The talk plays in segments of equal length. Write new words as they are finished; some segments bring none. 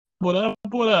What up?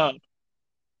 What up?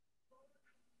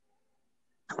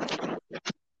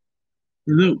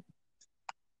 Hello.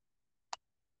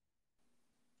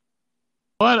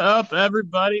 What up,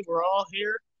 everybody? We're all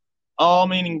here. All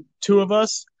meaning two of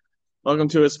us. Welcome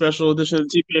to a special edition of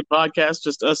the TPA podcast.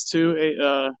 Just us two.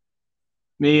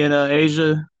 Me and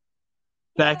Asia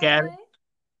back at it, Yay!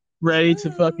 ready to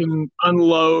Woo! fucking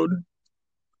unload,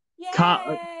 cock,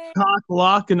 Yay! cock,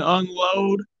 lock, and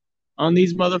unload on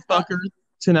these Uh, motherfuckers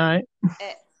tonight.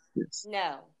 eh, Yes.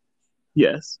 no.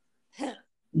 Yes. No.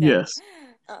 Yes.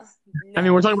 I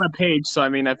mean, we're No. talking about Paige, so I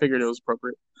mean, I figured it was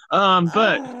appropriate.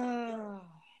 But Oh,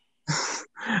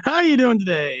 how are you doing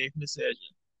today, Miss Asia?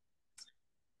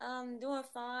 I'm doing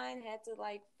fine. Had to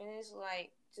finish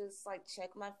just check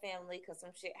my family because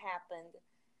some shit happened.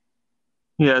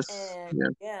 Yes. And Yeah.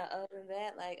 yeah, other than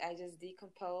that, I just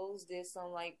decomposed, did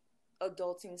some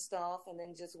adulting stuff, and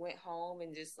then just went home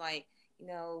and just you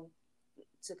know,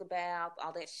 took a bath,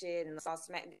 all that shit, and saw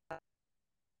SmackDown.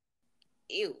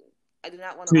 Ew. I do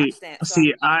not want to See, watch that.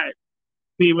 see, I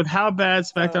see with how bad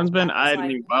SmackDown's So been, I was I didn't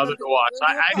like, even bother to watch. we'll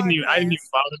I, do a I didn't even, I didn't even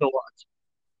podcast. bother to watch.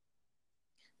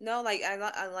 No,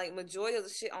 I like majority of the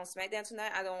shit on SmackDown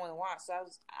tonight. I don't want to watch. So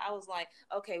I was like,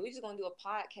 okay, we're just gonna do a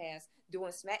podcast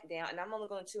doing SmackDown, and I'm only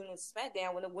gonna tune in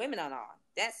SmackDown when the women are on.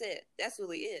 That's it. That's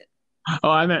really it. Oh,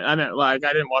 I meant like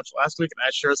I didn't watch last week, and I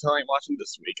sure as hell ain't watching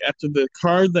this week. After the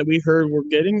card that we heard we're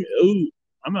getting, ooh,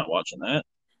 I'm not watching that.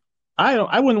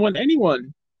 I wouldn't want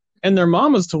anyone and their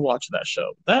mamas to watch that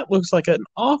show. That looks like an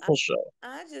I, awful show.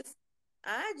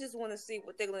 I just want to see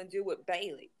what they're gonna do with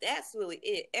Bailey. That's really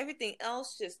it. Everything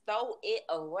else, just throw it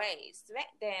away.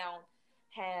 SmackDown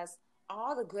has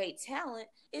all the great talent.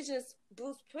 It's just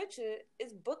Bruce Pritchard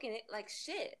is booking it like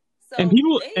shit. And So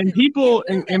people, they need and to get people,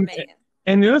 rid of that man.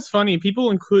 and you know what's funny? People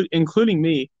including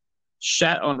me,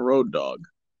 shat on Road Dogg.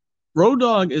 Road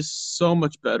Dogg is so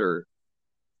much better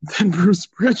than Bruce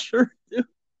Pritchard.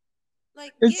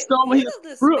 It's Get so rid many of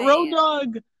this Road man.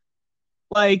 Dogg.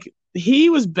 Like he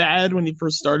was bad when he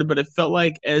first started, but it felt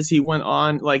like as he went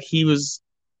on, like he was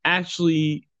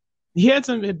actually he had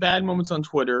some bad moments on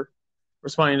Twitter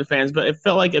responding to fans, but it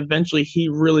felt like eventually he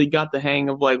really got the hang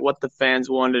of like what the fans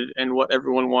wanted and what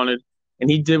everyone wanted, and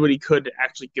he did what he could to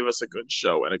actually give us a good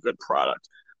show and a good product.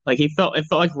 Like it felt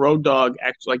like Road Dogg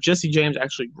actually like Jesse James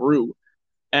actually grew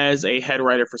as a head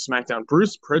writer for SmackDown.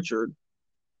 Bruce Pritchard,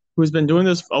 who's been doing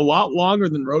this a lot longer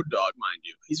than Road Dogg, mind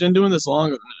you, he's been doing this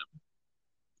longer than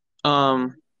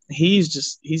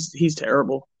he's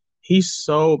terrible. He's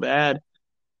so bad.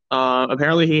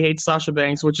 Apparently he hates Sasha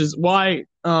Banks, which is why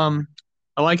I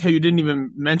like how you didn't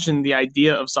even mention the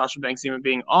idea of Sasha Banks even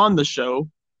being on the show,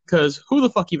 because who the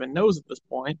fuck even knows at this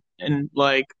point? And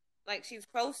like, She's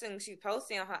posting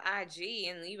on her IG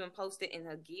and even posted in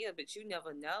her gear, but you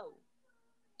never know.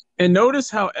 and notice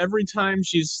how every time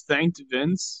she's thanked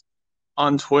Vince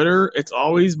on Twitter, it's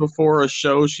always before a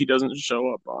show she doesn't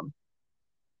show up on.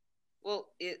 Well,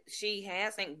 she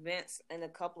has thanked Vince in a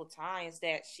couple of times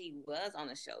that she was on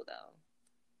the show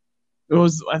though. It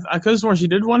was I could have sworn she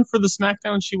did one for the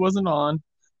SmackDown she wasn't on.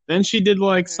 Then she did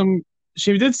like Hmm.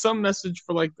 she did some message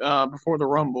for like before the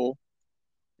Rumble,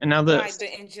 and now Right, this.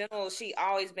 but in general, she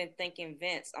always been thanking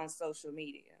Vince on social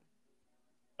media.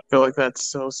 I feel like that's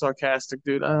so sarcastic,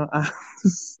 dude. Like She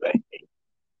said,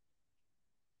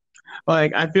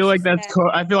 I feel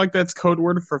like that's code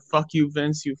word for fuck you,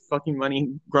 Vince. You fucking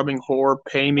money grubbing whore.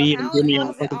 Pay "But me and give me a how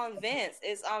is it fucking. on Vince?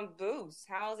 It's on Bruce.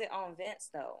 How is it on Vince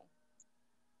though?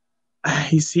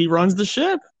 He runs the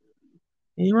ship.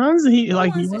 Who He runs the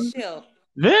runs show?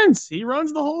 Vince. He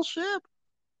runs the whole ship.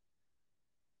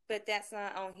 But that's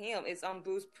not on him. It's on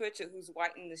Bruce Pritchard who's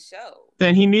writing the show,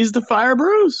 Then he needs to fire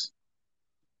Bruce.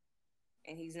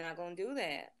 and he's not gonna do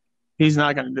that. He's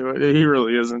not gonna do it. He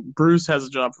really isn't. Bruce has a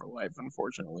job for life,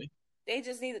 unfortunately. They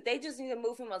just need to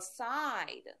move him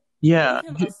aside. Yeah,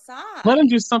 Move him let him aside.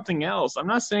 do something else. I'm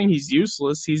not saying he's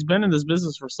useless. He's been in this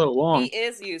business for so He long.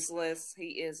 is useless.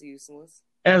 He is useless.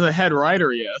 As a head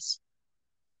writer, yes,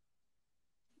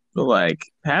 but like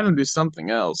have him do something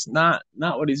else. Not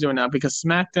what he's doing now because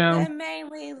SmackDown. But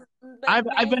mainly, Because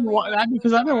I've been why?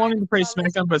 wanting to praise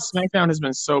Because SmackDown, but SmackDown has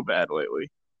been so bad lately.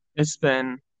 It's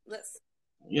been let's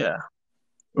yeah.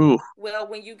 Ooh, well,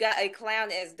 when you got a clown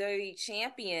as dirty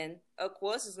champion, of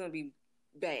course it's gonna be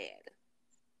bad.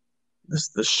 this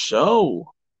the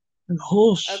show. The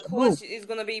whole Of show. course it's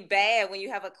gonna be bad when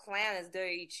you have a clown as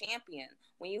dirty champion.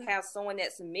 When you have someone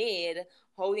that's mid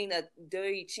holding a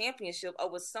dirty championship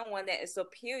over someone that is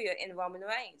superior in Roman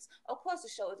Reigns. Of course the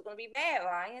show is gonna be bad,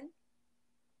 Ryan.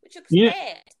 What you Yeah.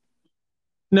 expect?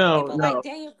 No, People like no.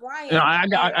 Daniel No, Bryan and Roman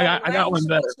I got Reigns one should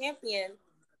be better. champion.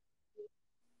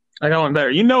 I got one better.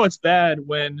 You know it's bad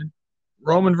when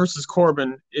Roman versus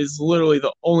Corbin is literally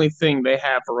the only thing they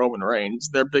have for Roman Reigns.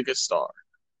 Their biggest star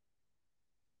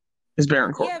is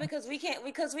Baron Yeah, Corbin. because we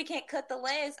can't cut the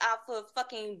legs off of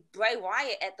fucking Bray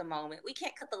Wyatt at the moment. We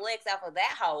can't cut the legs off of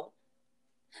that hoe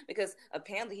because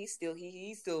apparently he's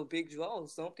still a big draw or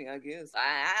something. I guess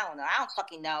I don't know. I don't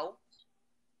fucking know.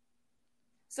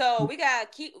 So we gotta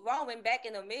keep Roman back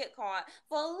in the mid card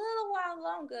for a little while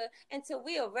longer until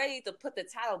we are ready to put the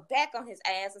title back on his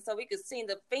ass, and so we can send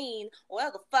the Fiend,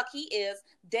 wherever the fuck he is,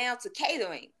 down to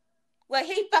catering where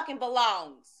he fucking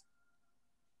belongs.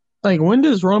 Like, when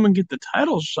does Roman get the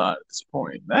title shot at this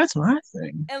point? That's my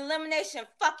thing. Elimination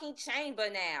fucking Chamber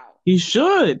now. He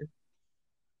should.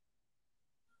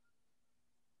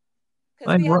 Because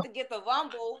Like, we have to get the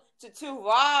Rumble to two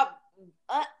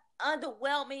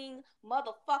underwhelming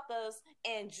motherfuckers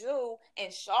and Drew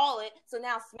and Charlotte. So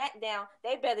now SmackDown,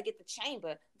 they better get the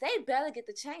Chamber. They better get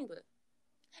the Chamber.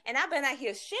 And I better not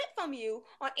hear shit from you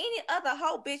on any other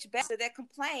whole bitch bastard that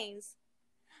complains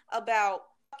about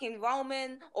fucking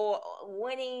Roman or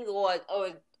winning or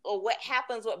what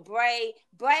happens with Bray.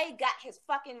 Bray got his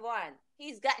fucking run.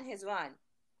 He's gotten his run.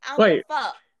 I don't give a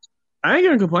fuck. I ain't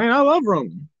gonna complain. I love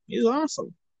Roman. He's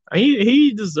awesome.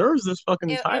 He deserves this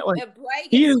fucking title. Like, If Bray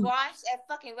he gets is. squashed at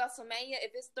fucking WrestleMania,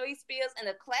 if it's 3 spears and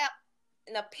a clap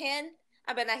and a pin,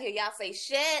 I better not hear y'all say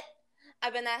shit. I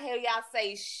better not hear y'all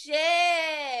say shit.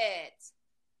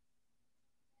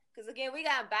 Because again, we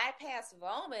gotta bypass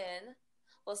Roman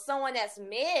for someone that's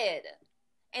mid.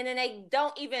 And then they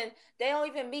don't even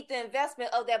meet the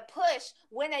investment of their push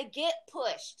when they get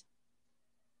pushed.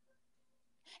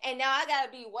 And now I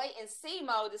gotta be wait and see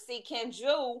mode to see can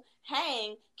Drew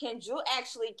hang? Can Drew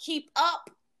actually keep up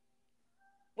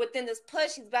within this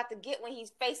push he's about to get when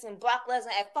he's facing Brock Lesnar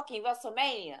at fucking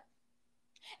WrestleMania?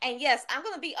 And yes, I'm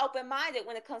gonna be open-minded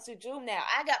when it comes to Drew now.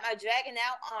 I got my dragging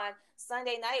out on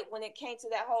Sunday night when it came to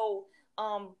that whole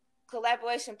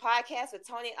collaboration podcast with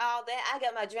Tony and all that. I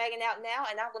got my dragging out now,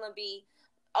 and I'm gonna be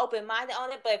open-minded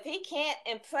on it. But if he can't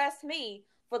impress me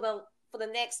for the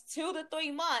next 2 to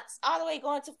 3 months, all the way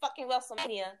going to fucking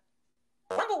WrestleMania,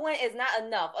 number one is not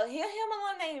enough. Him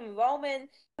eliminating Roman,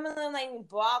 him eliminating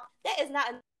Brock, that is not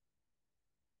enough.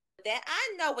 That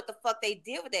I know what the fuck they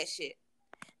did with that shit.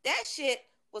 That shit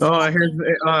was.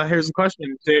 Here's the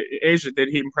question. Asia, did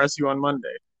he impress you on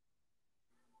Monday?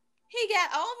 He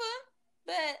got over,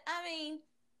 but I mean,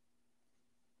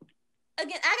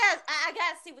 again, I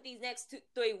gotta see what these next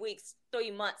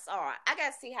 3 months are. I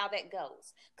gotta see how that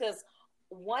goes because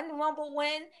one Rumble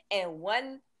win and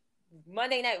one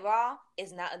Monday Night Raw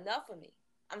is not enough for me.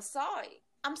 I'm sorry.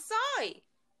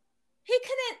 He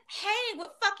couldn't hang with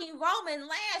fucking Roman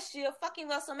last year, fucking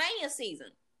WrestleMania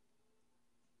season.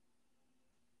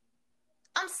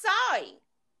 I'm sorry.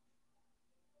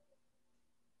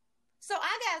 So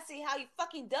I gotta see how he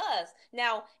fucking does.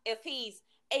 Now, if he's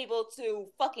able to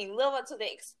fucking live up to the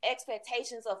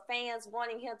expectations of fans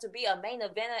wanting him to be a main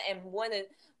eventer and win a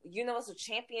Universal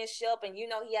Championship, and he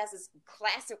has this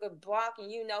classic with Brock, and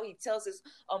he tells this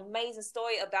amazing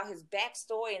story about his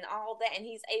backstory and all that, and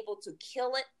he's able to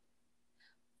kill it,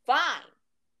 fine.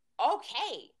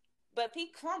 Okay. But if he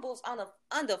crumbles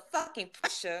under fucking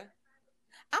pressure,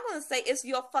 I'm going to say it's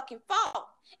your fucking fault.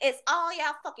 It's all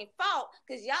y'all fucking fault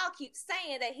because y'all keep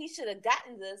saying that he should have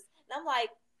gotten this. And I'm like,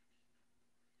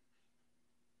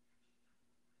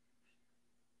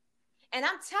 and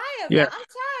I'm tired of y'all. I'm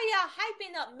tired of y'all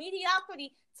hyping up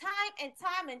mediocrity time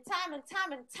and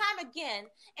time again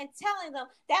and telling them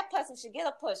that person should get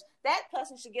a push. That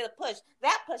person should get a push.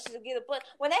 That person should get a push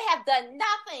when they have done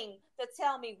nothing to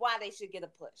tell me why they should get a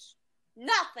push.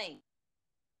 Nothing.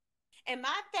 And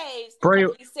my faves Bray, my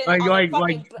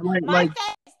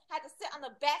faves had to sit on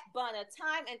the back burner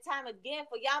time and time again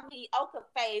for y'all mediocre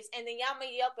faves, and then y'all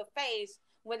mediocre faves,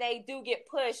 when they do get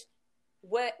pushed,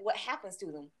 what happens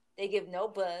to them? They give no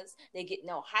buzz, they get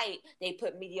no hype, they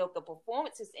put mediocre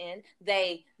performances in,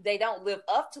 they don't live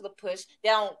up to the push, they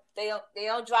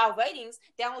don't drive ratings,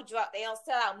 they don't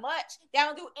sell out much, they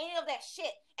don't do any of that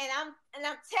shit. And I'm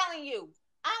telling you,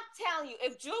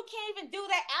 if Drew can't even do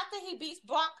that after he beats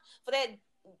Brock for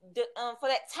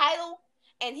that title,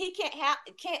 and he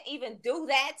can't even do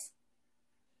that,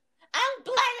 I'm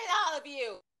blaming all of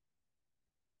you.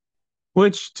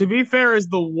 Which, to be fair, is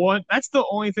that's the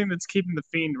only thing that's keeping the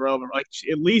Fiend relevant. Like,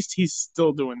 at least he's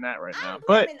still doing that right now. I'm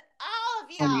blaming all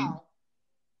of y'all.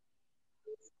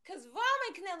 Because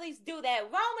Roman can at least do that.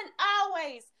 Roman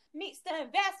always meets the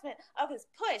investment of his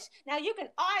push. Now, you can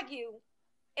argue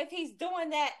if he's doing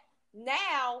that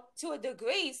now to a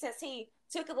degree, since he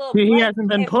took a little break. He hasn't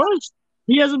been pushed.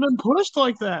 He hasn't been pushed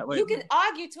like that You lately. can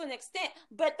argue to an extent,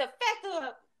 but the fact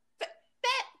of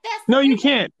that's the No, you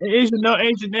thing. can't. Asian.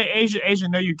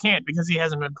 No, you can't because he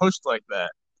hasn't been pushed like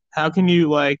that. How can you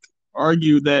like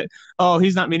argue that? Oh,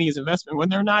 he's not meeting his investment when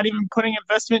they're not even putting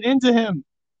investment into him.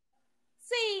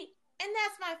 See, and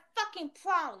that's my fucking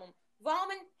problem.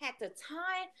 Roman had the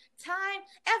time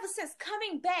ever since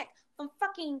coming back from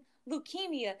fucking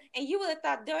leukemia, and you would have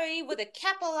thought Dirty would have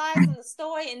capitalized on the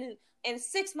story, and in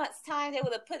 6 months' time they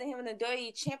would have put him in the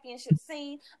Dirty championship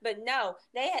scene. But no,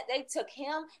 they took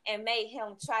him and made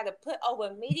him try to put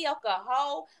over mediocre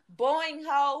hoe, boring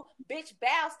hoe, bitch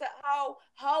bastard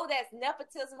hoe that's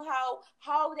nepotism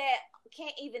hoe that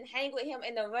can't even hang with him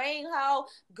in the ring hoe,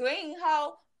 green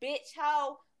hoe, bitch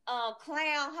hoe,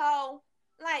 clown hoe.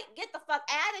 Like, get the fuck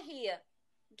out of here.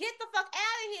 Get the fuck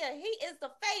out of here. He is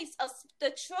the face of the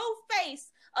true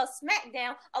face of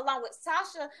SmackDown along with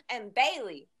Sasha and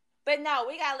Bayley. But no,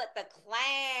 we gotta let the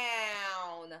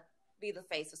clown be the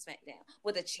face of SmackDown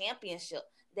with a championship.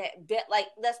 That bet, like,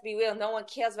 let's be real, no one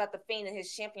cares about the Fiend in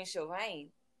his championship reign.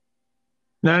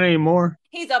 Not anymore.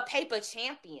 He's a paper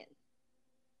champion.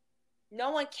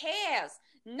 No one cares.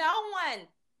 No one.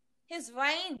 His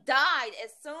reign died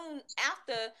as soon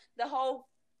after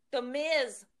the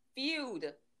Miz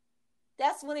feud.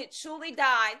 That's when it truly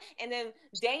died. And then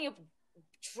Daniel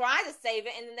tried to save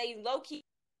it, and then they low-key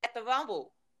at the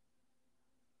Rumble.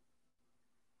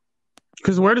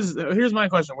 Because here's my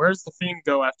question: where does the Fiend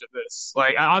go after this?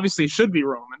 Like, obviously, it should be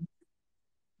Roman.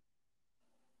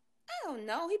 I don't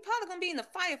know. He probably gonna be in the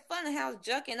Fire Funhouse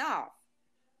jerking off.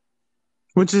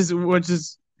 Which is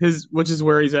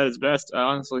where he's at his best,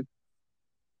 honestly.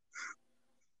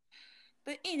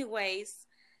 But anyways,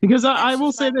 because I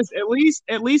will say this: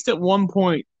 at least at one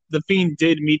point, the Fiend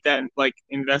did meet that like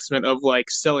investment of like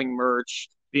selling merch,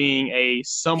 being a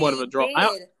somewhat of a draw.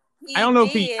 I don't know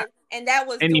if he and that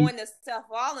was during the Seth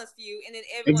Rollins feud, and then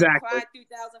everyone cried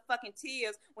 3,000 fucking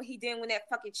tears when he didn't win that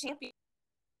fucking champion.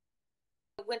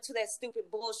 Went to that stupid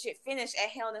bullshit finish at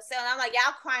Hell in a Cell, and I'm like,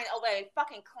 y'all crying over a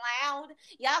fucking clown?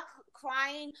 Y'all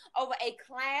crying over a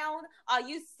clown? Are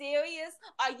you serious?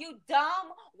 Are you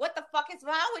dumb? What the fuck is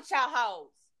wrong with y'all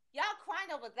hoes? Y'all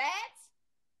crying over that?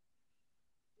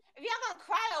 If y'all gonna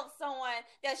cry over someone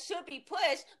that should be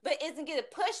pushed but isn't getting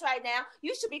pushed right now,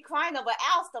 you should be crying over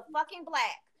Aleister fucking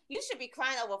Black. You should be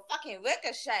crying over fucking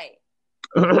Ricochet.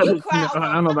 You cry over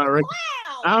I don't know about clown.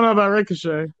 I don't know about Ricochet.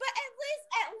 But at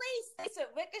least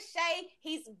Ricochet,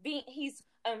 he's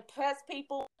impressed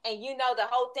people, and you know the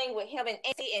whole thing with him and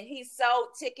Andy, and he sold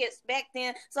tickets back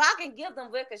then, so I can give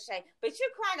them Ricochet. But you're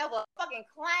crying over a fucking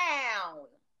clown.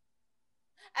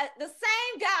 The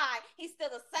same guy, he's still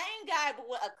the same guy, but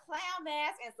with a clown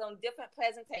mask and some different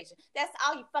presentation. That's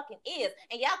all you fucking is.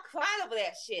 And y'all crying over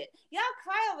that shit. Y'all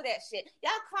crying over that shit.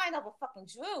 Y'all crying over fucking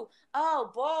Drew.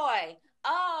 Oh boy.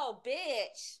 Oh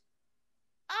bitch.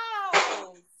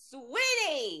 Oh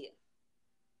sweetie.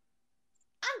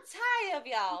 I'm tired of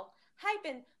y'all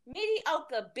hyping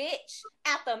mediocre bitch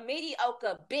after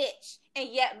mediocre bitch, and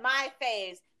yet my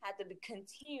faves have to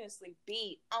continuously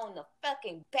be on the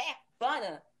fucking back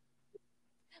burner.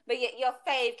 But yet your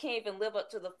fave can't even live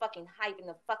up to the fucking hype and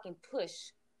the fucking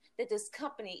push that this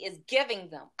company is giving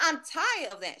them. I'm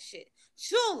tired of that shit.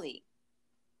 Truly.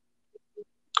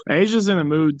 Asia's in a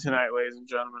mood tonight, ladies and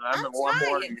gentlemen. I'm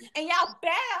tired. And y'all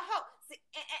better hope.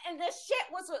 And this shit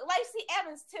was with Lacey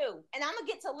Evans too. And I'm gonna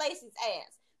get to Lacey's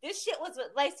ass. This shit was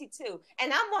with Lacey too.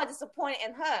 And I'm more disappointed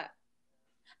in her.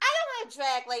 I don't want to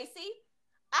drag Lacey.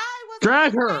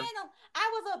 Drag her.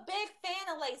 I was a big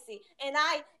fan of Lacey, and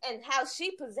how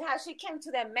she came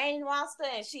to that main roster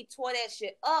and she tore that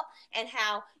shit up, and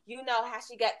how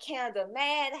she got Canada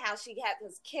mad, how she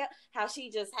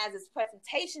just has this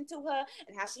presentation to her,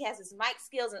 and how she has this mic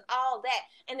skills and all that,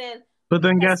 and then. But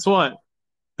then guess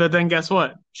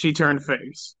what? She turned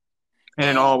face, and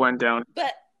it all went down.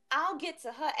 But I'll get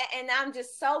to her, and I'm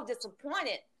just so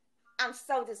disappointed. I'm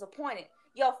so disappointed.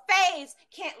 Your faves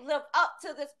can't live up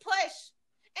to this push.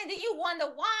 And then you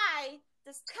wonder why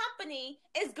this company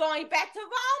is going back to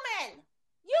Roman.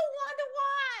 You wonder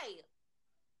why.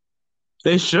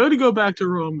 They should go back to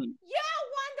Roman. You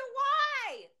wonder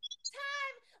why.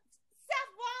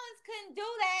 Seth Rollins couldn't do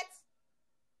that.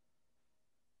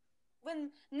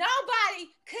 When nobody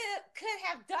could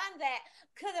have done that,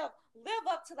 could have lived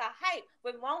up to the hype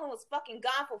when Roman was fucking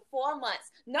gone for 4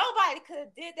 months. Nobody could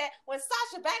have did that when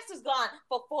Sasha Banks was gone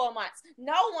for 4 months.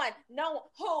 No one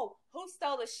who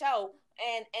stole the show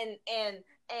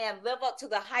and live up to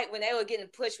the hype when they were getting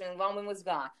pushed when Roman was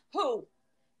gone. Who?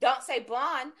 Don't say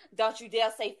Braun. Don't you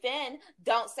dare say Finn.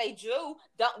 Don't say Drew.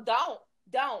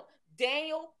 Don't.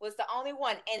 Daniel was the only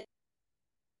one. And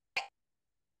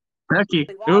Becky.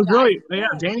 It Wrong was guys.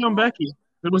 really Daniel and Becky.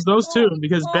 It was those two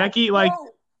because Becky when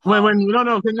Who?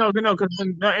 no because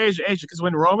when no, Asia because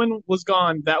when Roman was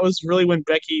gone, that was really when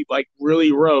Becky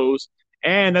really rose,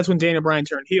 and that's when Daniel Bryan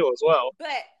turned heel as well. But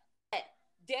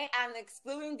I'm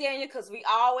excluding Daniel because we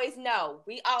always know,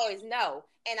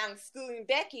 and I'm excluding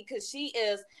Becky because she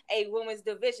is a women's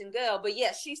division girl. But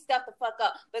yes, she stepped the fuck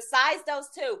up. Besides those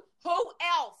two, who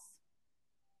else?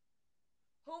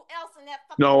 Who else in that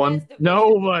fucking No men's one, division?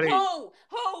 nobody. Who?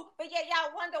 But yet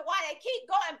y'all wonder why they keep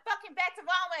going fucking back to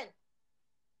Roman.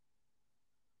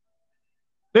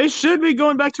 They should be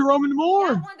going back to Roman more.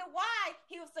 Y'all wonder why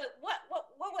he was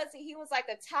what was he? He was like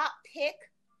the top pick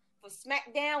for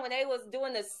SmackDown when they was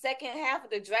doing the second half of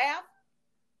the draft.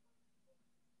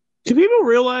 Do people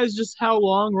realize just how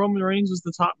long Roman Reigns was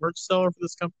the top merch seller for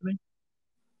this company?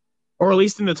 Or at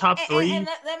least in the top three? And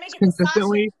let me get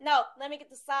consistently? Let me get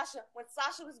to Sasha. When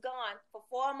Sasha was gone for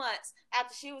 4 months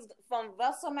after she was from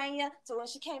WrestleMania to when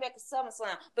she came back to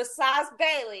SummerSlam, besides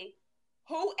Bayley,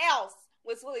 who else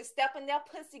was really stepping their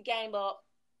pussy game up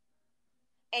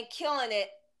and killing it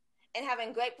and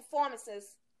having great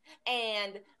performances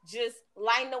and just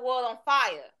lighting the world on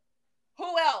fire?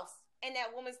 Who else in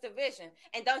that women's division?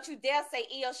 And don't you dare say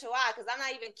Io Shirai, because I'm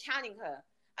not even counting her.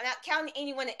 I'm not counting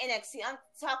anyone in NXT. I'm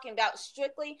talking about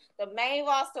strictly the main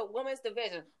roster women's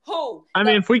division. Who?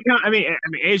 If we count,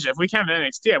 Asia, if we counted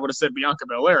NXT, I would have said Bianca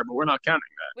Belair, but we're not counting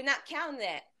that. We're not counting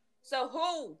that. So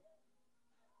who?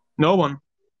 No one.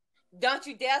 Don't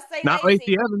you dare say not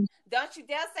Lacey Evans. Don't you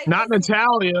dare say not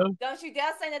Natalya. Don't you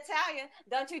dare say Natalya.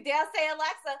 Don't you dare say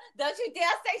Alexa. Don't you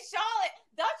dare say Charlotte.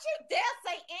 Don't you dare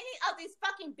say any of these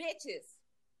fucking bitches.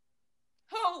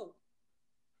 Who?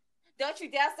 Don't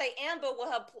you dare say Amber with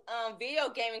her video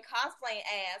gaming cosplaying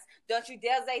ass. Don't you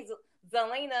dare say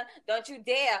Zelina. Don't you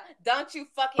dare. Don't you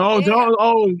fucking dare.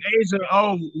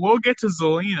 Asia. We'll get to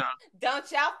Zelina. Don't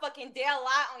y'all fucking dare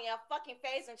lie on your fucking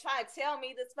face and try to tell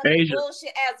me this fucking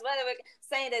bullshit ass rhetoric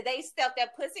saying that they stepped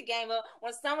that pussy game up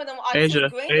when some of them are too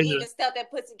green to even step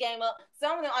that pussy game up.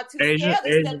 Some of them are too scared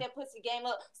to step that pussy game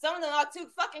up. Some of them are too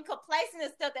fucking complacent to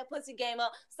step that pussy game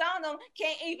up. Some of them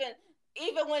can't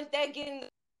even when they're getting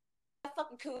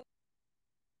fucking cool.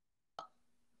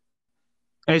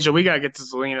 Asia, we gotta get to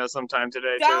Zelina sometime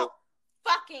today. Don't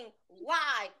fucking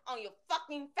lie on your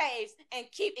fucking face and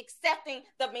keep accepting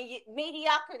the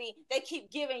mediocrity they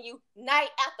keep giving you night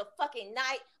after fucking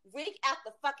night, week after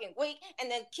fucking week,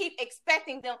 and then keep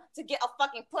expecting them to get a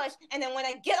fucking push, and then when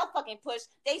they get a fucking push,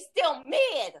 they still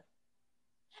mid.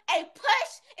 A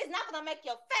push is not gonna make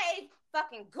your fave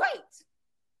fucking great.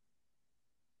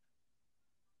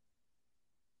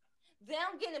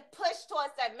 Them getting pushed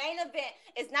towards that main event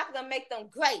is not going to make them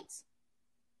great.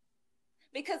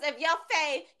 Because if your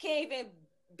fave can't even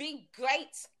be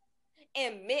great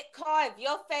in mid-card, if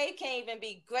your fave can't even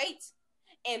be great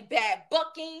in bad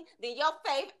booking, then your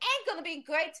fave ain't going to be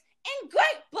great in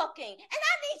great booking. And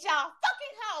I need y'all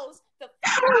fucking hoes to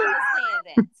fucking understand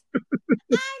that.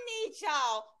 I need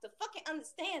y'all to fucking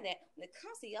understand that when it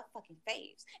comes to your fucking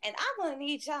faves. And I'm going to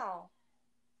need y'all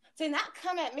to not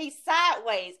come at me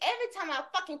sideways every time I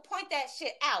fucking point that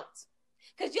shit out.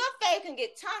 Because your fave can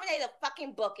get terminated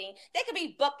fucking booking. They could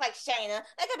be booked like Shayna.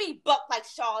 They could be booked like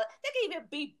Charlotte. They could even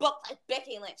be booked like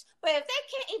Becky Lynch. But if they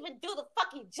can't even do the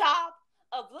fucking job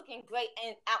of looking great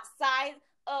and outside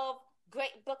of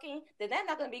great booking, then they're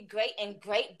not going to be great in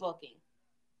great booking.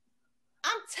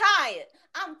 I'm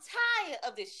tired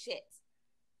of this shit.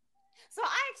 So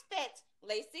I expect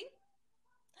Lacey.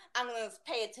 I'm going to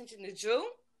pay attention to Drew.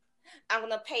 I'm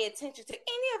going to pay attention to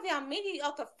any of y'all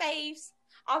mediocre faves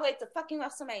all the way to fucking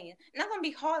WrestleMania. And I'm going to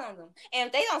be hard on them. And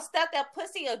if they don't step their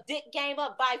pussy or dick game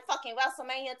up by fucking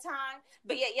WrestleMania time,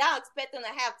 but yet y'all expect them to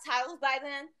have titles by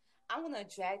then, I'm going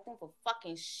to drag them for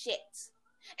fucking shit.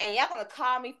 And y'all going to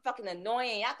call me fucking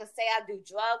annoying. Y'all can say I do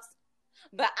drugs.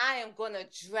 But I am going to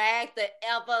drag the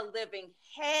ever-living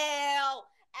hell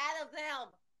out of them.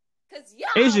 Because y'all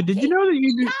Asia, did you know that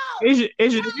you do...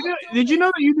 Asia, did you know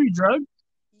that you do drugs?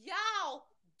 Y'all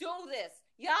do this.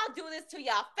 Y'all do this to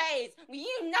y'all faves when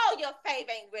you know your fave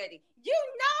ain't ready. You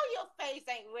know your faves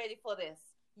ain't ready for this.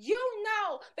 You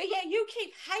know. But yeah, you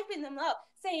keep hyping them up,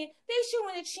 saying they should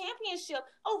win a championship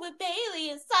over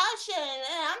Bayley and Sasha.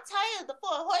 And I'm tired of the 4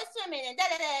 horsewomen and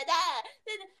da-da-da-da.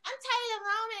 I'm tired of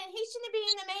Roman. He shouldn't be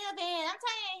in the main event. I'm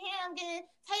tired of him getting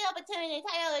title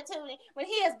opportunity when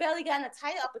he has barely gotten a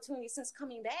title opportunity since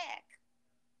coming back.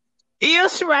 Io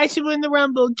Shirai should win the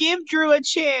Rumble. Give Drew a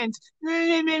chance.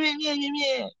 I'm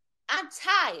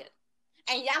tired.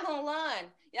 And y'all gonna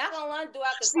learn. Y'all gonna learn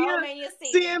throughout this whole Mania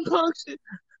season. CM Punk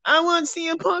I want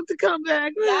CM Punk to come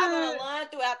back. Y'all gonna learn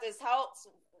throughout this whole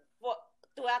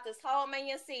throughout this whole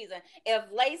Mania season. If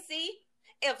Lacey,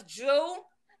 if Drew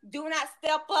do not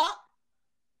step up,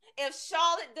 if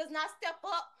Charlotte does not step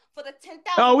up for the 10,000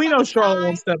 Oh, we know Charlotte time,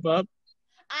 won't step up.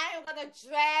 I am gonna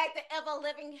drag the ever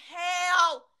living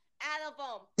hell out of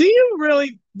them. Do you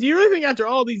really think after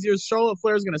all these years Charlotte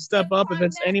Flair is going to step up if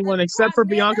it's anyone except for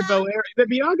Bianca Belair? That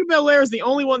Bianca Belair is the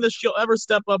only one that she'll ever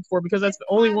step up for because that's the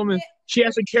only woman she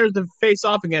actually cares to face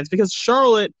off against. Because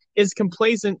Charlotte is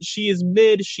complacent, she is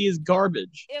mid, she is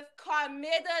garbage. If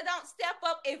Carmella don't step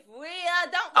up, if Rhea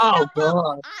don't step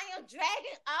up, I am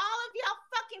dragging all of y'all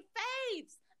fucking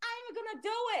faves. I ain't even gonna do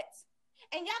it.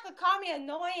 And y'all can call me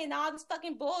annoying and all this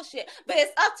fucking bullshit, but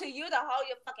it's up to you to hold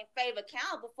your fucking fave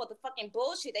accountable for the fucking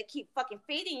bullshit they keep fucking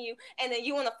feeding you, and then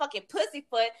you want a fucking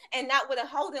pussyfoot and not with a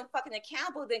hold them fucking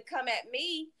accountable, then come at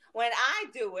me when I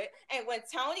do it and when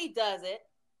Tony does it.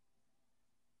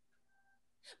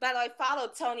 By the way, follow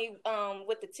Tony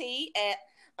with the T at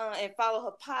and follow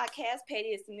her podcast. Petty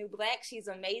is the New Black. She's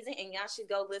amazing, and y'all should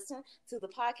go listen to the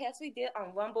podcast we did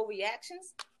on Rumble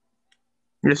Reactions.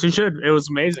 Yes, you should. It was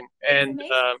amazing. And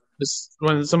it's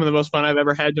some of the most fun I've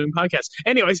ever had doing podcasts.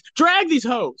 Anyways, drag these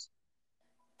hoes.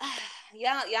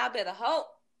 Y'all better hope.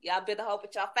 Y'all better hope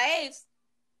with y'all faves.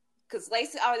 Because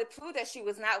Lacey already proved that she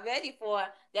was not ready for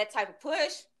that type of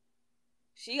push.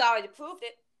 She already proved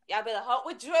it. Y'all better hope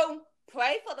with Drew.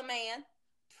 Pray for the man.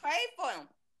 Pray for him.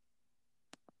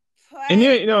 And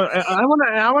I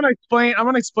want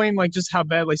to explain like just how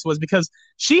bad Lacey was, because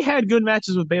she had good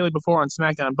matches with Bayley before on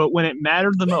SmackDown, but when it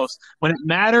mattered the most, when it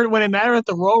mattered at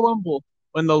the Royal Rumble,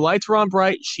 when the lights were on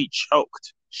bright, she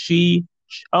choked.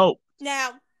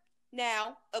 Now,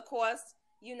 of course,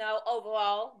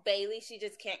 overall, Bayley, she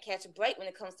just can't catch a break when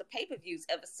it comes to pay-per-views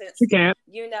ever since. She can't.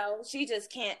 She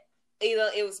just can't. Either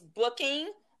it was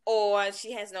booking, or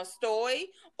she has no story,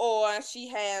 or she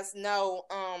has no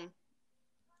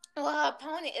her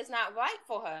opponent is not right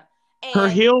for her. And her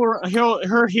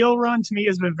heel run to me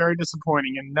has been very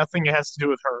disappointing, and nothing has to do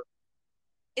with her.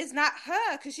 It's not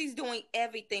her, because she's doing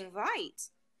everything right.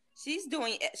 She's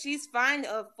finding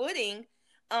a footing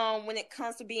when it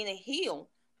comes to being a heel.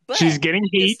 But she's getting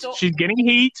heat. She's getting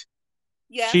heat.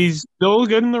 Yeah. She's still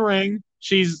good in the ring.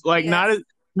 She's like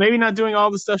maybe not doing all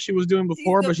the stuff she was doing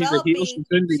before, but she's a heel. She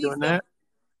shouldn't be doing that.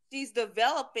 She's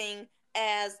developing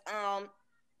as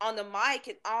on the mic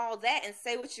and all that, and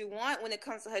say what you want when it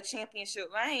comes to her championship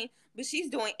reign, but she's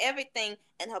doing everything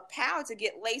in her power to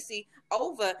get Lacey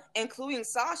over, including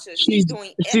Sasha. She's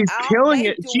killing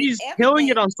it. She's killing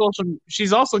it on social.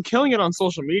 She's also killing it on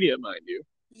social media, mind you.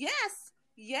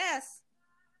 Yes.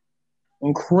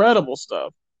 Incredible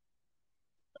stuff.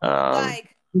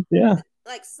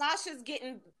 Like Sasha's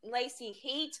getting Lacey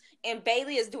heat, and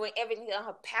Bayley is doing everything in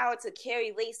her power to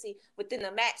carry Lacey within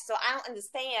the match. So I don't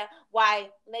understand why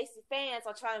Lacey fans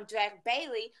are trying to drag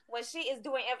Bayley when she is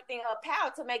doing everything in her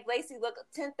power to make Lacey look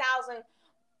 10,000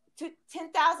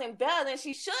 better than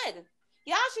she should.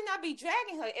 Y'all should not be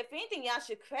dragging her. If anything, y'all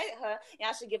should credit her.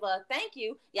 Y'all should give her a thank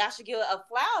you. Y'all should give her a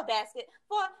flower basket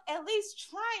for at least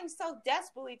trying so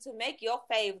desperately to make your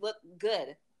fave look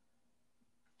good.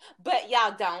 But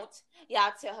y'all don't.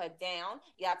 Y'all tear her down.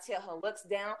 Y'all tear her looks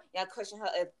down. Y'all question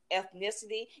her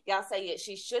ethnicity. Y'all say that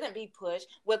she shouldn't be pushed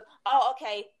with,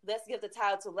 let's give the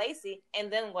title to Lacey.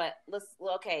 And then what?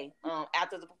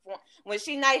 After the performance, when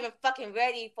she's not even fucking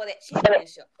ready for that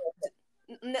championship.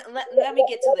 Let me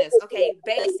get to this. Okay,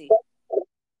 Bayley.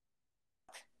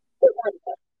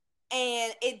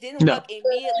 And it didn't work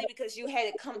immediately because you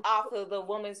had to come off of the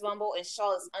Women's Rumble and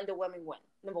Charlotte's underwhelming win,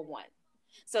 number one.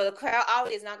 So the crowd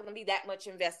always is not going to be that much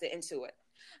invested into it.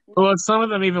 Well, some of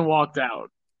them even walked out.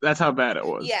 That's how bad it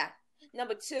was. Yeah.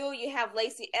 Number two, you have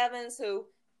Lacey Evans, who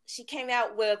she came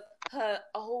out with her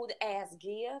old ass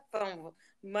gear from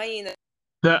Money in the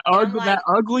that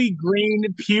ugly green,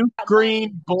 puke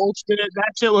green bullshit.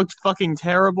 That shit looked fucking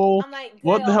terrible.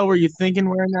 What the hell were you thinking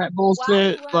wearing that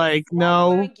bullshit?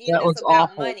 No, that looks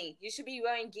awful. Money. You should be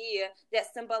wearing gear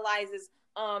that symbolizes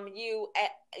you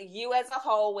as a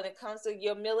whole when it comes to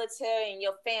your military and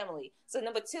your family. So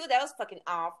number two, that was fucking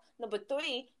off. Number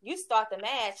three, you start the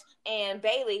match and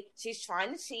Bayley, she's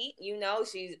trying to cheat.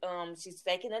 She's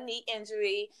faking a knee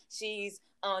injury. She's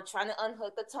trying to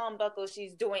unhook the turnbuckle.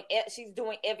 She's doing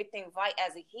everything right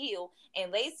as a heel.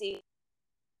 And Lacey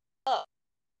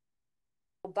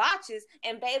botches.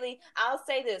 And Bayley, I'll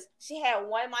say this: she had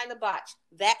one minor botch.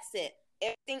 That's it.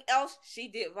 Everything else she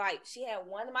did right. She had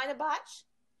one minor botch.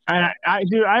 I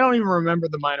don't even remember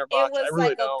the minor botch. It was I really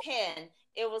like don't. A pin.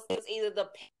 It was either the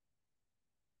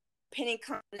pinning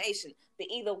combination. But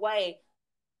either way,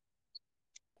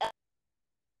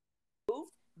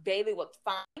 Bayley was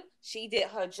fine. She did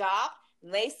her job.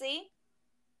 Lacey,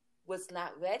 was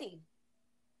not ready.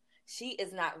 She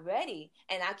is not ready.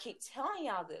 And I keep telling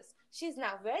y'all this. She's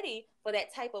not ready for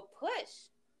that type of push.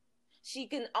 She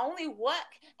can only work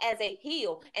as a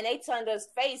heel, and they turned her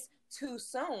face too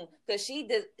soon because she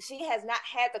has not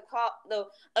had the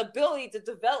ability to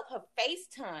develop her face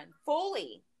turn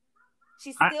fully.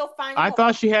 She's still finding. I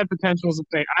thought she had potentials of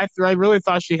face. I really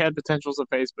thought she had potentials of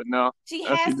face, but no, she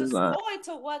has the story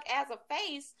to work as a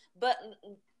face. But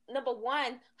number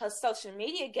one, her social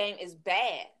media game is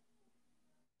bad.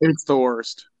 It's the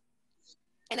worst.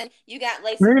 And then you got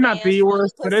Lacey maybe fans not the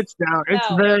worst, but it's down.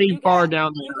 It's very far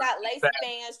down there. You got Lacey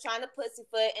fans trying to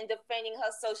pussyfoot and defending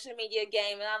her social media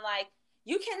game, and I'm like,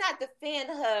 you cannot defend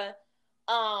her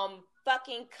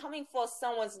fucking coming for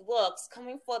someone's looks,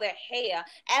 coming for their hair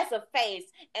as a face,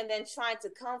 and then trying to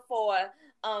come for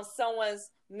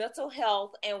someone's mental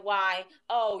health and why,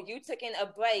 oh, you taking a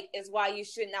break is why you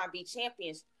should not be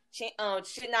champions, should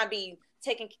not be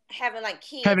having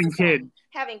kids.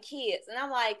 Having kids. And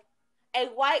I'm like, a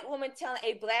white woman telling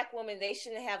a black woman they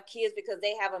shouldn't have kids because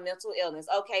they have a mental illness.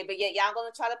 Okay, but yet y'all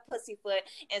gonna try to pussyfoot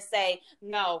and say,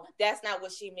 no, that's not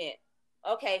what she meant.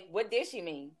 Okay, what did she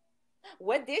mean?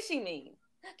 What did she mean?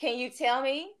 Can you tell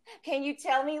me? Can you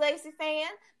tell me, Lacey fan?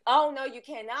 Oh, no, you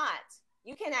cannot.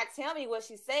 You cannot tell me what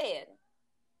she said.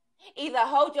 Either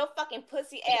hold your fucking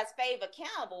pussy ass fave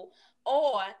accountable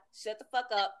or shut the fuck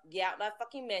up, get out my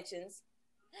fucking mentions,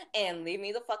 and leave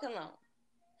me the fuck alone.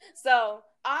 So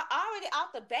already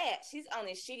off the bat, she's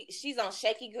on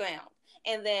shaky ground.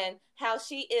 And then how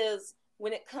she is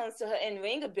when it comes to her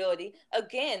in-ring ability,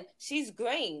 again, she's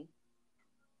green.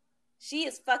 She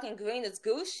is fucking green as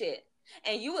goose shit.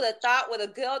 And you would have thought with a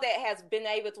girl that has been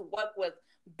able to work with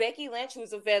Becky Lynch,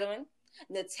 who's a veteran,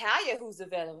 Natalya, who's a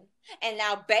veteran, and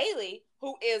now Bayley,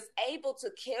 who is able to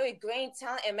carry green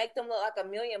talent and make them look like $1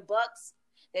 million,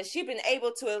 that she's been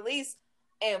able to at least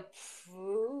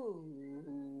improve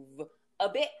a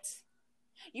bit.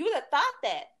 You would have thought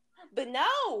that, but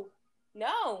no,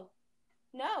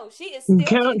 she is still.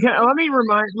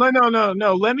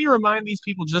 Let me remind these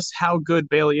people just how good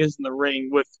Bayley is in the ring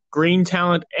with green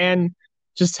talent and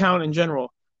just talent in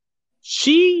general.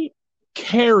 She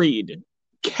carried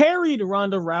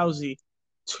Ronda Rousey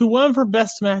to one of her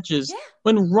best matches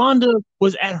when Ronda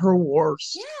was at her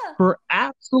worst, her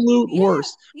absolute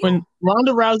worst. When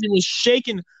Ronda Rousey was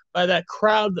shaken by that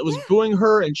crowd that was booing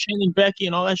her and chanting Becky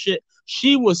and all that shit,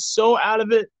 she was so out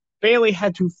of it. Bayley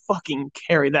had to fucking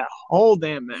carry that whole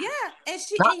damn match. Yeah, and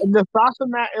the Sasha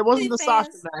match. It wasn't the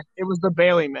Sasha match. It was the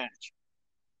Bayley match.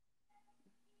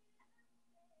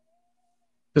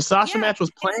 The Sasha match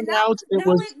was planned out.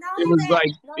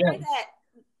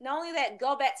 Not only that,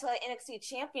 go back to the NXT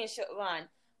Championship run.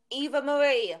 Eva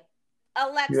Marie,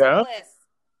 Alexa Bliss,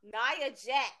 Nia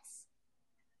Jax.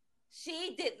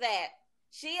 She did that.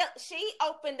 She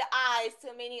opened the eyes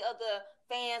to many of the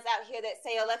fans out here that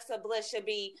say Alexa Bliss should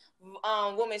be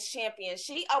women's champion.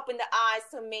 She opened the eyes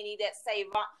to many that say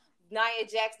Nia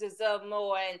Jax deserve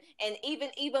more, and even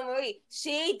Eva Marie.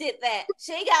 She did that.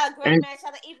 She got a great match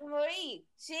out of Eva Marie.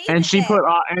 She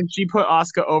put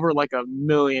Asuka over like $1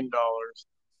 million.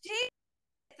 She did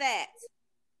that.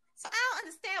 So I don't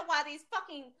understand why these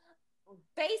fucking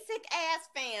basic ass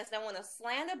fans that want to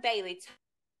slander Bayley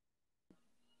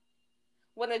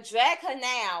want to drag her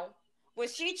now when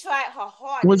she tried her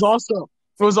hardest.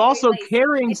 Was also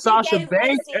carrying Sasha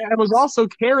Banks. It was also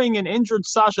carrying an injured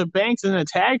Sasha Banks in a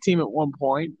tag team at one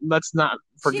point. Let's not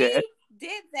forget.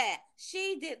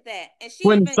 She did that. And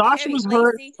when Sasha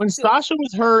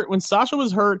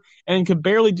was hurt and could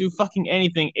barely do fucking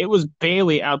anything, it was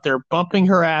Bayley out there bumping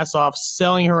her ass off,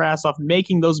 selling her ass off,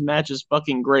 making those matches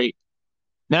fucking great.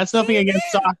 That's nothing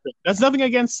against Sasha. That's nothing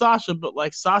against Sasha, but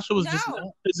Sasha was just not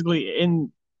physically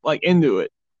into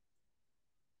it.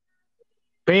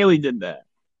 Bayley did that.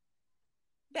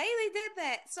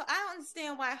 So I don't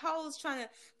understand why hoes trying to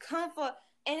come for,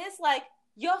 and it's like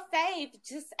your fave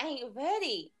just ain't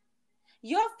ready.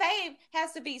 Your fave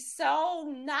has to be so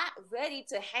not ready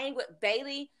to hang with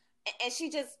Bayley, and she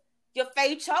just your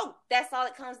fave choked. That's all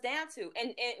it comes down to,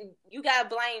 and you gotta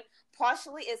blame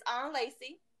partially it's on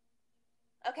Lacey.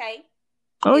 Okay.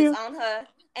 It's on her.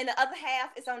 And the other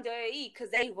half is on WWE because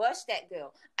they rushed that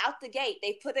girl out the gate.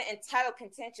 They put her in title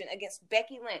contention against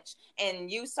Becky Lynch.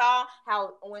 And you saw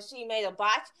how when she made a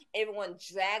botch, everyone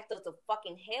dragged us to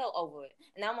fucking hell over it.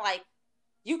 And I'm like,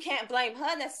 you can't blame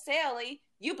her necessarily.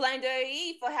 You blame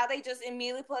WWE for how they just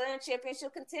immediately put her in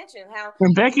championship contention.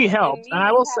 And Becky helped. And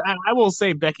I will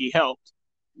say Becky helped.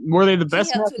 Were they the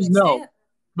best matches? No.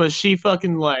 But she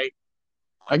fucking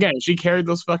again, she carried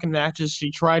those fucking matches. She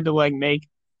tried to make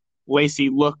Lacey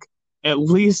look at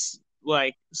least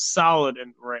like solid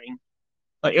in the ring.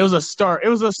 Like it You was a start. It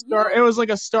was a start. It you was like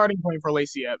a starting point for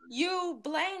Lacey Evans. You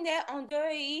blame that on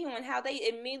WWE and how they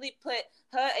immediately put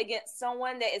her against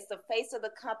someone that is the face of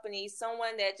the company,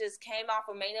 someone that just came off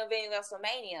of main event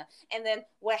WrestleMania. And then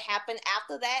what happened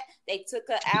after that? They took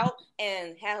her out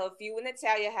and had her feud with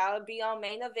Natalya, how her be on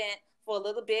main event for a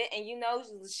little bit. And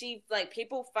she like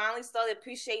people finally started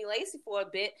appreciating Lacey for a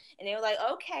bit, and they were like,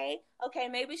 okay,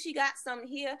 maybe she got something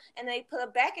here. And they put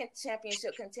her back in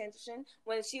championship contention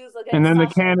when she was And against then the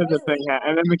Sasha and Canada thing. Bayley.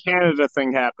 And then the Canada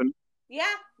thing happened. Yeah,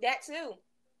 that too.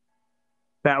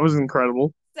 That was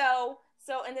incredible.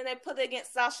 And then they put it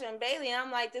against Sasha and Bayley, and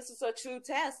I'm like, this is a true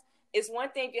test. It's one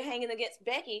thing if you're hanging against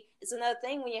Becky. It's another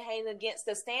thing when you're hanging against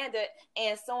the Standard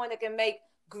and someone that can make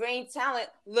green talent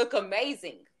look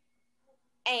amazing.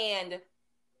 And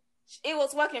it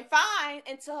was working fine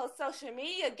until her social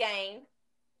media game,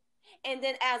 and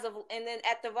then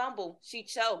at the Rumble, she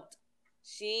choked.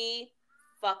 She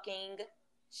fucking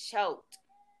choked.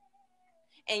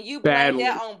 And you blame Badly.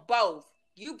 that on both.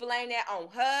 You blame that on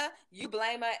her. You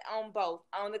blame it on both.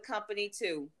 On the company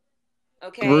too.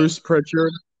 Okay? Bruce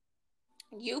Pritchard.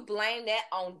 You blame that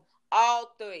on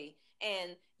all three.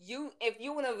 And if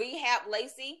you want to rehab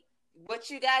Lacey, what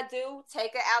you gotta do,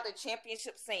 take her out the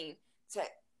championship scene.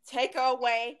 Take her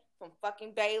away from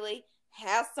fucking Bayley.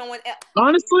 Have someone else.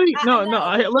 Honestly,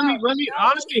 let me.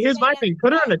 Honestly, here's my thing.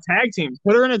 Put her in a tag team. Yes,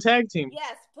 put her in a tag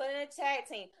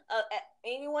team.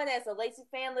 Anyone that's a Lacey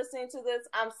fan listening to this,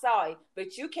 I'm sorry,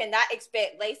 but you cannot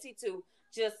expect Lacey to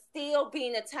just still be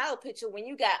in the title picture when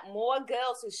you got more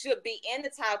girls who should be in the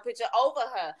title picture over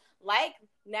her, like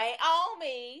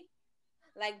Naomi,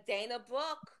 like Dana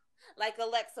Brooke, like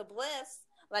Alexa Bliss,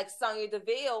 like Sonya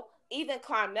Deville, even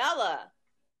Carmella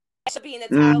should be in the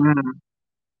title.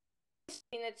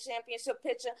 In the championship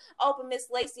picture over Miss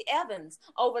Lacey Evans,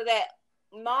 over that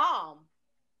mom.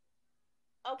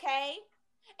 Okay?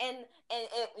 And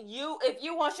if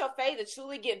you want your Faye to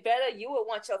truly get better, you would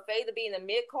want your Faye to be in the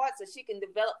mid card so she can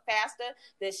develop faster,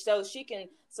 so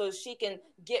she can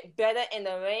get better in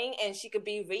the ring and she could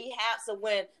be rehabbed. So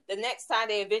when the next time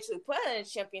they eventually put her in the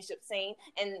championship scene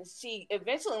and she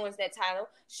eventually wins that title,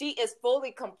 she is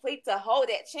fully complete to hold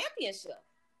that championship.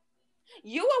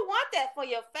 You would want that for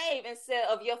your fave instead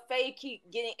of your fave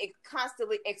keep getting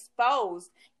constantly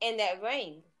exposed in that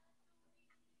ring.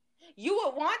 You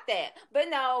would want that, but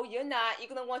no, you're not. You're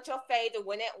gonna want your fave to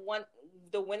win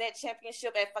that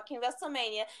championship at fucking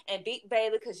WrestleMania and beat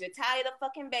Bayley because you're tired of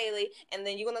fucking Bayley, and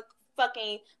then you're gonna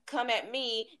fucking come at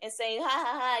me and say, "Ha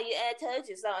ha ha, I told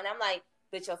you so," and I'm like,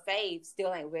 but your fave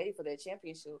still ain't ready for that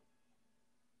championship.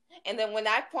 And then when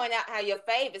I point out how your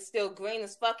fave is still green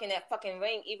as fuck in that fucking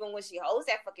ring, even when she holds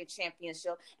that fucking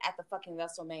championship at the fucking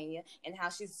WrestleMania, and how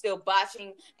she's still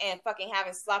botching and fucking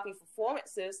having sloppy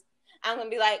performances, I'm going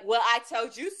to be like, well, I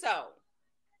told you so.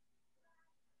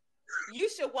 You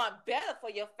should want better for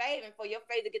your fave and for your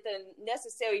fave to get the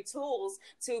necessary tools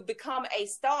to become a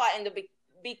star and to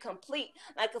be complete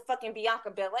like a fucking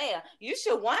Bianca Belair. You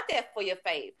should want that for your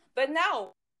fave. But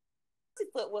no.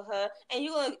 Foot with her, and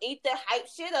you're gonna eat the hype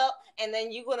shit up, and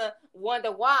then you're gonna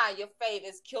wonder why your fave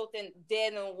is killed and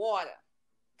dead in the water.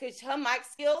 Because her mic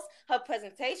skills, her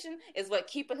presentation is what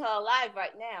keeping her alive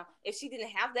right now. If she didn't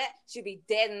have that, she'd be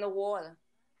dead in the water.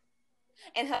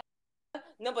 And her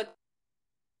number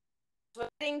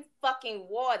fucking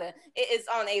water, it is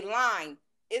on a line.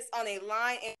 It's on a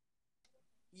line, and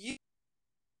you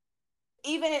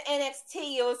even in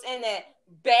NXT, it was in that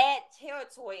bad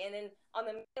territory, and then on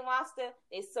the main roster,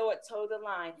 they saw it toe the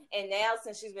line. And now,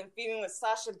 since she's been feuding with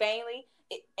Sasha Bayley,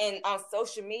 and on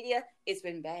social media, it's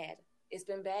been bad. It's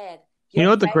been bad. You know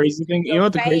what the crazy thing? You know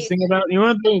what the crazy thing about? You know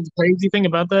what the crazy thing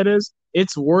about that is?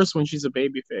 It's worse when she's a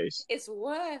babyface. It's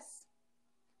worse.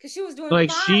 Because she was doing fine.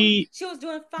 She was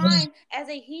doing fine as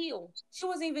a heel. She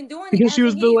wasn't even doing it because she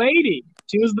was the lady.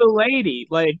 She was the lady.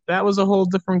 Like, that was a whole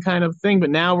different kind of thing.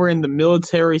 But now we're in the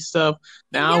military stuff.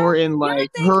 Now we're in, like,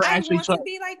 her actually trying to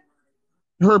be like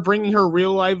her bringing her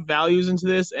real life values into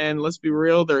this. And let's be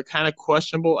real, they're kind of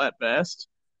questionable at best.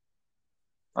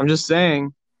 I'm just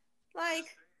saying. Like,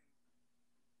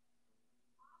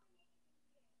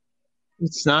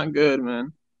 it's not good,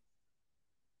 man.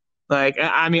 Like,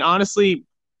 I mean, honestly,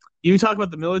 you talk about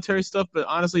the military stuff, but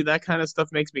honestly, that kind of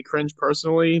stuff makes me cringe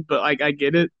personally. But, like, I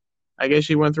get it. I guess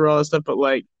she went through all this stuff, but,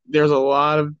 like, there's a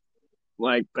lot of,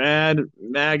 like, bad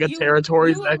MAGA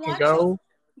territories that can go.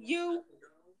 You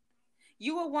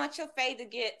will want your fave to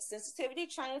get sensitivity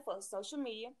training for social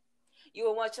media. You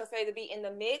will want your fave to be in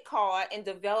the mid card and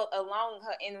develop along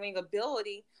her in-ring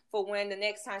ability for when the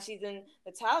next time she's in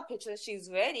the title picture, she's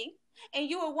ready. And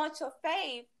you will want your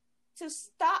fave to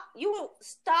stop. You will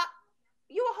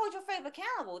hold your favorite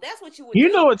accountable. That's what you would You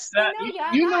do. know what's But sad. no,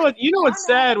 y'all You know not. what? You know Y'all what's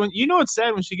not.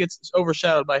 sad when she gets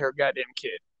overshadowed by her goddamn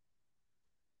kid.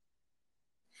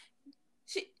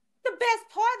 The best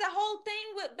part of the whole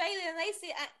thing with Bayley and Lacey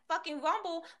at fucking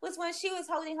Rumble was when she was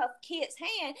holding her kid's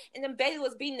hand, and then Bayley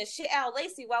was beating the shit out of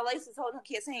Lacey while Lacey was holding her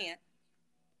kid's hand.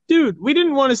 Dude, we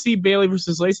didn't want to see Bayley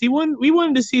versus Lacey. We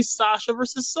wanted to see Sasha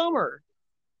versus Summer,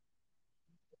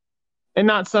 and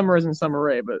not Summer as in Summer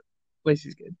Rae, but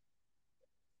Lacey's kid.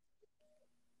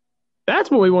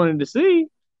 That's what we wanted to see.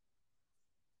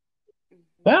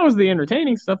 That was the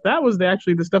entertaining stuff. That was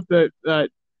actually the stuff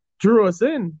that drew us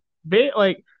in.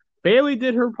 Bayley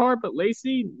did her part, but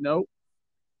Lacey, nope.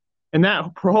 And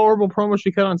that horrible promo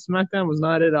she cut on SmackDown was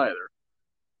not it either.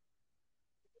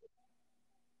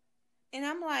 And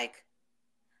I'm like,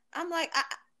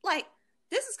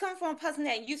 this is coming from a person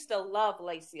that used to love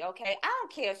Lacey. Okay, I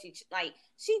don't care if she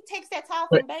takes that title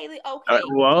from Bayley. Okay, I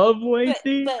love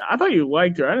Lacey. But I thought you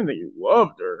liked her. I didn't think you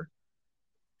loved her.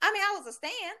 I mean, I was a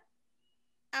stan.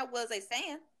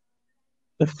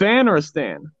 A fan or a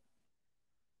stan?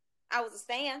 I was a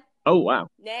stan. Oh wow.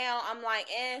 Now I'm like,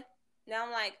 Now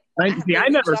I'm like, I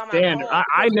never stand her.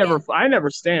 I never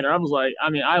stand her. I was like, I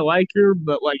mean, I like her,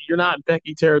 but like, you're not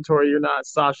Becky territory. You're not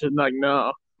Sasha. Like,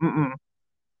 no. Mm-mm.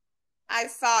 I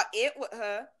saw it with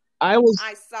her. I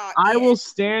will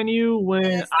stand you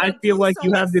when I feel like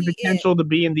you have the potential to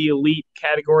be in the elite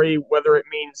category, whether it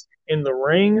means in the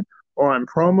ring or on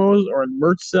promos or in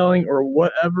merch selling or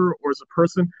whatever, or as a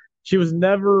person. She was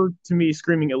never, to me,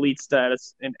 screaming elite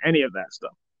status in any of that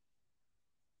stuff.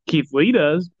 Keith Lee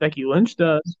does. Becky Lynch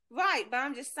does. Right, but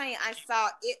I'm just saying I saw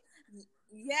it.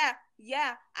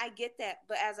 Yeah, I get that.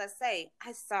 But as I say,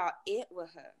 I saw it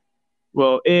with her.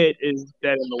 Well, it is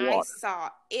dead in the water. I saw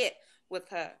it with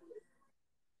her.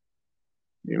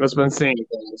 You must have been seeing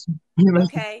things.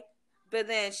 Okay, but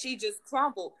then she just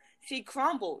crumbled. She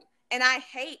crumbled. And I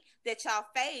hate that y'all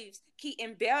faves keep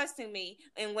embarrassing me.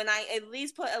 And when I at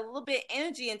least put a little bit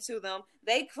energy into them,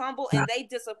 they crumble and they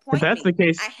disappoint if that's me. The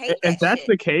case, I hate if that's shit.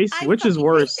 the case, which is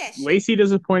worse, Lacey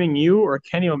disappointing you or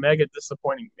Kenny Omega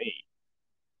disappointing me?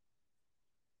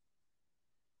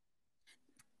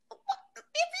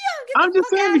 I'm just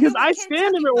saying because I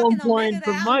stand him at one point,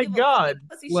 but my God,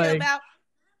 like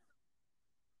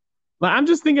I'm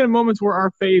just thinking of moments where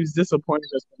our faves disappointed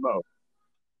us the most.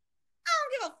 I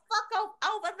don't give a fuck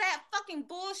over that fucking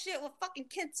bullshit with fucking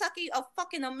Kentucky or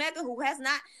fucking Omega, who has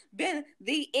not been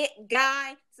the it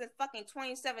guy since fucking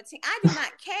 2017. I do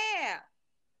not care.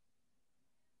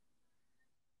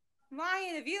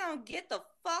 Ryan, if you don't get the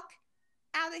fuck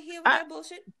out of here with that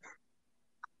bullshit,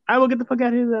 I will get the fuck out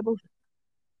of here with that bullshit.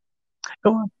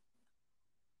 Go on.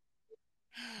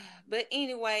 But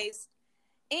anyways,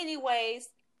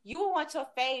 you will want your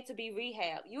fave to be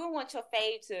rehabbed. You will want your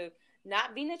fave to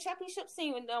not be in the championship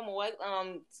scene with no more.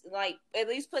 Like at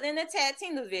least put in the tag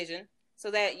team division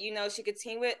so that she could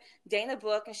team with Dana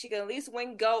Brooke and she can at least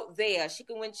win gold there. She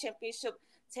can win championship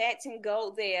tag team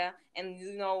gold there, and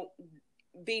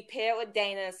be paired with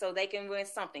Dana so they can win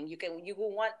something. You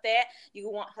will want that. You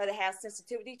will want her to have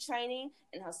sensitivity training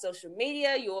in her social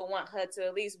media. You will want her to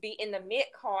at least be in the mid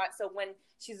card so when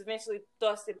she's eventually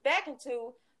thrusted back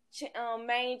into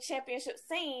main championship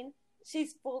scene,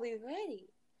 she's fully ready.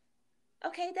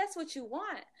 Okay, that's what you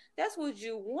want. That's what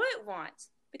you would want.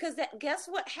 Because guess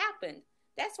what happened?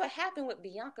 That's what happened with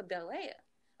Bianca Belair.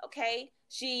 Okay,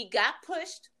 she got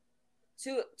pushed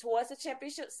towards the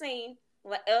championship scene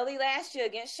early last year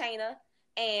against Shayna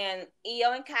and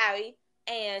Io and Kairi,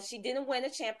 and she didn't win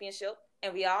the championship.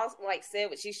 And we all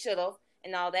said what she should have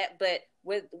and all that. But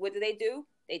what did they do?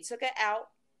 They took her out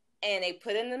and they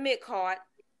put her in the mid card.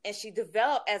 And she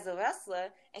developed as a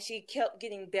wrestler, and she kept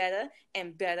getting better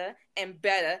and better and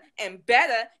better and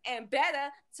better and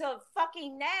better till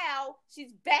fucking now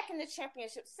she's back in the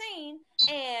championship scene,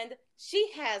 and she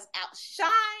has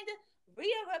outshined Rhea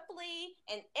Ripley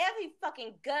and every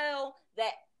fucking girl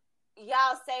that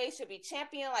y'all say should be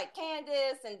champion, like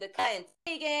Candice and Dakota and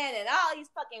Tegan and all these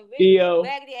fucking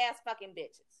raggedy ass fucking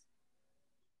bitches.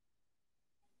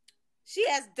 She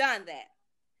has done that.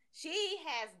 She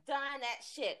has done that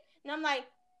shit. And I'm like,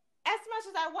 as much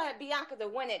as I wanted Bianca to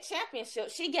win that championship,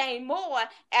 she gained more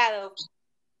out of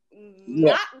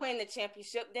not winning the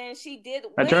championship than she did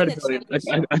win the championship.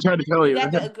 I tried to tell you.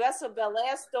 That the aggressive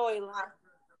Belair storyline.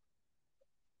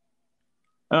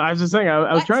 I was just saying,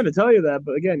 I was trying to tell you that,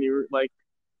 but again, you were like...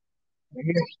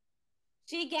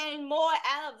 She gained more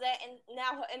out of that, and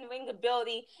now her in-ring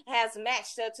ability has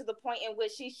matched her to the point in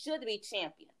which she should be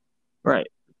champion. Right.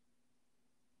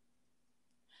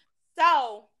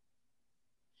 So,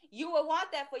 You would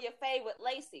want that for your favorite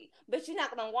Lacey, but you're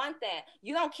not gonna want that.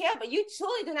 You don't care, but you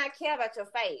truly do not care about your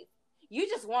fave. You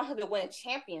just want her to win a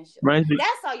championship.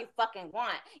 That's all you fucking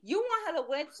want. You want her to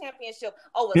win a championship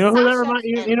over You know who that Sasha reminds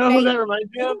and you know who that Bayley.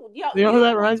 reminds me of? You You know who that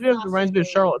want reminds me of? It Sasha reminds and me of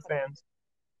Bayley. Charlotte fans.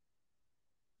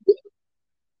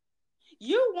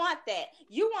 You want that.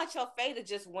 You want your Faye to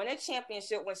just win a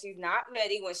championship when she's not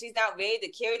ready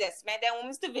to carry that SmackDown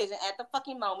Women's Division at the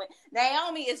fucking moment.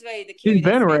 Naomi is ready to carry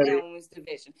that SmackDown Women's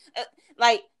Division.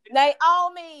 Like,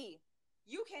 Naomi,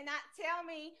 you cannot tell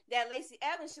me that Lacey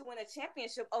Evans should win a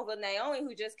championship over Naomi,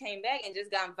 who just came back and just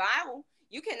got viral.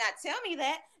 You cannot tell me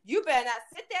that. You better not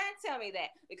sit there and tell me that,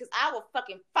 because I will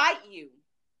fucking fight you.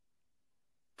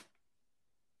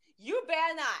 You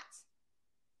better not.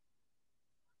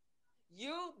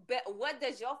 What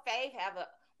does your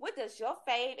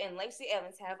fave and Lacey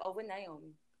Evans have over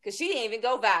Naomi? Because she didn't even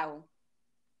go viral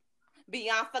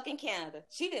beyond fucking Canada.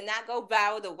 She did not go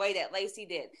viral the way that Lacey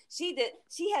did. She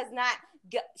has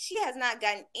not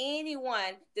gotten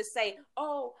anyone to say,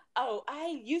 oh,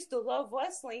 I used to love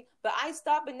wrestling, but I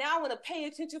stopped, and now I want to pay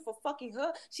attention for fucking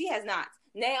her. She has not.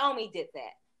 Naomi did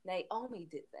that. Naomi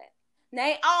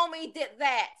did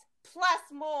that. Plus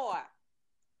more.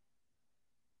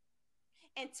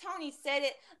 And Tony said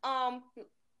it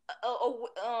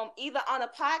either on a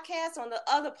podcast or on the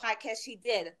other podcast she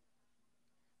did.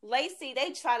 Lacey,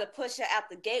 they try to push her out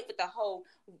the gate with the whole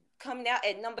coming out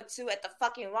at number 2 at the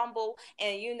fucking Rumble,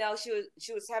 and she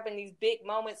was having these big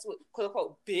moments with, quote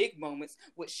unquote, big moments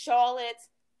with Charlotte,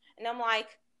 and I'm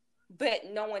like, but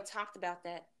no one talked about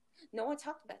that.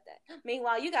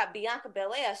 Meanwhile, you got Bianca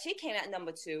Belair. She came out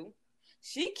number 2.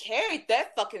 She carried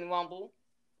that fucking Rumble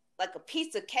like a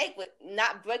piece of cake, with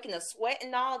not breaking a sweat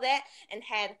and all that, and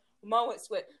had moments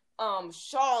with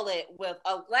Charlotte, with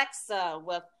Alexa,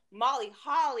 with Molly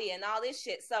Holly, and all this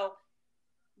shit. So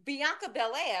Bianca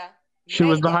Belair, she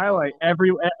was the highlight.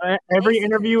 Every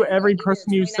interview, every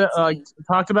person you said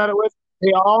talked about it with,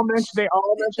 they all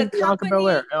mentioned Bianca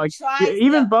Belair. Like,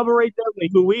 even Bubba Ray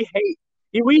Dudley, who we hate.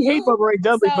 We hate Bubba Ray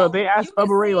Dudley, but they asked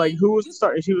Bubba Ray, like, who was the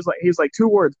star? And he was like 2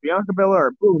 words: Bianca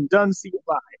Belair. Boom, done. See you,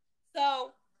 bye.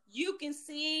 So you can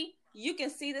see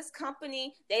this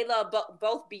company. They love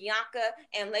both Bianca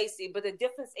and Lacey, but the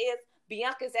difference is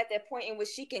Bianca's at that point in which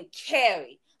she can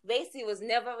carry. Lacey was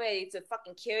never ready to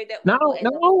fucking carry that. No,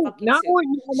 Asia.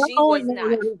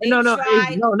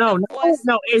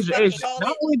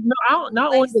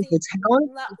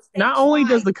 Not only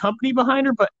does the company behind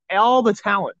her, but all the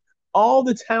talent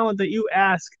that you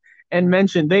ask and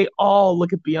mention, they all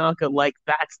look at Bianca like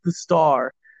that's the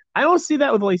star. I don't see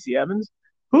that with Lacey Evans.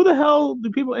 Who the hell do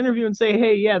people interview and say,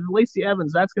 hey, yeah, Lacey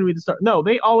Evans, that's going to be the star? No,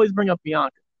 they always bring up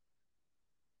Bianca.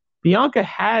 Bianca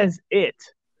has it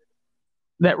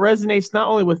that resonates not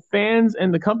only with fans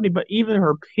and the company, but even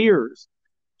her peers.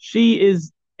 She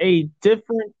is a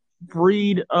different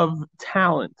breed of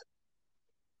talent.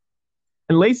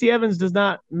 And Lacey Evans does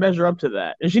not measure up to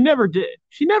that. And she never did.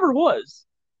 She never was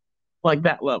like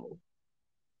that level.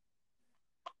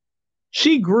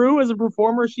 She grew as a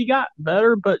performer. She got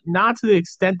better, but not to the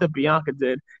extent that Bianca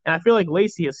did. And I feel like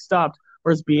Lacey has stopped,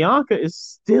 whereas Bianca is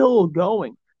still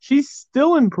going. She's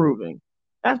still improving.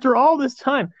 After all this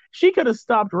time, she could have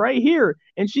stopped right here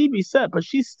and she'd be set, but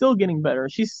she's still getting better.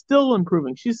 She's still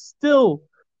improving. She's still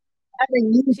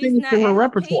adding new things to her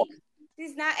repertoire.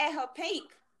 She's not at her peak.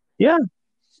 Yeah.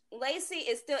 Lacey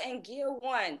is still in gear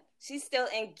 1. She's still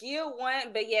in gear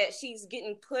 1, but yet she's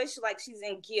getting pushed like she's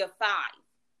in gear 5.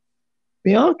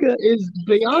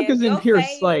 Bianca's in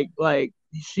Pierce like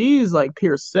she's like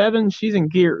Pierce 7. She's in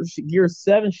gear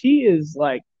 7. She is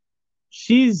like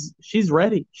she's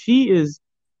ready. She is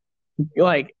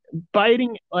like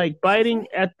biting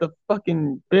at the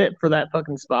fucking bit for that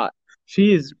fucking spot.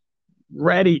 She is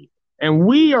ready, and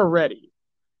we are ready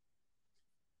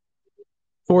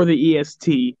for the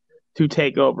EST to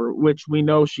take over, which we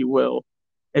know she will.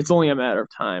 It's only a matter of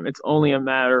time. It's only a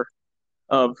matter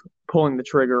of pulling the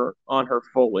trigger on her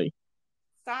fully.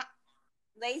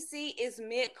 Lacey is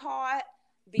mid-card.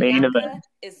 Bianca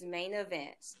is main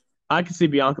event. I can see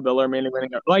Bianca Belair main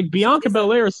eventing. Like, Bianca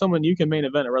Belair is someone you can main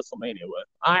event at WrestleMania with.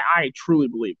 I truly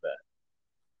believe that.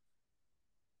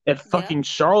 If fucking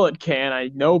Charlotte can, I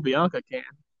know Bianca can.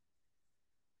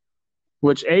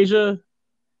 Which, Asia,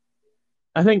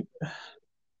 I think,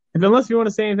 unless you want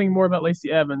to say anything more about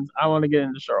Lacey Evans, I want to get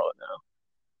into Charlotte now.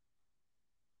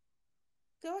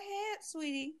 Go ahead,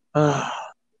 sweetie.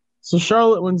 So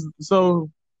Charlotte wins.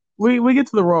 So we get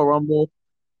to the Royal Rumble.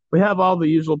 We have all the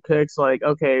usual picks. Like,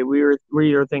 okay, we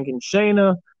are thinking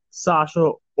Shayna,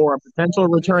 Sasha, or a potential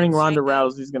returning Ronda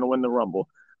Rousey is going to win the Rumble.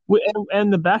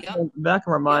 And the back of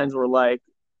our minds were like,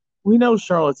 we know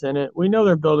Charlotte's in it. We know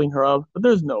they're building her up, but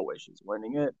there's no way she's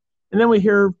winning it. And then we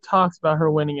hear talks about her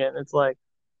winning it, and it's like,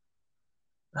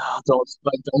 oh, don't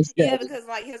Yeah, schedule. because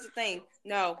like here's the thing.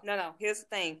 No, no, no. Here's the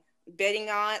thing. Betting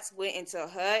odds went into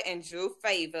her and Drew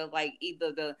favor like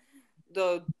either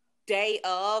the day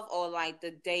of or like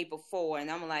the day before,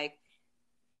 and I'm like,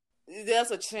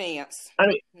 there's a chance. I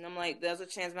mean, And I'm like, there's a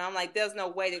chance, but I'm like, there's no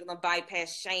way they're gonna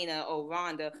bypass Shayna or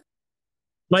Ronda.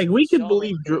 like we could Charlotte,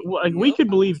 believe Drew. Like we yep, could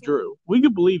believe Drew. We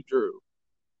could believe Drew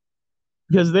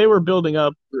because they were building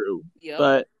up Drew, yep.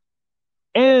 but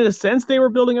and in a sense they were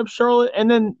building up Charlotte, and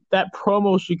then that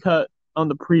promo she cut on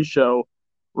the pre-show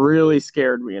really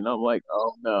scared me, and I'm like,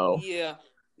 oh no, Yeah.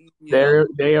 Yep.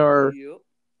 they are Yep.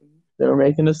 they're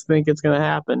making us think it's gonna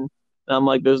happen, and I'm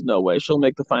like, there's no way she'll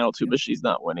make the final two, but she's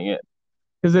not winning it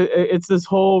because it's this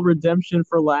whole redemption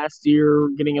for last year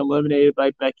getting eliminated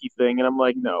by Becky thing, and I'm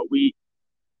like, no, we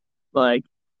like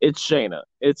it's Shayna,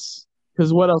 it's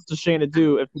because what else does Shayna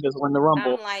do if she doesn't win the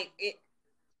Rumble? I'm like it.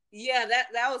 Yeah,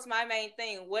 that was my main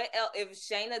thing. What else if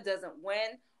Shayna doesn't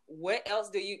win? What else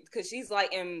do you? Because she's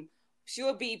like in, she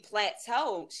would be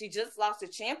plateaued. She just lost the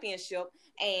championship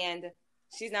and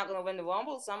she's not gonna win the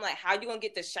Rumble. So I'm like, how are you gonna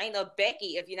get the Shayna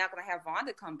Becky if you're not gonna have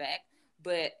Ronda come back?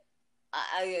 But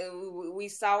we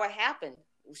saw what happened.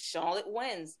 Charlotte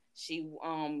wins. She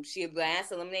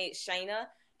last eliminated Shayna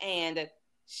and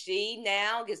she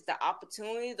now gets the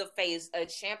opportunity to face a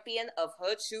champion of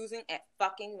her choosing at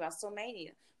fucking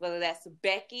WrestleMania. Whether that's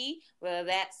Becky, whether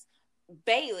that's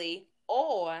Bayley,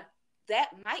 or that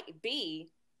might be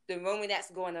the rumor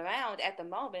that's going around at the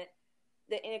moment,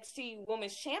 the NXT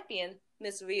Women's Champion,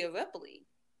 Miss Rhea Ripley.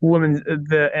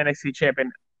 The NXT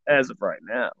champion as of right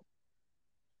now.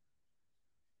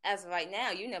 As of right now,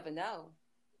 you never know.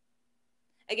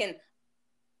 Again,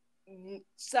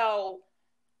 so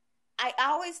I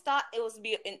always thought it was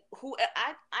be who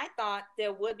I thought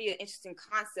there would be an interesting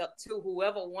concept to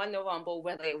whoever won the Rumble,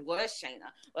 whether it was Shayna,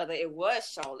 whether it was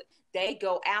Charlotte, they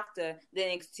go after the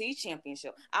NXT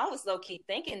Championship. I was low key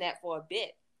thinking that for a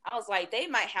bit. I was like, they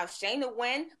might have Shayna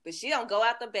win, but she don't go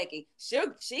after Becky.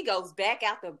 She goes back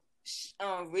after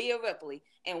Rhea Ripley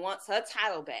and wants her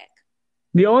title back.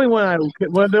 The only one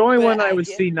I would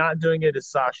see not doing it is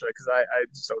Sasha because I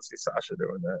just don't see Sasha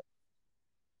doing that.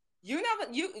 You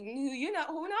know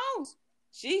who knows?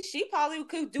 She probably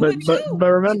could do it too. But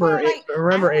remember,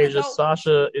 Asia,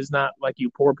 Sasha is not like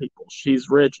you poor people. She's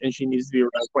rich and she needs to be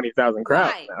around 20,000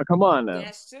 crowds. Right. Now, come on now.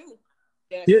 That's true.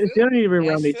 You don't need to be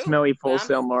around these smelly Full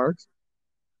Sail marks.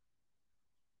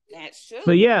 That's true.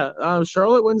 But yeah,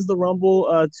 Charlotte wins the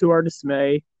Rumble to our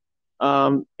dismay.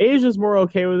 Asia's more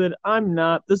okay with it. I'm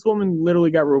not. This woman literally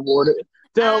got rewarded.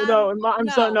 I'm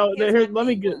sorry. No, here, let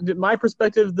me get my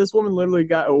perspective. This woman literally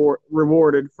got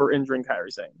rewarded for injuring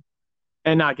Kairi Sane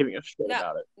and not giving a shit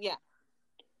about it. Yeah.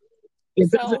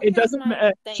 It doesn't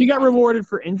matter. She got rewarded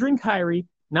for injuring Kairi,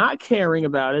 not caring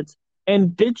about it,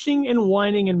 and bitching and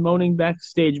whining and moaning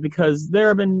backstage because there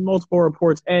have been multiple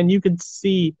reports, and you could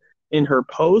see in her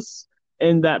posts,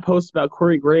 and that post about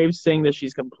Corey Graves saying that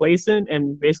she's complacent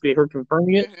and basically her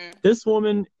confirming it. Mm-hmm. This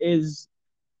woman is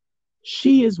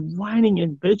whining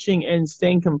and bitching and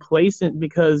staying complacent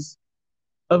because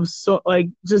of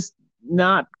just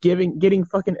not getting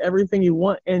fucking everything you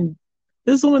want. And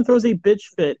this woman throws a bitch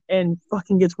fit and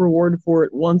fucking gets rewarded for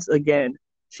it once again.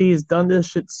 She has done this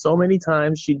shit so many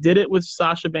times. She did it with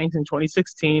Sasha Banks in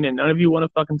 2016, and none of you want to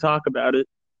fucking talk about it.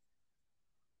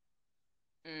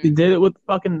 They did it with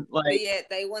fucking like. But yeah,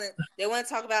 they want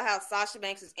to talk about how Sasha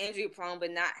Banks is injury prone,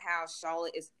 but not how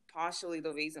Charlotte is partially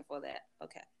the reason for that.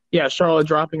 Okay. Yeah, Charlotte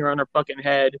dropping her on her fucking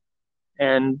head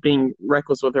and being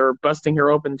reckless with her, busting her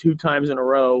open 2 times in a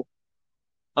row.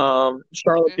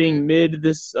 Charlotte being mid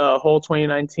this whole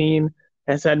 2019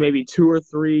 has had maybe 2 or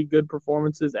 3 good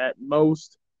performances at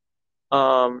most.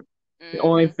 The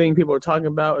only thing people are talking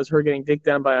about is her getting dicked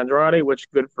down by Andrade, which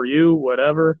good for you,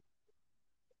 whatever.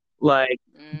 Like,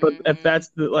 but if that's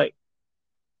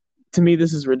to me,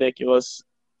 this is ridiculous.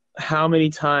 How many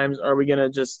times are we gonna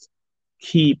just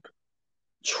keep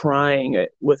trying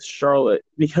it with Charlotte?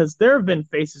 Because there have been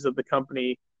faces of the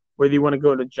company, whether you want to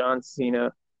go to John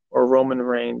Cena or Roman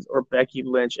Reigns or Becky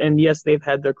Lynch, and yes, they've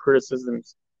had their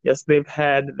criticisms. Yes, they've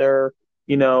had their,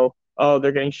 they're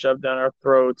getting shoved down our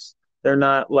throats. They're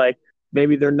not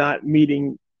maybe they're not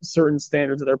meeting certain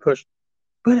standards of their push,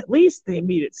 but at least they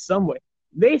meet it some way.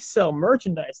 They sell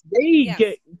merchandise. They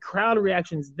get crowd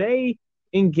reactions. They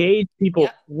engage people.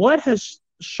 Yep.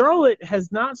 Charlotte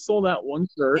has not sold out one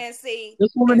shirt. And see,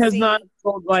 this woman has not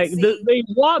sold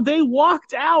they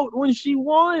walked out when she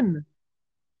won.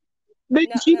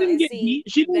 She no, didn't and get see, heat.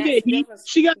 She didn't that's get the heat. difference.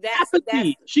 She got That's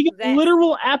apathy. She got that's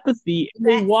literal apathy, and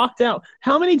they that's walked out.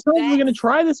 How many times are we going to that's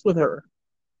try this with her?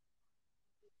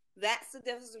 that's the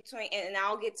difference between, and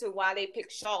I'll get to why they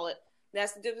picked Charlotte.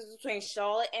 That's the difference between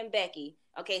Charlotte and Becky.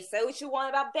 Okay, say what you want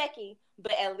about Becky,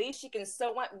 but at least she can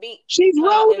somewhat be She's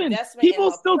relevant. investment in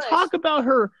People her still push. talk about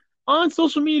her on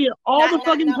social media all the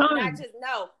fucking Not time. just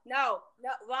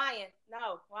Ryan.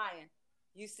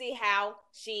 You see how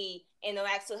she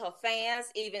interacts with her fans,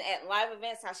 even at live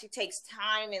events, how she takes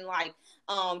time and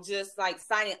just like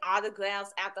signing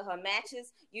autographs after her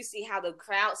matches. You see how the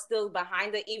crowd still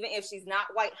behind her, even if she's not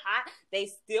white hot, they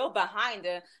still behind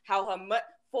her. How her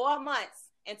 4 months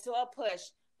into her push,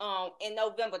 in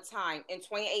November time in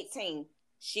 2018,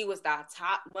 she was the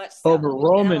top much seller. Over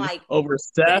Roman, over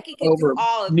Steph, over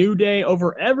New Day,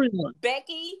 over everyone.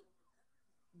 Becky,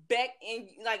 and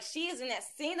like she is in that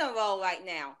Cena role right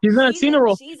now. She's in that Cena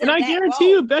role, and I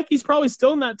guarantee you, Becky's probably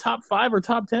still in that top 5 or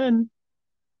top 10.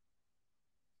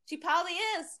 She probably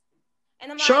is.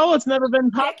 And I'm Charlotte's never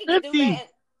been top Becky 50. Can do that.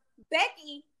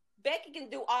 Becky can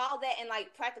do all that in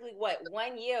like practically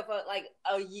 1 year for like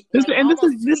a year.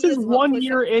 This is 1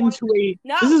 year into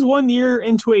this is 1 year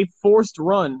into a forced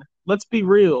run. Let's be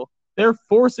real. They're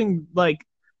forcing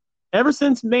ever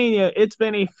since Mania, it's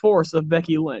been a force of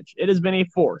Becky Lynch. It has been a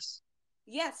force.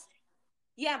 Yes.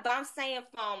 Yeah, but I'm saying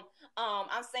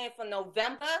from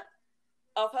November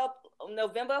of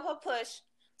her push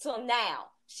till now.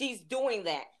 She's doing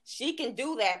that. She can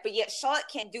do that, but yet Charlotte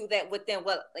can't do that within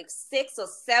 6 or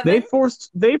 7. They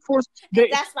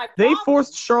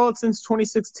forced Charlotte since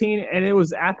 2016, and it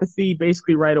was apathy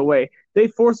basically right away. They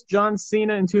forced John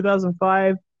Cena in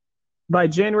 2005. By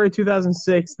January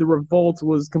 2006, the revolt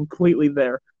was completely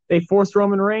there. They forced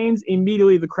Roman Reigns.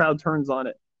 Immediately, the crowd turns on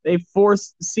it. They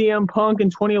forced CM Punk in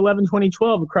 2011,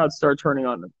 2012. The crowd started turning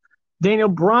on him. Daniel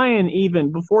Bryan,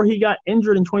 even before he got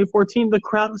injured in 2014, the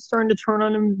crowd was starting to turn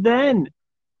on him then.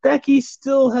 Becky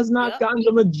still has not gotten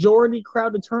the majority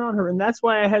crowd to turn on her, and that's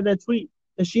why I had that tweet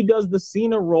that she does the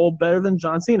Cena role better than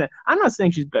John Cena. I'm not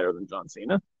saying she's better than John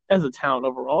Cena as a talent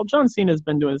overall. John Cena has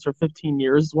been doing this for 15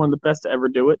 years. He's one of the best to ever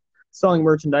do it, selling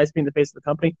merchandise, being the face of the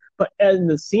company. But in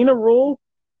the Cena role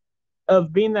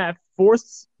of being that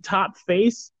forced top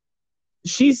face,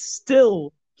 she's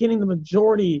still getting the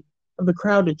majority of the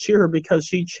crowd to cheer her because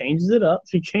she changes it up.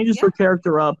 She changes her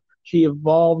character up. She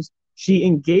evolves. She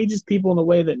engages people in a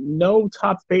way that no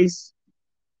top face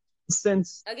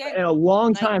since in a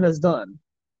long time has done.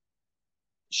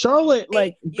 Charlotte,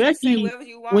 Becky,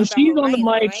 when she's on the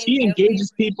mic, she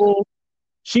engages people.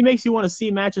 She makes you want to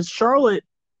see matches. Charlotte,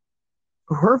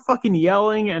 her fucking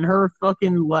yelling and her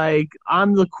fucking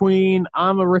I'm the queen,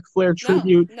 I'm a Ric Flair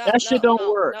tribute, that shit don't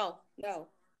work.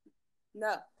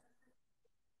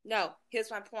 No,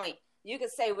 here's my point. You can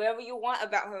say whatever you want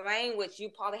about her reign, which you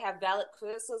probably have valid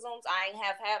criticisms. I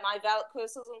have had my valid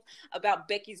criticisms about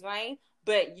Becky's reign,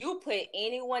 but you put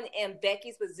anyone in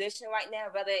Becky's position right now,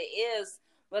 whether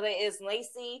it's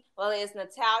Lacey, whether it's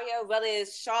Natalya, whether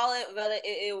it's Charlotte, whether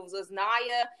it was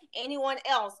Nia, anyone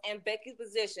else in Becky's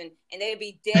position, and they'd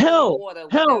be dead in the water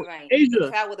with their reign. Asia, you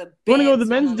want to go to the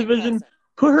men's division?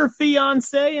 Put her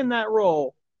fiance in that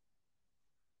role.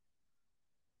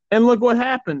 And look what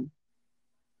happened.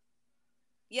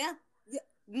 Yeah.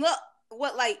 Look,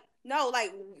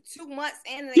 2 months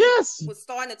and they was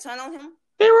starting to turn on him.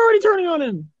 They were already turning on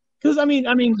him. Because, I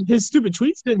mean, his stupid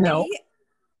tweets didn't help.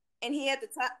 And he had the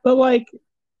top. But,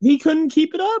 he couldn't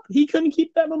keep it up. He couldn't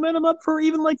keep that momentum up for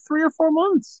even, 3 or 4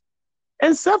 months.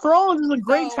 And Seth Rollins is a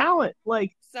great talent.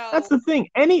 That's the thing.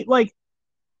 Any,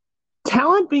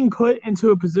 talent being put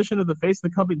into a position of the face of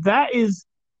the company, that is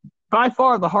by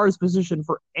far the hardest position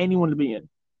for anyone to be in.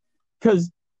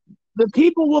 Because the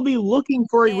people will be looking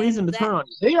for a reason to turn on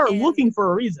you. They are looking for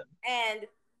a reason. And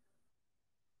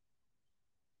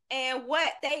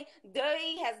what they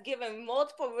has given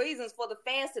multiple reasons for the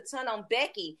fans to turn on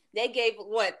Becky. They gave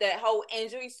that whole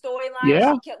injury storyline.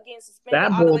 Yeah, she kept getting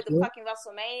suspended all the way to fucking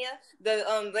WrestleMania.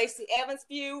 The Lacey Evans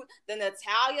feud, the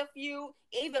Natalya feud,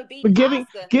 even beat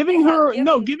Asuka. Giving her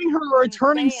a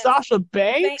returning Sasha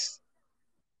Banks.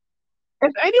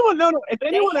 If any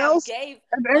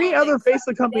other face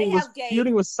of the company was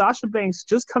feuding with Sasha Banks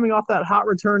just coming off that hot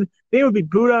return, they would be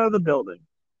booed out of the building.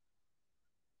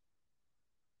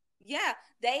 Yeah,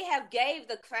 they have gave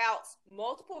the crowds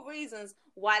multiple reasons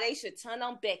why they should turn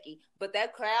on Becky, but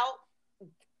that crowd,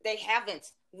 they haven't.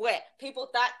 What? People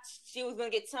thought she was going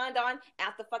to get turned on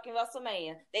after fucking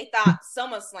WrestleMania. They thought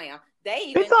SummerSlam.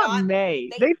 They thought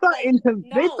May. They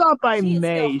thought by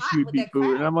May she would be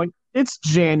booed. And I'm like, it's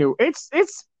January.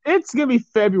 It's gonna be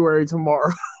February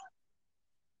tomorrow.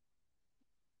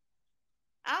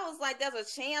 like there's a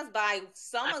chance by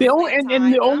The only SummerSlam and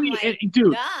time, the but I'm only like,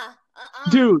 dude, nah,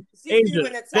 dude, She's Asia,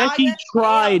 doing Becky Natalia? Hell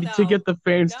tried to no. get the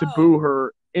fans to No. boo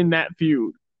her in that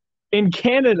feud. In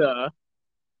Canada,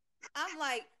 I'm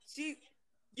like, you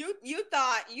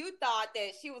thought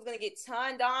that she was gonna get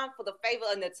turned on for the favor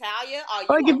of Natalia? Are you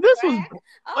like if on this was crack?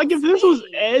 Oh, like if this was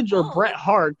sweet. Edge or Bret Oh,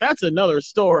 Hart, that's another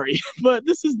story. But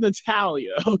this is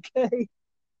Natalia, okay?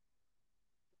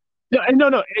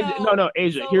 No,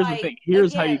 Asia. so Here's the like thing.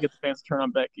 Here's how you again, get the fans to turn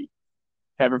on Becky.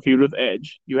 Have her feud with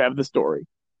Edge. You have the story.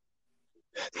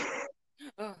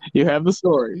 You have the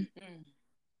story.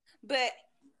 but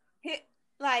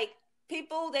like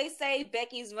people they say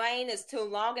Becky's reign is too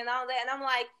long and all that, and I'm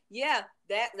like, yeah,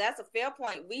 that's a fair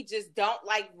point. We just don't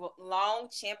like long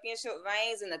championship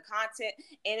reigns and the content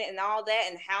in it and all that,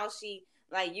 and how she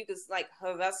like you could like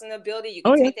her wrestling ability, you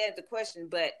Oh can yeah. take that into question,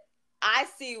 but I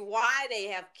see why they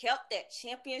have kept that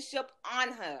championship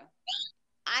on her.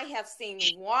 I have seen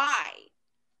why.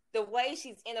 The way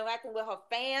she's interacting with her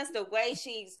fans, the way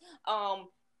she's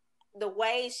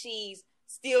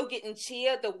still getting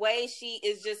cheered, the way she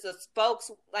is just a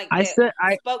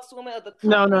spokeswoman of the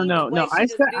company, the way No. she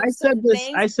just do certain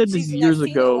things. I said this She's in a years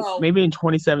senior ago, role. maybe in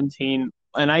 2017,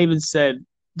 and I even said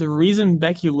the reason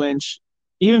Becky Lynch,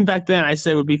 even back then, I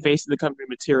said would be face of the company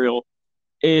material,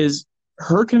 is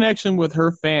her connection with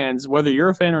her fans. Whether you're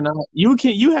a fan or not, you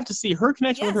have to see her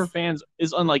connection with her Yes. fans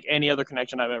is unlike any other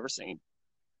connection I've ever seen.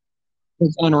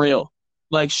 It's unreal.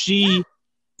 Like she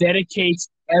dedicates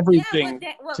Yeah, everything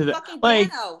what to the fucking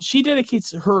like Dano? she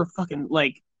dedicates her fucking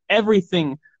like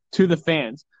everything to the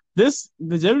fans. The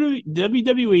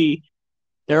WWE,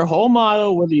 their whole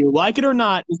motto, whether you like it or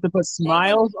not, is to put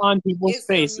smiles on people's Is to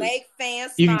faces. make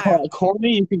fans You can call smile. it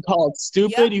corny, you can call it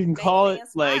stupid, Yep, you can make call it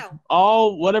fans like smile.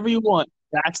 all whatever you want.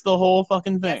 That's the whole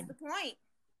fucking That's thing. the point.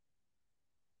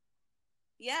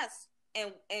 Yes.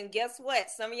 And guess what?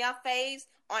 Some of y'all faves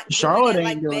aren't doing Charlotte that ain't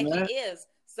like doing Becky that. is.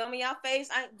 Some of y'all faves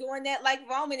aren't doing that like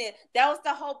Roman is. That was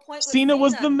the whole point with Cena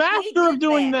was the Cena. He master of did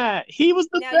doing that. that. He was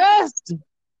the Now best.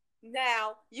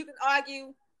 you can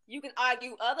argue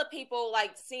other people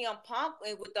like CM Punk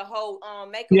with the whole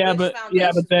Make a Yeah, Wish but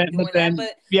Foundation for doing that,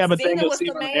 but then Cena you'll was see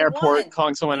him the in the main airport one.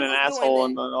 calling someone He an was doing asshole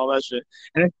that. and all that shit.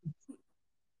 And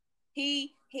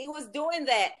He was doing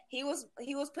that. He was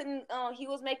putting he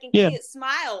was making yeah, kids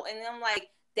smile, and I'm like,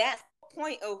 that's the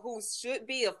point of who should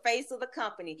be a face of the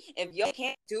company. If you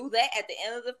can't do that at the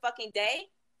end of the fucking day,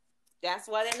 that's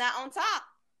why they're not on top.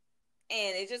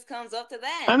 And it just comes up to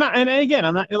that. I'm not. And again,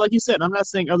 I'm not like you said. I'm not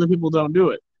saying other people don't do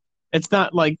it. It's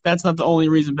not like that's not the only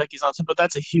reason Becky's on top, but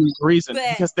that's a huge reason But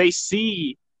because they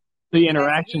see the that's a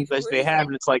interactions huge that they have, reason.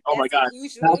 and it's like, oh my That's a god,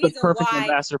 huge that's the reason perfect why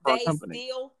ambassador for our they company.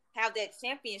 still have that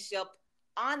championship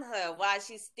on her. Why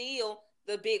she's still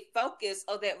the big focus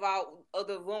of that of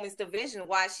the women's division.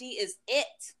 Why she is it.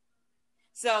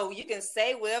 So you can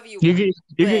say whatever you want.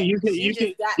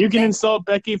 You can insult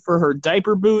Becky for her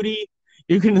diaper booty.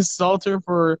 You can insult her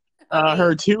for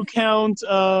her 2 count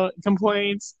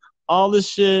complaints, all this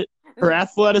shit, her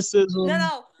athleticism.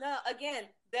 No. Again,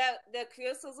 the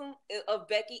criticism of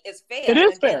Becky is fair. It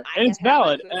is Again, fair and it's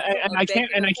valid, and I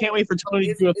can't wait for Tony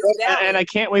to do a thread, and I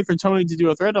can't wait for Tony to do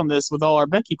a thread on this with all our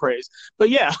Becky praise. But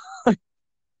yeah,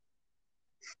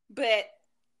 but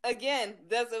again,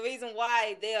 there's a reason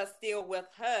why they are still with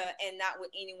her and not with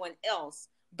anyone else.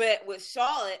 But with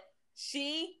Charlotte,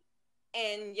 she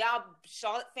and y'all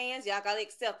Charlotte fans, y'all gotta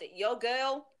accept it. Your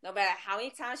girl, no matter how many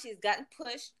times she's gotten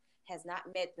pushed, has not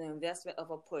met the investment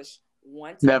of a push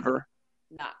one time. Never.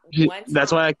 Not one time.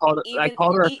 That's why I called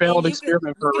her a failed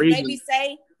experiment for a reason.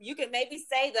 You can maybe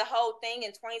say the whole thing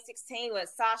in 2016 with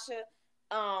Sasha,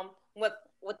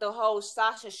 with the whole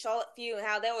Sasha Charlotte feud and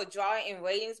how they were drawing in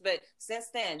ratings, but since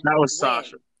then, that was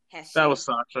Sasha.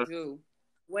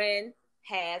 When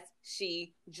has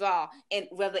she draw? And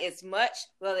whether it's much,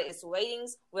 whether it's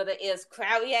ratings, whether it's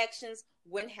crowd reactions,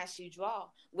 when has she draw?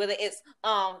 Whether it's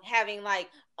having like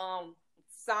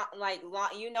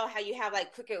you know how you have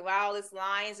like Cricket Wireless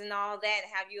lines and all that,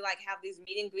 and have these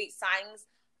meet and greet signings.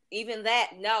 Even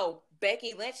that, no.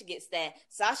 Becky Lynch gets that.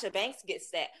 Sasha Banks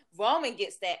gets that. Roman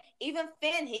gets that. Even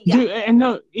Finn, he got that. And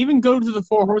no, even go to the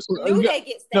Four Horsewomen. New Day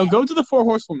gets that. No, go to the Four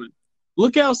Horsewomen.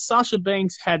 Look how Sasha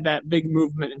Banks had that big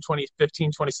movement in 2015,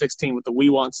 2016 with the We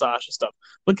Want Sasha stuff.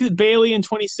 Look at Bayley in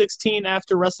 2016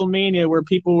 after WrestleMania, where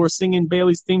people were singing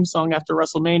Bayley's theme song after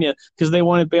WrestleMania because they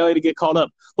wanted Bayley to get called up.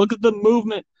 Look at the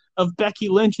movement of Becky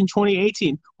Lynch in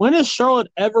 2018. When has Charlotte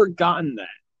ever gotten that?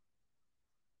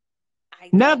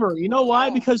 Never. You know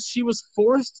why? Because she was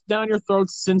forced down your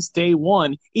throats since day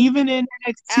one. Even in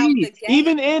NXT.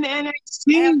 Even in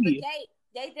NXT.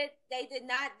 They they did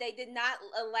not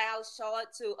allow Charlotte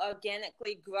to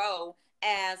organically grow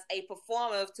as a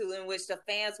performer to in which the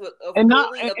fans would And not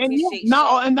fully and yeah, appreciate not all,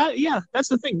 Charlotte. and that yeah, that's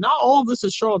the thing. Not all of this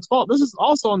is Charlotte's fault. This is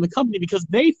also on the company because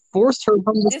they forced her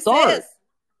from the This start.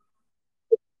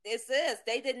 is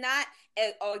they did not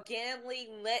organically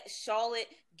let Charlotte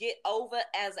get over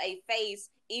as a face,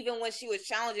 even when she was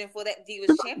challenging for that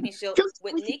Divas Championship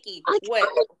with Nikki. What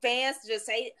fans just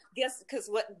say? Guess because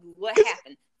what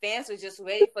happened? Fans were just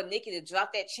ready for Nikki to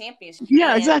drop that championship.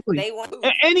 Yeah, exactly. They want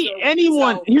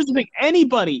anyone. Here's the thing: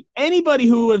 anybody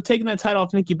who would have taken that title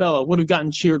off Nikki Bella would have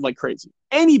gotten cheered like crazy.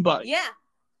 Anybody.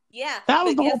 Yeah. That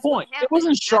was the whole point. It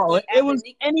wasn't Charlotte. It was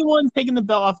anyone taking the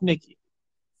belt off Nikki.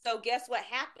 So guess what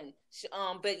happened?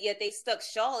 But yet they stuck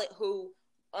Charlotte, who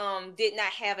did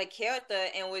not have a character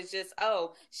and was just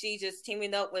she just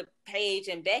teaming up with Paige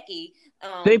and Becky.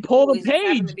 They pulled a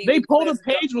Paige. They pulled a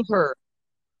Paige with her.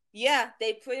 Yeah,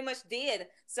 they pretty much did.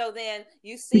 So then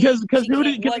you see because who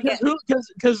did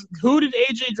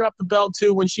AJ drop the belt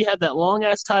to when she had that long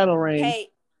ass title reign?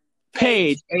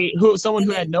 Paige, someone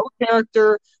who had no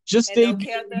character, just debuted. No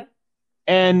character.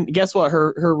 And guess what?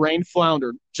 Her reign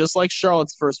floundered, just like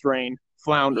Charlotte's first reign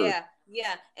floundered.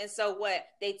 Yeah. And so what?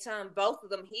 They turned both of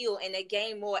them heel, and they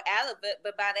gained more out of it.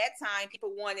 But by that time,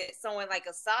 people wanted someone like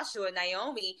a Sasha or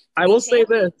Naomi. I will say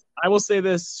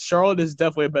this: Charlotte is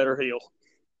definitely a better heel.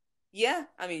 Yeah,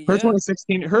 I mean, her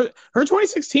 2016, her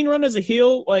 2016 run as a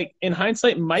heel, like in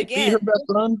hindsight, might be her best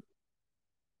run.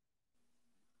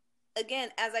 Again,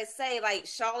 as I say, like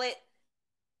Charlotte,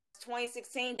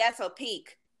 2016, that's her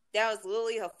peak. That was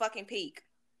literally her fucking peak.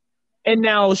 And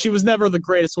now she was never the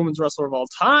greatest women's wrestler of all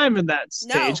time in that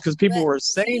stage because people were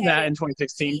saying that in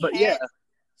 2016. But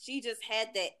she just had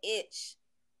that itch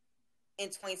in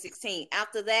 2016.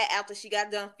 After that, after she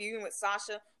got done feuding with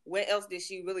Sasha, what else did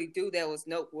she really do that was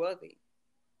noteworthy?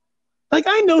 Like,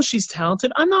 I know she's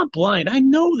talented. I'm not blind. I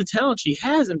know the talent she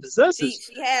has and possesses.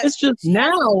 It's just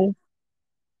now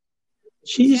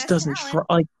she just doesn't try.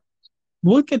 Like,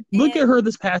 look at her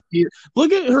this past year.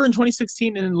 Look at her in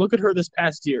 2016 and then look at her this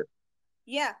past year.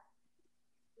 Yeah.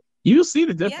 You'll see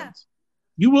the difference.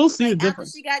 You will see the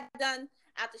difference.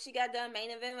 After she got done main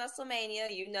event WrestleMania,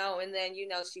 and then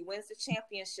she wins the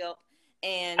championship.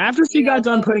 And after she got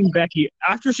done putting Becky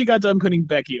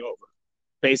over,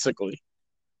 basically.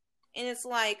 And it's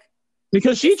like,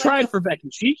 because she tried for Becky.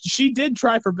 She did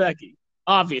try for Becky,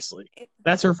 obviously.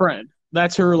 That's her friend.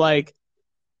 That's her, like,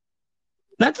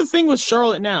 that's the thing with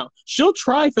Charlotte now. She'll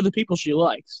try for the people she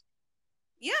likes.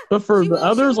 Yeah. But for the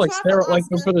others, like Sarah,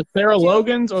 for the Sarah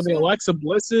Logans or the Alexa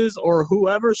Blisses or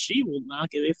whoever, she will not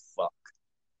give a fuck.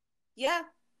 Yeah.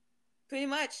 Pretty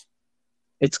much.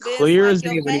 It's clear as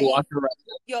day when you watch her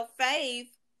wrestle. Your fave,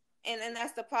 and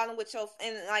that's the problem with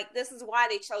this is why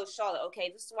they chose Charlotte. Okay,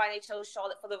 this is why they chose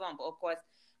Charlotte for the Rumble. Of course,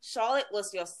 Charlotte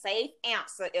was your safe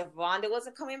answer if Ronda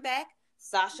wasn't coming back,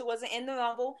 Sasha wasn't in the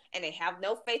Rumble, and they have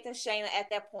no faith in Shayna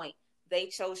at that point. They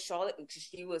chose Charlotte because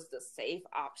she was the safe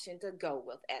option to go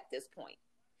with at this point.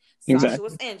 Sasha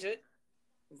was injured.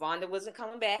 Ronda wasn't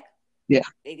coming back. Yeah,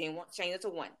 they didn't want Shayna to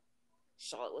win.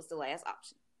 Charlotte was the last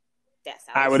option. That's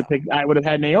how I would have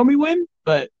had Naomi win,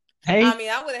 but hey. I mean,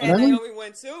 I would have had Naomi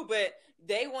win too, but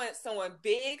they wanted someone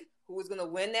big who was going to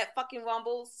win that fucking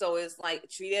Rumble. So it's like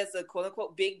treated as a quote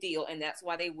unquote big deal, and that's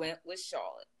why they went with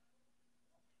Charlotte.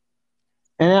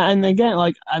 And again,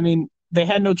 like, I mean, they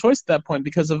had no choice at that point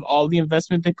because of all the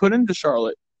investment they put into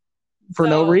Charlotte for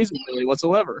no reason really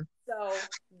whatsoever. So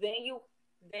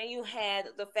then you had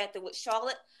the fact that with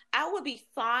Charlotte, I would be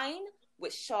fine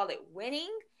with Charlotte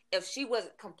winning. If she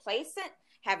wasn't complacent,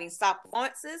 having soft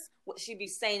performances, what she'd be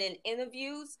saying in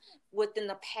interviews within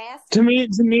the past. To me,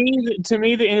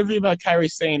 the interview about Kairi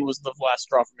Sane was the last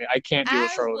straw for me. I can't deal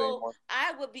with Charlotte anymore.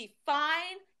 I would be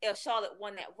fine if Charlotte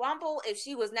won that Rumble, if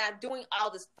she was not doing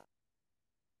all this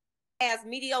as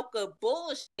mediocre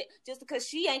bullshit just because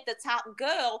she ain't the top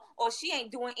girl or she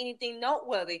ain't doing anything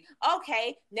noteworthy.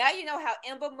 Okay, now you know how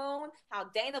Ember Moon, how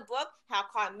Dana Brooke, how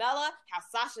Carmella, how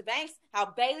Sasha Banks,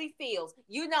 how Bayley feels.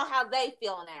 You know how they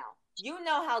feel now. You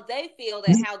know how they feel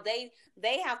that how they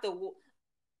have to.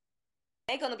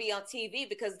 They're gonna be on TV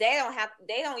because they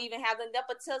don't even have the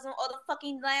nepotism or the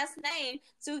fucking last name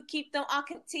to keep them on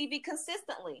TV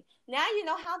consistently. Now you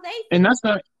know how they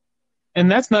feel. And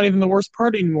that's not even the worst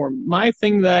part anymore. My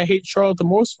thing that I hate Charlotte the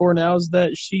most for now is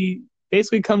that she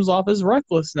basically comes off as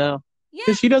reckless now.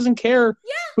 Because she doesn't care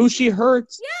who she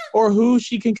hurts or who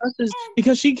she concusses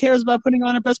because she cares about putting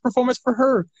on her best performance for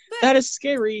her. That is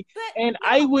scary. And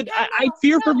I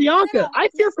fear for Bianca. I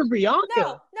fear for Bianca.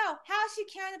 No, No, how is she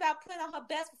caring about putting on her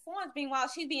best performance meanwhile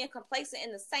she's being complacent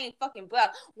in the same fucking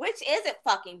breath? Which is it,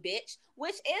 fucking bitch?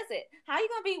 Which is it? How you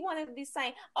gonna be one of these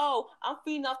saying, oh, I'm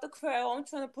feeding off the crowd, I'm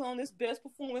trying to put on this best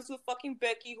performance with fucking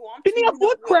Becky, who I'm Feeding off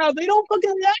what crowd? They don't fucking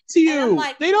react to you.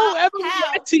 Like, they don't ever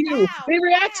react to you. They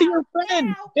react to your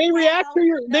friend. They react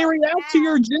to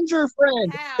your ginger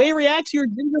friend. They react to your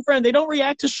ginger friend. They don't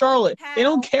react to Charlotte. They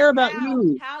don't care about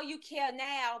you. How you care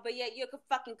now, but yet you're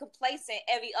fucking complacent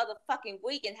every other fucking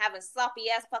week and having sloppy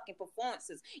ass fucking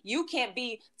performances. You can't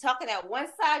be talking out one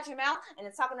side of your mouth and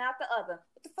then talking out the other.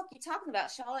 What the fuck are you talking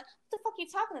about, Charlotte? What the fuck are you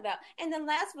talking about? And then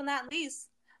last but not least,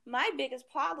 my biggest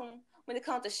problem when it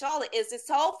comes to Charlotte is this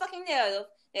whole fucking narrative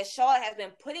that Charlotte has been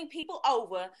putting people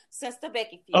over since the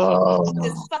Becky feud.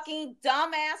 This fucking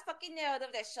dumbass fucking narrative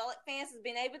that Charlotte fans has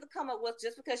been able to come up with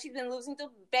just because she's been losing to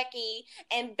Becky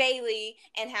and Bayley,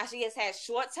 and how she has had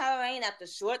short title reign after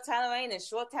short title reign and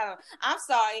short title. I'm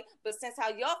sorry, but since how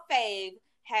your fave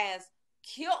has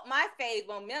killed my fave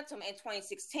momentum in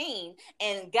 2016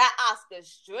 and got Asuka's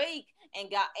streak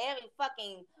and got every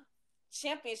fucking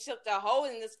championship to hold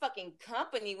in this fucking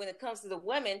company when it comes to the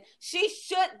women, she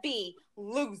should be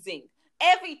losing.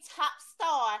 Every top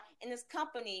star in this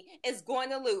company is going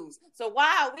to lose. So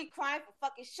why are we crying for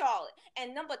fucking Charlotte?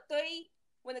 And number 3,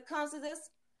 when it comes to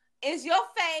this, is your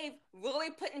fave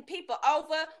really putting people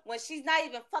over when she's not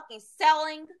even fucking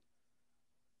selling?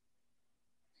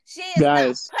 She is not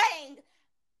putting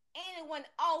anyone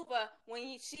over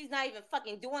when she's not even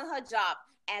fucking doing her job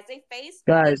as a face.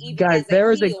 Guys,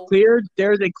 there is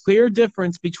a clear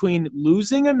difference between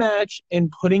losing a match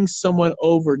and putting someone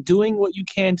over, doing what you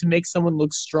can to make someone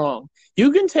look strong.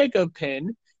 You can take a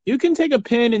pin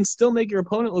and still make your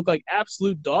opponent look like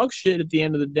absolute dog shit at the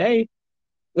end of the day.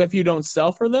 If you don't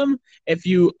sell for them, if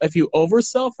you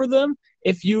oversell for them,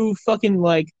 if you fucking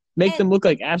like make them look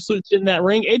like absolute shit in that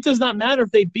ring, it does not matter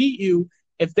if they beat you.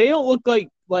 If they don't look like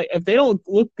if they don't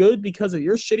look good because of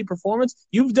your shitty performance,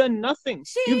 you've done nothing.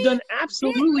 You've done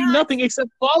absolutely nothing except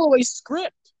follow a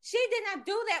script. She did not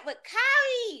do that with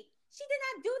Kairi.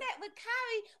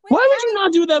 Why would you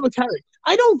not do that with Kairi?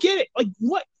 I don't get it. Like,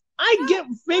 what? I get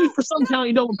maybe for some talent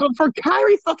you don't, but for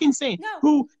Kairi fucking Sane,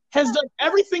 who has done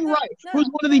everything right, who's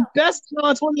one of the best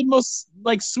talents, one of the most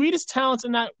like sweetest talents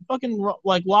in that fucking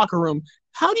like locker room.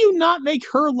 How do you not make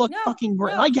her look fucking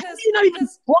great? Like, how do you not even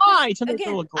try to make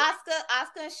her look great?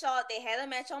 Asuka and Charlotte, they had a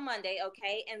match on Monday,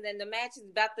 okay? And then the match is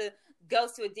about to go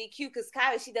to a DQ because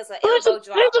Kylie, she does an elbow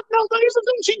drop. Here's the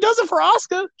thing. She does it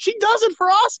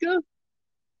for Asuka.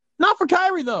 Not for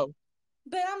Kairi, though.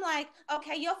 But I'm like,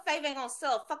 okay, your fave ain't gonna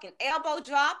sell a fucking elbow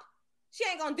drop. She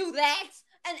ain't gonna do that.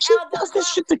 She does this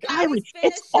shit to Kairi.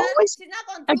 It's always, she's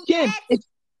not gonna do that.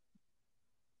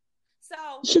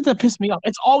 Shit that pissed me off.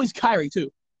 It's always Kairi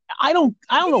too. I don't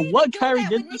know what Kairi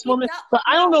did to this woman, but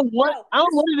I don't know what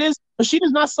it is, but she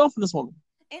does not sell for this woman.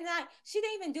 And she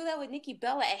didn't even do that with Nikki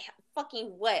Bella at fucking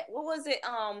what? What was it?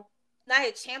 Night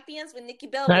of Champions with Nikki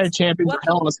Bella. Night of Champions,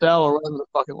 Hell in a Cell, or whatever the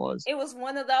fuck it was. It was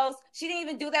one of those. She didn't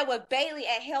even do that with Bayley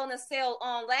at Hell in a Cell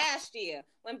last year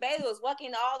when Bayley was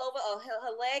walking all over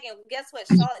her leg, and guess what?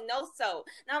 Charlotte no so.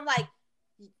 And I'm like,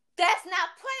 that's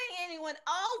not putting anyone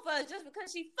over just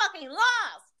because she fucking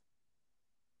lost.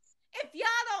 If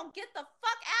y'all don't get the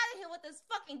fuck out of here with this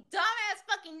fucking dumbass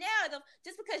fucking narrative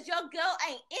just because your girl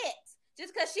ain't it.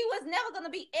 Just because she was never going to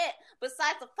be it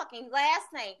besides the fucking last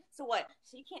name. So what?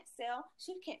 She can't sell.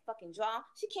 She can't fucking draw.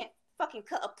 She can't fucking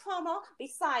cut a promo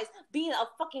besides being a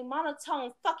fucking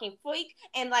monotone fucking freak.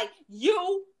 And like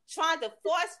you trying to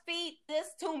force feed this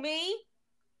to me.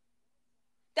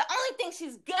 The only thing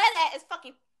she's good at is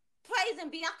fucking praising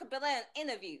Bianca Belair in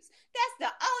interviews.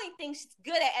 That's the only thing she's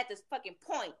good at this fucking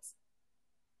point.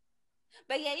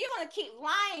 But yeah, you're going to keep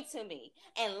lying to me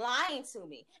and lying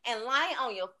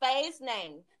on your fave's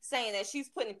name, saying that she's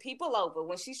putting people over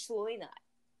when she's truly not.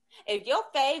 If your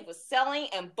fave was selling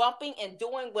and bumping and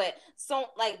doing what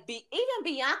even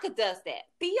Bianca does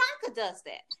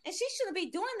that. And she shouldn't be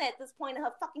doing that at this point in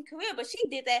her fucking career, but she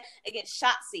did that against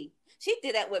Shotzi. She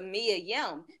did that with Mia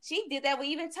Yim. She did that with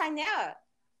even Tainara.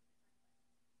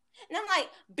 And I'm like,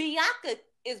 Bianca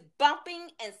is bumping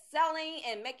and selling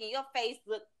and making your face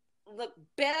look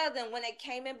better than when it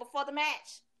came in before the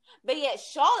match. But yet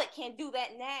Charlotte can't do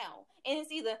that now. And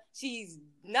it's either she's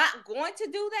not going to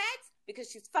do that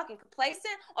because she's fucking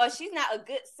complacent, or she's not a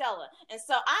good seller. And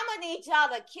so I'm going to need y'all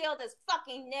to kill this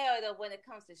fucking narrative when it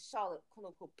comes to Charlotte, quote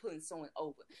unquote, putting someone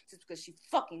over just because she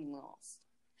fucking lost.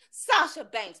 Sasha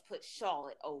Banks put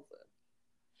Charlotte over.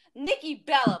 Nikki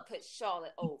Bella put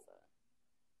Charlotte over.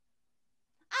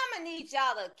 I'm I'm gonna need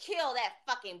y'all to kill that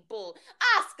fucking bull.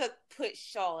 Oscar put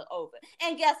Charlotte over.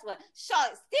 And guess what?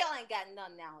 Charlotte still ain't got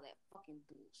nothing out of that fucking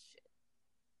bullshit.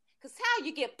 Because how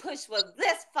you get pushed for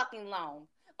this fucking long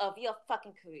of your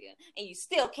fucking career and you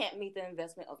still can't meet the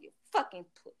investment of your fucking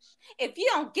push? If you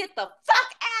don't get the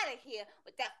fuck out of here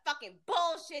with that fucking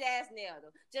bullshit ass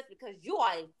narrative just because you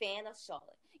are a fan of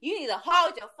Charlotte, you need to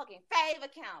hold your fucking fave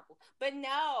accountable. But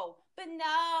no,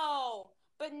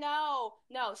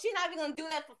 she's not even gonna do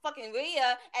that for fucking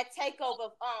Rhea at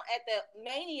Takeover, at the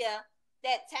Mania,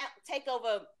 that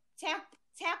Takeover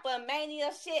Tampa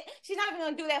Mania shit. She's not even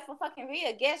gonna do that for fucking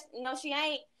Rhea. Guess she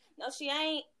ain't.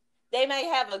 They may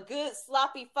have a good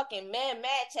sloppy fucking man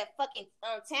match at fucking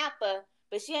Tampa,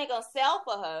 but she ain't gonna sell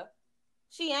for her.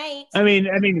 She ain't. I mean,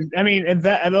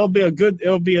 it'll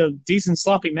be a decent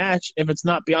sloppy match if it's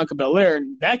not Bianca Belair.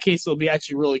 In that case, it'll be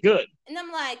actually really good. And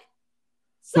I'm like,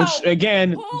 so which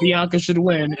again, Bianca should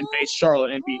win and face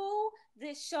Charlotte and beat. Who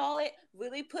did Charlotte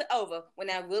really put over? When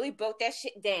I really broke that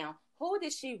shit down, who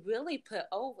did she really put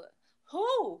over?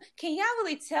 Who? Can y'all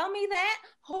really tell me that?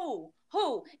 Who?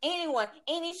 Anyone?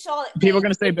 Any Charlotte? People are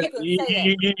gonna say Becky.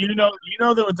 You know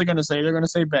what they're gonna say. They're gonna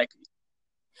say Becky.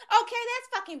 Okay, that's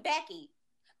fucking Becky.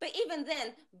 But even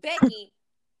then, Becky.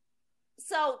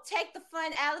 So take the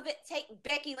fun out of it. Take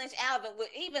Becky Lynch out of it. But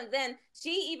even then,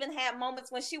 she even had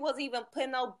moments when she wasn't even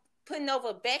putting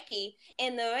over Becky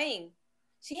in the ring.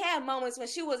 She had moments when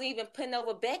she wasn't even putting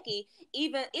over Becky.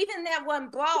 Even that one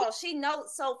brawl, she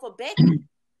knows so for Becky.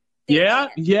 Yeah,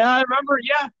 I remember.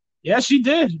 Yeah, she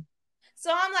did.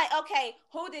 So I'm like, okay,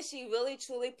 who did she really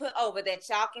truly put over that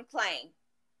y'all can claim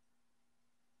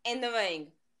in the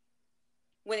ring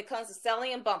when it comes to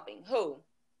selling and bumping? Who?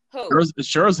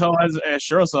 Sure as hell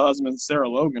has been Sarah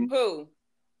Logan. Who?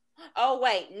 Oh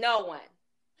wait, no one.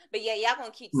 But yeah, y'all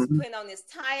gonna keep putting on this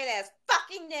tired ass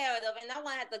fucking narrative, and I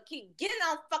wanna have to keep getting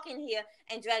on fucking here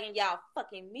and dragging y'all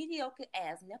fucking mediocre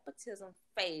ass nepotism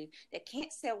fave that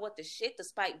can't sell what the shit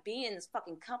despite being in this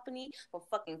fucking company for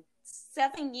fucking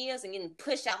 7 years and getting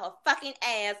pushed out her fucking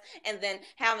ass, and then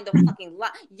having to fucking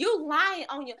lie. You lying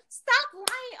on your stop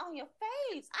lying on your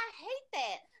faves. I hate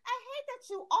that. I hate that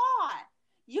you are.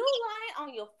 You lying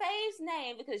on your fave's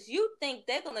name because you think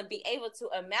they're gonna be able to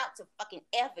amount to fucking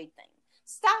everything.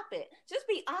 Stop it. Just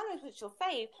be honest with your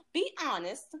fave. Be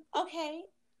honest, okay?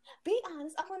 Be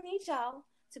honest. I'm gonna need y'all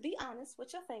to be honest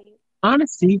with your fave.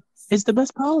 Honesty is the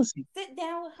best policy. Sit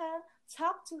down with her.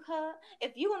 Talk to her.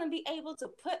 If you want to be able to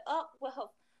put up with her,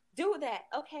 do that,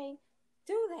 okay?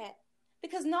 Do that.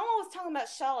 Because no one was talking about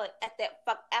Charlotte after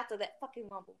that fucking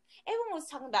Rumble. Everyone was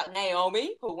talking about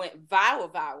Naomi, who went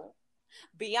viral.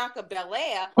 Bianca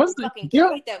Belair, who fucking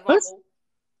carried that Rumble.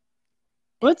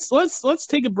 Let's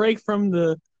take a break from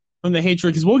the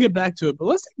hatred because we'll get back to it. But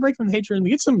let's take a break from the hatred and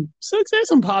get some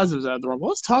positives out of the Rumble.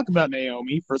 Let's talk about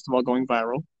Naomi first of all going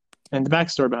viral and the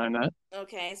backstory behind that.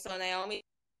 Okay, so Naomi,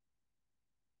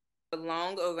 a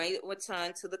long-awaited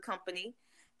return to the company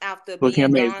after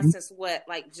being gone since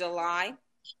July.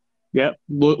 Yep,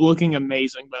 looking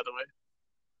amazing by the way.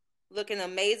 Looking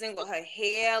amazing with her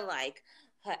hair,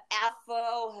 her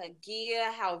afro, her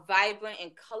gear, how vibrant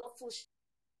and colorful.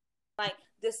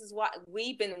 This is what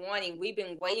we've been wanting. We've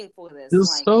been waiting for this. It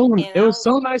was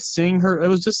so nice seeing her. It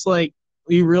was just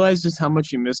you realize just how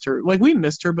much you missed her. We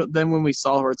missed her, but then when we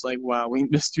saw her, it's wow, we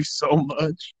missed you so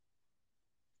much.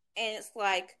 And it's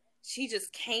she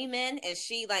just came in and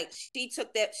she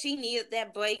took that, she needed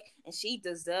that break and she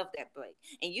deserved that break.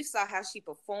 And you saw how she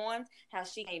performed, how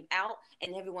she came out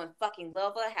and everyone fucking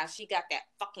loved her, how she got that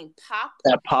fucking pop.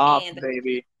 That pop,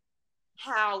 baby.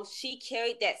 How she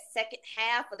carried that second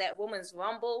half of that woman's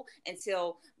Rumble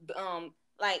until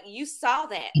you saw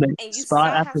that and you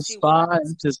spot after spot,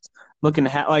 just looking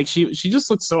she just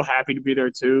looked so happy to be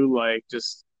there too,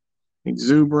 just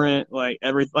exuberant,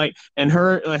 everything, and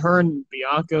her and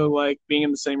Bianca being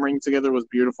in the same ring together was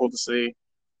beautiful to see.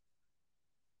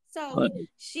 So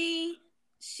she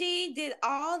did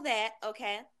all that,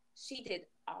 okay? She did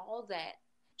all that.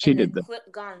 She did the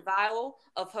clip gone viral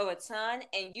of her return,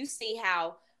 and you see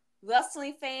how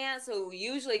wrestling fans who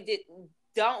usually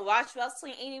don't watch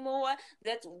wrestling anymore,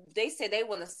 that they say they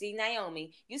want to see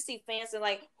Naomi. You see fans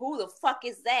are who the fuck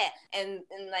is that? And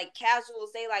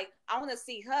casuals, they I want to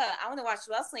see her. I want to watch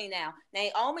wrestling now.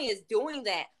 Naomi is doing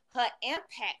that. Her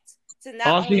impact to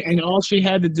not all she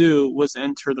had to do was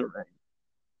enter the ring.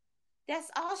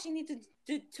 That's all she needed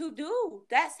to do.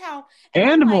 That's how.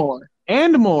 And more,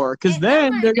 because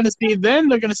then they're gonna see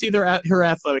her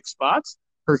athletic spots,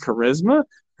 her charisma,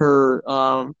 her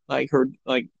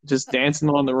just dancing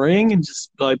on the ring and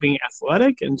just being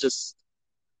athletic and just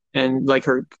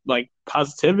her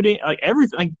positivity,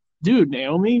 everything. dude,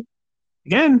 Naomi,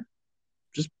 again,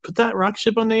 just put that rock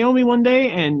ship on Naomi one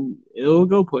day and it'll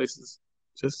go places.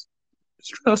 Just,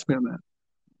 just trust me on that.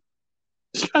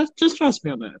 Just trust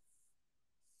me on that.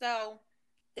 So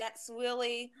that's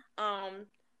really and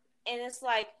it's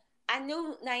like I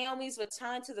knew Naomi's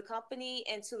return to the company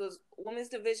and to the women's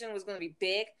division was going to be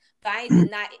big, but I did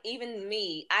not, even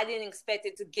me, I didn't expect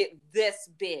it to get this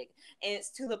big. And it's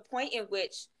to the point in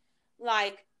which,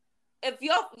 like, if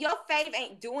your fave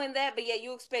ain't doing that, but yet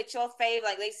you expect your fave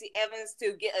like Lacey Evans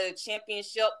to get a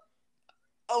championship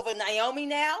over Naomi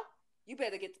now, you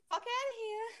better get the fuck out of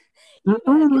here. You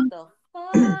better get the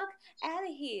fuck out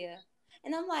of here.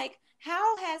 And I'm like,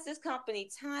 how has this company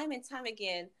time and time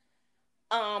again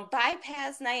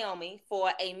bypassed Naomi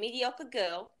for a mediocre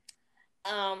girl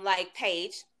like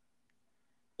Paige?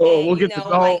 Oh, And we'll get to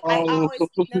like I always I always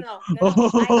said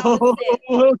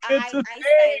we'll get to I say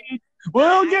Paige.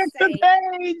 We'll I get to say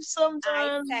Paige I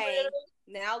sometime. say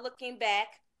now looking back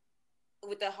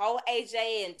with the whole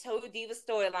AJ and Total Diva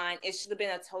storyline, it should have been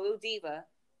a Total Diva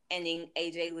ending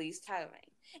AJ Lee's title reign.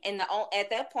 And at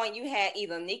that point, you had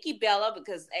either Nikki Bella,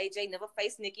 because AJ never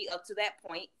faced Nikki up to that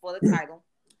point for the title,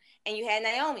 and you had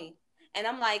Naomi. And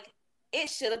I'm like, it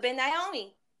should have been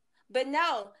Naomi. But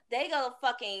no, they go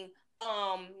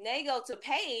to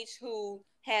Paige, who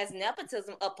has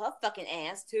nepotism up her fucking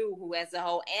ass too, who has the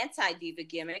whole anti-diva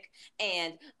gimmick,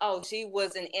 and she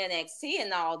was in NXT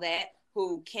and all that,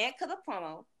 who can't cut a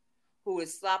promo, who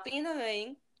is sloppy in the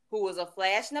ring, who was a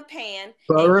flash in the pan,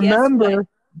 and guess what?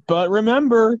 But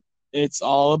remember, it's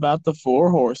all about the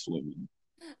four horsewomen.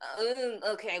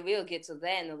 Okay, we'll get to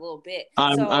that in a little bit.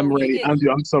 I'm ready.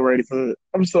 I'm so ready for it.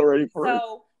 I'm so ready for it.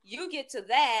 So you get to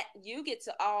that, you get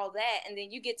to all that, and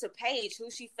then you get to Paige, who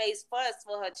she faced first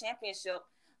for her championship.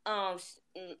 I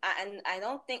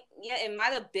don't think it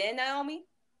might have been Naomi.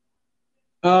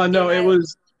 No, it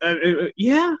was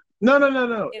yeah.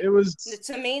 No. It was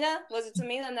Tamina. Was it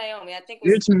Tamina or Naomi? I think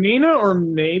it was Tamina or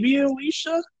maybe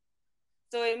Alicia.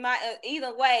 So it might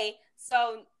either way.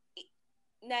 So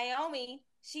Naomi,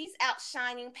 she's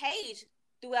outshining Paige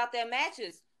throughout their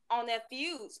matches on their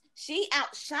feuds. She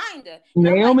outshined her.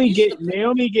 Naomi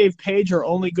gave Paige her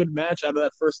only good match out of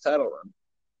that first title run.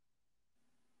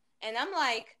 And I'm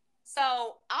like, so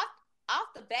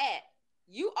off the bat,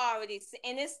 you already,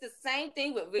 and it's the same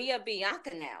thing with Rhea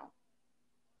Bianca now.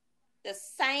 The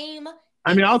same.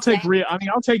 I'll take Rhea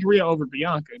over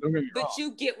Bianca. Don't get me wrong. But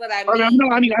you get what I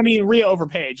mean. I mean Rhea over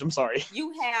Paige. I'm sorry.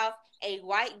 You have a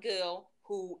white girl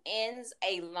who ends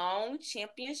a long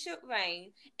championship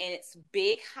reign, and it's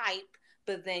big hype,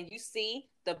 but then you see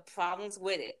the problems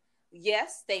with it.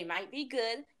 Yes, they might be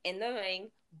good in the ring,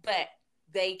 but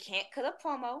they can't cut a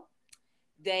promo.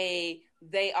 They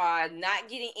are not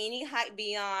getting any hype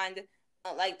beyond,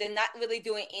 like, they're not really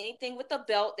doing anything with the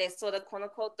belt. They're sort of, quote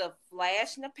unquote, the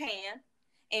flash in the pan.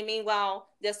 And meanwhile,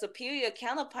 their superior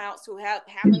counterparts who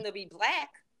happen to be black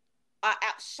are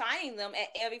outshining them at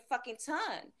every fucking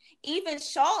turn. Even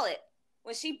Charlotte,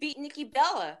 when she beat Nikki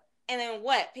Bella, and then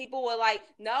what? People were like,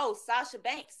 no, Sasha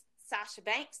Banks. And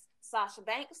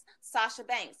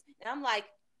I'm like,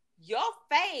 your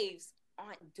faves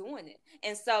aren't doing it.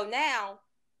 And so now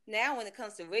when it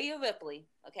comes to Rhea Ripley,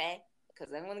 okay,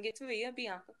 because I want to get to Rhea and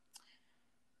Bianca.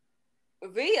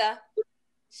 Rhea,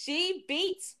 she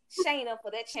beat Shayna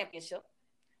for that championship,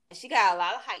 and she got a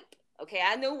lot of hype. Okay,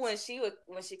 I knew when she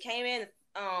came in,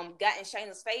 got in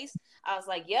Shayna's face, I was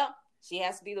like, yep, she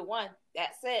has to be the one.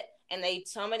 That's it. And they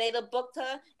Terminator booked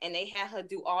her, and they had her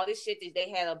do all this shit. They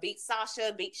had her beat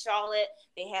Sasha, beat Charlotte.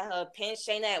 They had her pin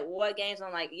Shayna at War Games.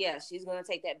 I'm like, yeah, she's gonna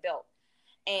take that belt.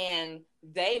 And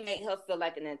they made her feel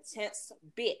like an intense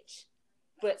bitch.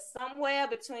 But somewhere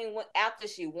between after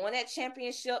she won that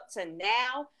championship to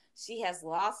now, she has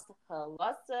lost her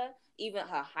luster. Even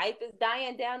her hype is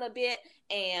dying down a bit,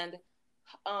 and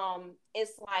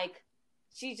it's like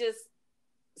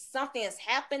something has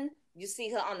happened. You see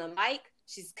her on the mic,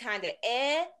 she's kind of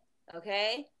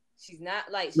okay. She's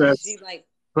not like she's like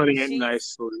putting it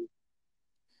nicely.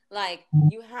 Like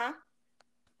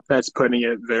That's putting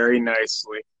it very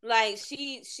nicely. Like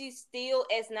she still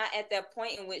is not at that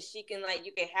point in which she can, like,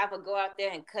 you can have her go out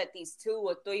there and cut these 2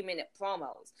 or 3 minute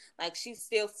promos. Like, she's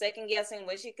still second guessing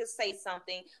when she could say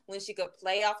something, when she could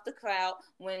play off the crowd,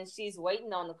 when she's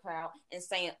waiting on the crowd and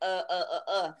saying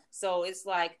So it's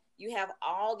like you have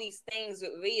all these things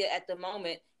with Rhea at the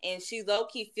moment, and she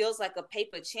low-key feels like a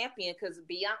paper champion because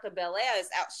Bianca Belair is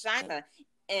outshining her.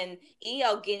 And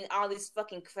Io getting all these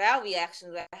fucking crowd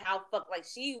reactions about how like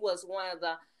she was one of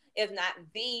the, if not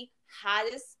the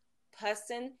hottest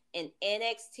person in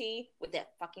NXT with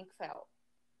that fucking crowd.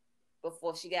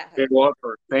 before she got They hurt. love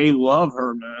her. They love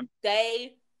her, man.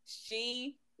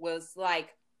 She was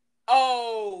like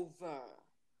over.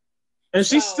 And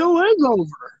she So still is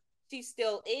over. she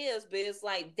still is, but it's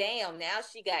like, damn, now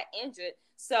she got injured.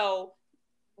 So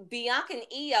Bianca and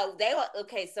Io, they were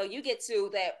okay. So you get to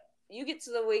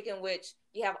the week in which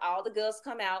you have all the girls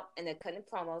come out and they're cutting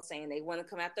promos saying they want to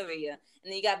come out the Rhea, and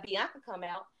then you got Bianca come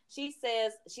out. She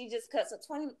says she just cuts a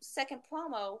 20-second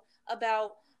promo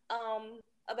about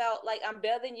like, I'm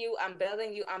better than you, I'm better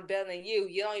than you, I'm better than you.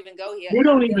 You don't even go here, You and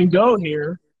I'm don't better even than go you.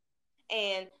 here.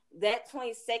 And that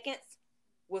 20 seconds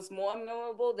was more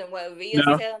memorable than what Rhea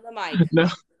said on the mic.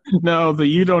 No, the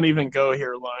 "you don't even go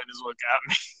here" line is what got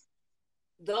me.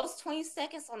 Those 20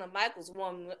 seconds on the mic was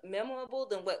more memorable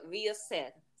than what Rhea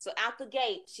said. So out the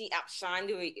gate, she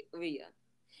outshined Rhea.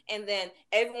 And then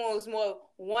everyone was more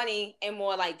wanting and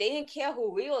more like, they didn't care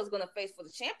who Rhea was going to face for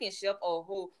the championship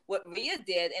or what Rhea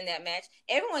did in that match.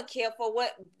 Everyone cared for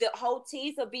what the whole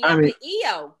tease of Bianca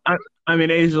Io. I mean,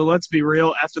 Asia, let's be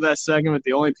real. After that segment,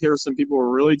 the only person people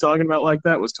were really talking about like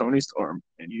that was Toni Storm.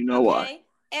 And you know why.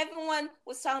 Everyone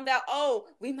was talking about, oh,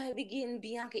 we might be getting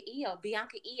Bianca Io.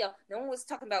 No one was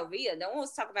talking about Rhea. No one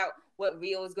was talking about what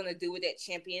Rhea was going to do with that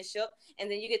championship.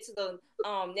 And then you get to the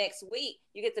next week,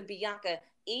 you get the Bianca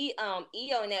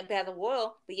Io in that battle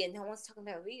royal, but yet no one's talking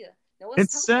about Rhea. No one's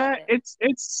It's sad. It's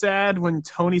sad when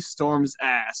Toni Storm's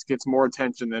ass gets more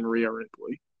attention than Rhea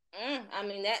Ripley.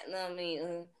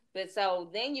 But so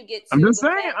then you get to.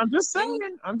 I'm just saying.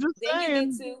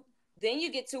 Then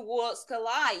you get to Worlds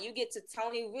Collide. You get to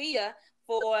Tony Rhea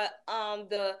for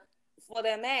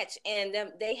their match, and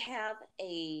they have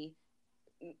a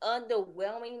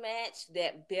underwhelming match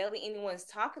that barely anyone's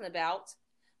talking about,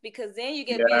 because then you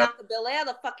get Bianca Belair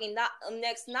the fucking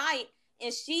next night,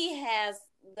 and she has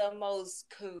the most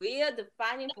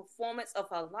career-defining performance of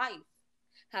her life.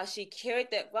 How she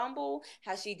carried that Rumble,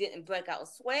 how she didn't break out a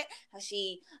sweat, how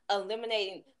she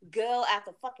eliminated girl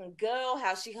after fucking girl,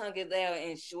 how she hung it there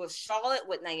and with Charlotte,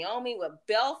 with Naomi, with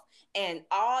Beth, and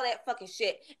all that fucking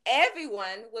shit.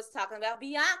 Everyone was talking about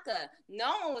Bianca.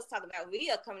 No one was talking about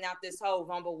Rhea coming out this whole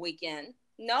Rumble weekend.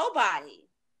 Nobody.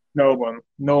 No one.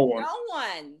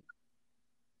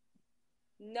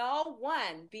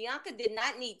 Bianca did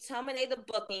not need Terminator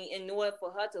booking in order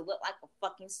for her to look like a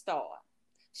fucking star.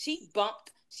 She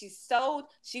bumped, she sold,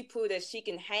 she proved that she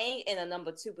can hang in a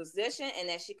number 2 position and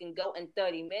that she can go in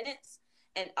 30 minutes.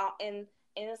 And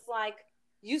it's like,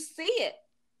 you see it.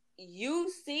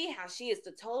 You see how she is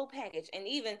the total package. And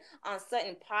even on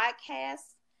certain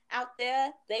podcasts out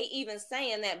there, they even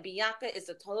saying that Bianca is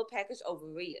the total package over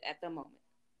Rhea at the moment.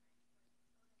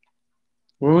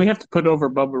 When we have to put over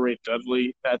Bubba Ray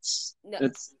Dudley, it's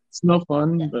no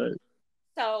fun, but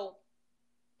so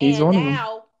he's one of them.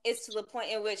 Now it's to the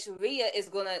point in which Rhea is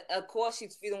gonna, of course,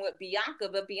 she's feuding with Bianca,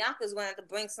 but Bianca's gonna have to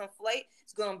bring some flavor.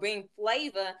 It's gonna bring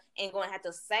flavor and gonna have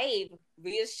to save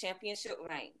Rhea's championship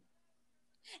reign.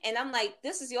 And I'm like,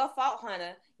 this is your fault,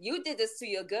 Hunter. You did this to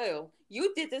your girl.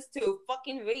 You did this to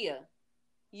fucking Rhea.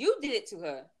 You did it to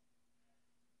her.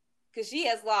 Because she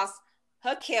has lost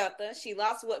her character. She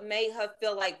lost what made her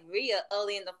feel like Rhea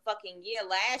early in the fucking year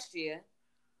last year.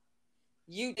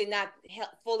 You did not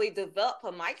fully develop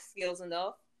her mic skills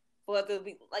enough for her to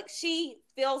be like, she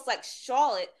feels like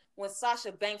Charlotte when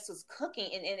Sasha Banks was cooking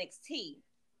in NXT.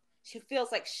 She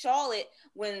feels like Charlotte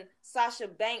when Sasha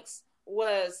Banks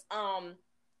was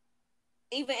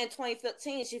even in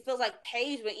 2015. She feels like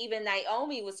Paige when even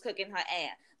Naomi was cooking her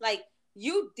ass. Like,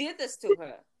 you did this to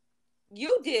her.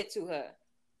 You did to her.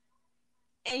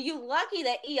 And you lucky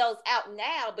that Io's out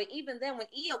now, but even then when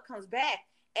Io comes back,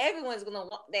 everyone's going to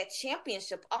want that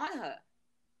championship on her.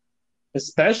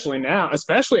 Especially now,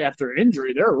 especially after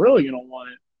injury, they're really going to want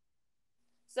it.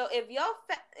 So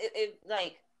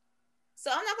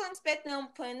so I'm not going to expect them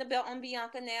putting the belt on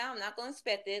Bianca now. I'm not going to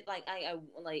expect it.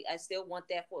 I still want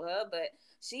that for her, but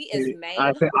she is made.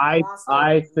 I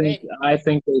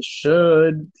think they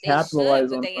should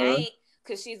capitalize on her. They ain't,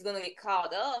 because she's going to get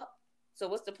called up. So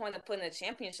what's the point of putting a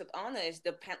championship on her? If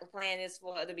the plan is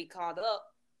for her to be called up.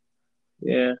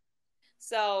 Yeah.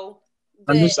 So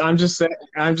I'm just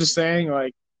saying,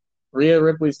 like, Rhea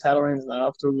Ripley's title reign is not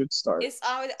off to a good start. It's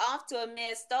already off to a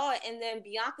mad start, and then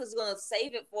Bianca's gonna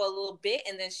save it for a little bit,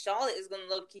 and then Charlotte is gonna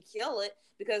low-key kill it,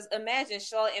 because imagine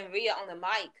Charlotte and Rhea on the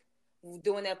mic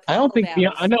doing their. I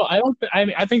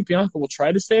think Bianca will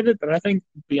try to save it, but I think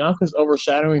Bianca's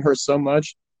overshadowing her so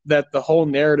much that the whole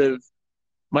narrative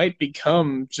might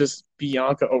become just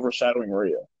Bianca overshadowing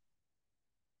Rhea.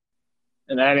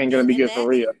 And that ain't going to be good for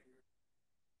Rhea.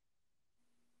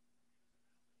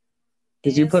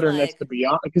 Because you put her next to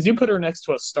Bianca. Because you put her next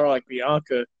to a star like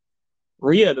Bianca,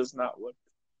 Rhea does not look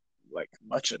like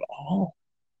much at all.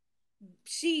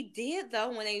 She did though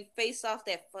when they faced off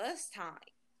that first time.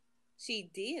 She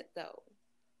did though.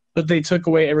 But they took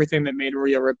away everything that made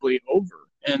Rhea Ripley over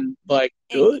and like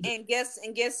And good.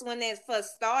 guess when that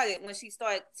first started, when she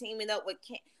started teaming up with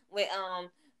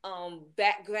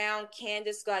background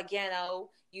Candice Gargano,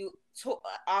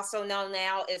 also known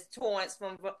now as Torrance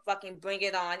from fucking Bring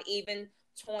It On. Even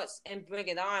Torrance and Bring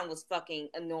It On was fucking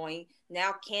annoying.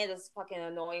 Now Candice fucking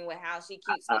annoying with how she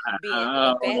keeps being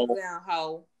a Oh, background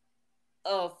hoe.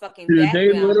 Fucking dude,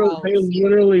 background they hoes.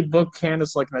 literally booked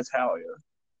Candice like Natalia.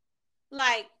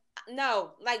 Like,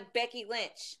 no, like Becky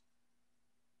Lynch.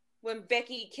 When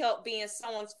Becky kept being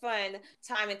someone's friend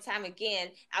time and time again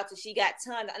after she got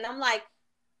turned. And I'm like,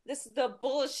 this is the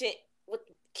bullshit with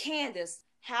Candice.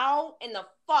 How in the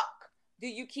fuck do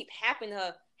you keep having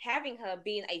her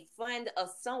being a friend of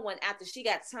someone after she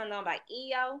got turned on by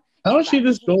Io How and is she by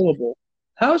this Candice? gullible?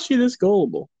 How is she this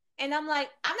gullible? And I'm like,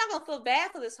 I'm not gonna feel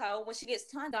bad for this hoe when she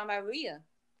gets turned on by Rhea.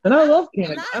 And I'm I not. love I'm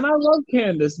Candice. not. And I love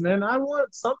Candice, man. I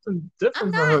want something I'm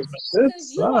different for her. not. But Because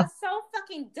this you are sucks. so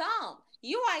fucking dumb.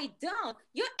 You are dumb.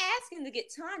 You're asking to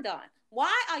get turned on.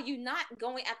 Why are you not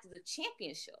going after the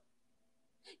championship?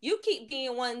 You keep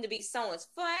being wanting to be someone's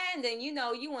friend and you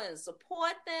want to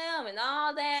support them and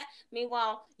all that.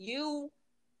 Meanwhile, you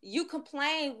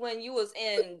complained when you was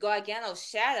in Gargano's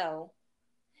shadow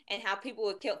and how people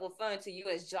were kept referring to you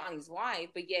as Johnny's wife,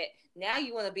 but yet now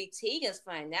you want to be Tegan's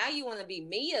friend. Now you want to be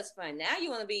Mia's friend. Now you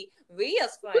want to be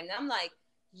Rhea's friend. And I'm like,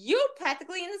 you're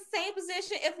practically in the same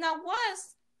position, if not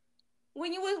worse,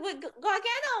 when you was with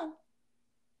Gargano.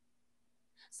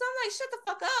 So I'm like, shut the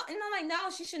fuck up. And I'm like, no,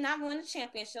 she should not win the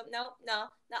championship. No,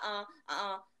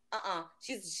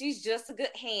 She's just a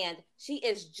good hand. She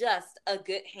is just a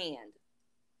good hand.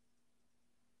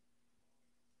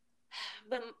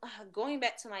 But going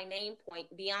back to my main point,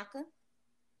 Bianca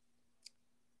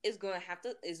is going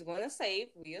to save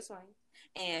Rhea's reign,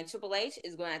 and Triple H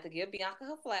is going to have to give Bianca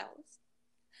her flowers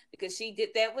because she did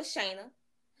that with Shayna.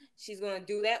 She's going to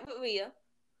do that with Rhea,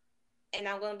 and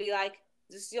I'm going to be like,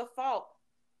 this is your fault.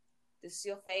 This is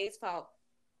your fade's fault.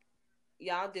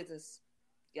 Y'all did this.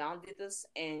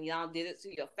 And y'all did it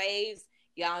to your faves.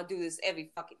 Y'all do this every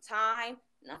fucking time,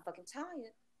 and I'm fucking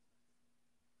tired.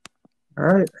 All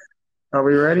right. Are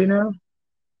we ready now?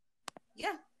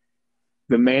 Yeah.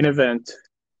 The main event.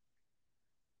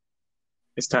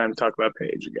 It's time to talk about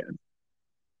Paige again.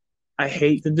 I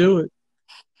hate to do it.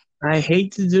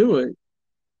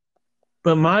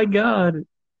 But my God,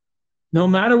 no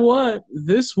matter what,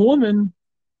 this woman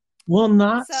will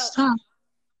not stop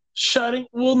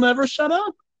will never shut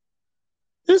up.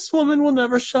 This woman will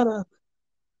never shut up.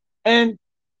 And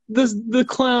the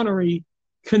clownery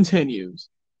continues.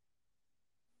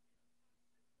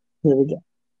 Here we go.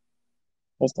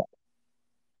 Let's talk.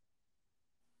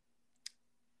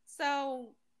 So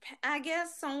I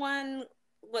guess someone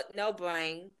with no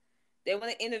brain, they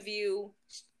want to interview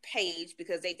Paige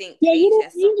because they think Paige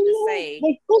has something to say.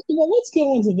 Like, first of all, let's get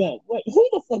on to that. Like, who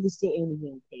the fuck is still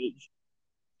interviewing Paige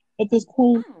at this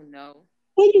point? I don't know.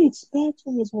 What do you expect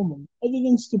from this woman other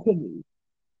than stupidity?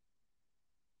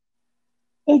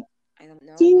 Like, I don't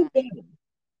know. do better.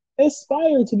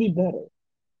 Aspire to be better.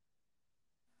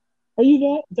 Are you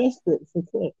that desperate for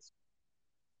clicks?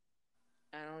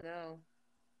 I don't know.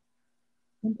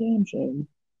 Damn shame.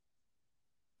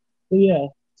 But yeah,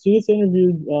 she gets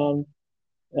interviewed.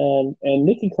 And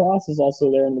Nikki Cross is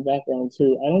also there in the background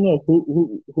too. I don't know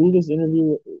who this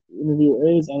interviewer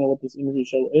is. I don't know what this interview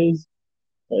show is.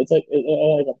 But it's like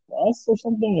a press or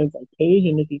something. It's like Paige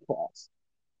and Nikki Cross,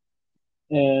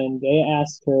 and they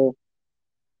asked her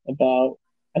about.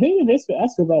 I think they basically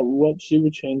asked her about what she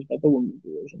would change about the women's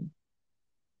division.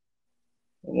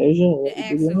 And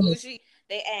Asia,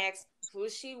 they asked who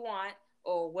she want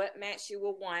or what match she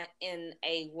would want in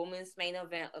a women's main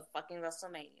event of fucking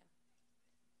WrestleMania.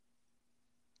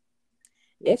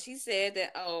 Yep. And she said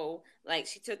that, like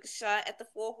she took a shot at the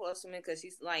Four Horsemen because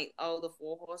she's like, the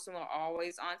Four Horsemen are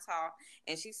always on top.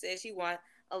 And she said she want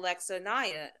Alexa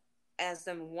Nia as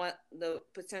the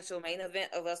potential main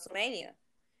event of WrestleMania.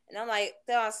 And I'm like,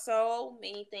 there are so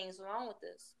many things wrong with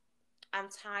this. I'm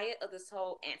tired of this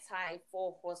whole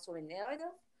anti-Four Horsemen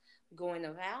narrative going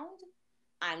around.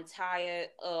 I'm tired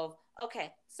of,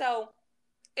 so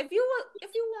if you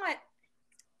want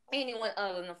anyone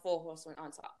other than the Four Horsemen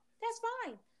on top,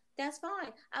 that's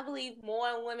fine. I believe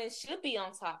more women should be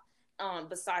on top.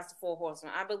 Besides the Four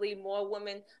Horsemen, I believe more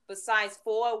women besides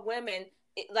four women.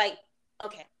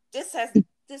 This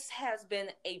has been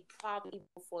a problem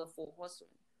for the Four Horsemen.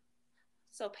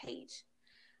 So Paige,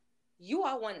 you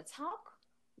are one to talk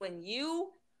when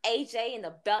you AJ and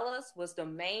the Bellas was the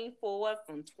main forward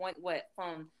from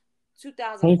 2014 to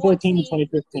 2014 to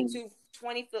 2015.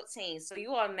 2015. So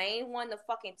you are the main one to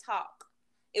fucking talk.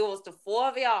 It was the four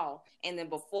of y'all, and then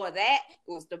before that,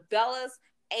 it was the Bellas,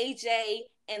 AJ,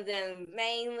 and then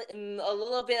mainly a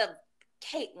little bit of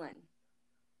Caitlyn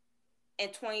in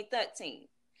 2013.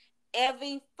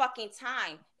 Every fucking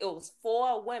time it was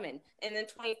four women. And in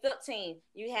 2015,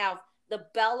 you have the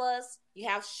Bellas, you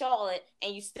have Charlotte,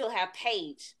 and you still have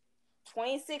Paige.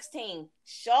 2016,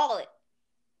 Charlotte,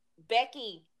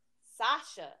 Becky,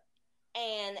 Sasha,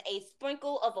 and a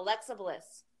sprinkle of Alexa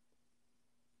Bliss.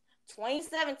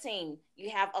 2017, you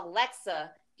have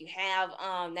Alexa, you have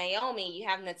Naomi, you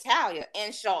have Natalya,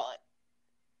 and Charlotte.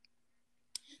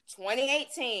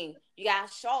 2018, you got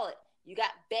Charlotte, you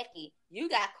got Becky, you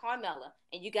got Carmella,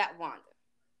 and you got Ronda.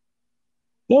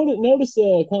 Notice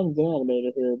common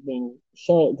denominator here being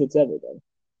Charlotte gets everybody.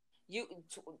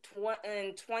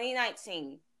 In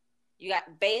 2019, you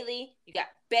got Bayley, you got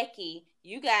Becky,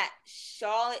 you got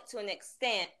Charlotte to an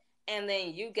extent, and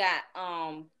then you got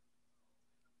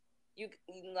you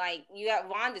got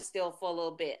Ronda still for a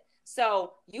little bit.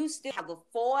 So you still have the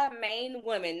four main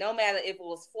women, no matter if it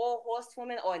was 4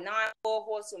 horsewomen or 9 4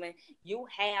 horsewomen, you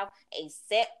have a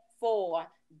set 4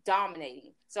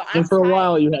 dominating. So and for a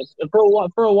while you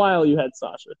had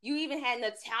Sasha. You even had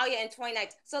Natalya in 2019.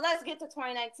 So let's get to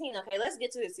 2019. Okay, let's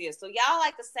get to this here. So y'all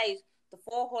like to say the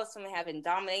 4 horsewomen have been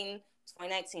dominating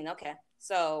 2019. Okay,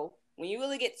 so when you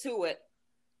really get to it,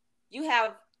 you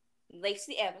have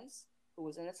Lacey Evans, who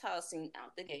was in the title scene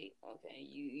out the gate. Okay,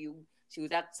 she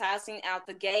was at the title scene out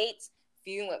the gate,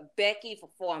 feuding with Becky for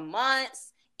 4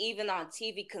 months, even on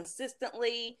TV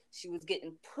consistently. She was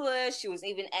getting pushed. She was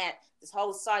even at this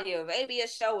whole Saudi Arabia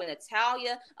show with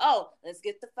Natalya. Oh, let's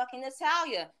get the fucking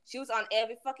Natalya. She was on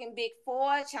every fucking Big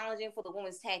 4, challenging for the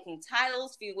women's tag team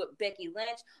titles, feuding with Becky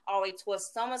Lynch all the way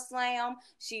towards SummerSlam.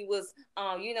 She was,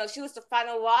 she was the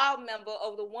final Raw member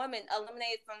of the women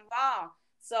eliminated from Raw.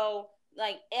 So,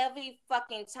 like, every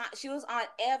fucking time, she was on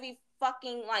every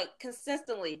fucking, like,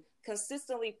 consistently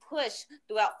pushed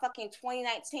throughout fucking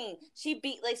 2019. She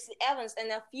beat Lacey Evans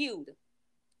in a feud.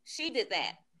 She did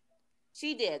that.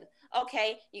 She did.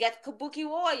 Okay, you got the Kabuki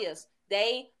Warriors.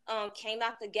 They came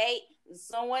out the gate,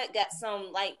 somewhat got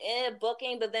some like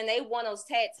booking, but then they won those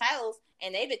tag titles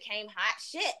and they became hot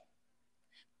shit.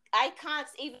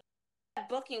 Iconics even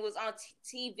booking was on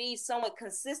TV somewhat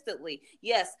consistently.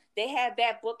 Yes, they had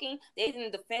bad booking. They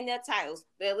didn't defend their titles,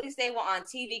 but at least they were on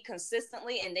TV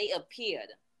consistently and they appeared.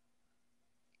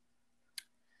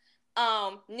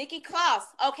 Nikki Cross.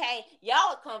 Okay,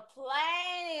 y'all were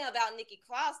complaining about Nikki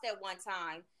Cross that one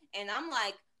time, and I'm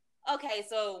like, okay,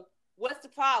 so what's the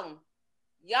problem?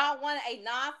 Y'all wanted a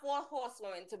non-4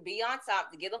 horsewoman to be on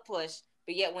top to get a push,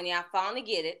 but yet when y'all finally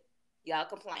get it, y'all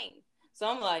complain. So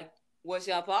I'm like, what's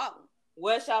your problem?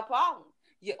 What's your problem?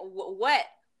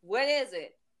 What is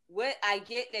it? What I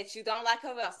get that you don't like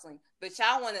her wrestling, but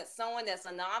y'all wanted someone that's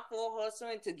a non-4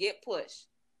 horsewoman to get pushed,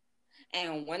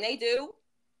 and when they do.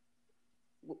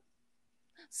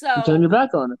 So you turn your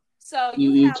back on it. So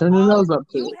you turn your nose up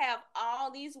to it. You have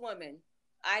all these women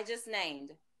I just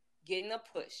named getting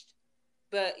pushed,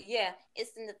 but yeah,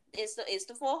 it's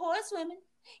the 4 horsewomen.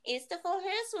 It's the 4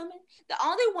 horsewomen. The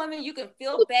only woman you can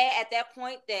feel bad at that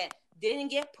point that didn't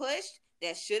get pushed,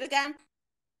 that should have gotten,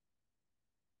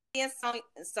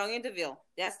 Sonya Deville.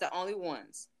 That's the only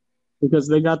ones. Because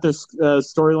they got their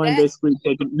storyline basically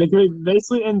taken.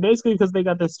 Basically because they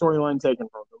got their storyline taken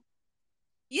from them.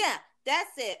 Yeah.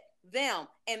 That's it. Them.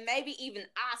 And maybe even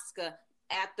Asuka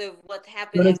after what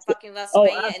happened in fucking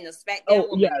WrestleMania and the SmackDown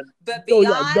woman. Yeah. But beyond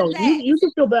that... You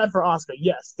can feel bad for Asuka.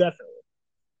 Yes, definitely.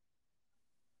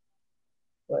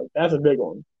 Like, that's a big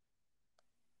one.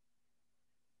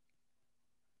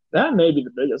 That may be the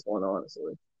biggest one,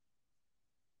 honestly.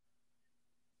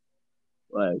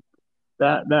 Like,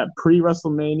 that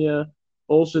pre-WrestleMania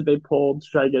bullshit they pulled to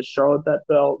try to get Charlotte that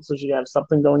belt so she could have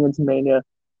something going into Mania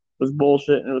was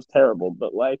bullshit and it was terrible.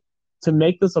 But like, to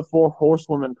make this a 4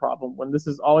 horsewoman problem when this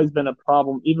has always been a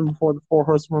problem even before the 4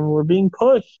 horsewomen were being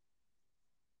pushed.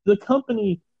 The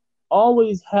company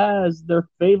always has their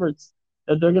favorites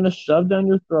that they're going to shove down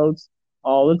your throats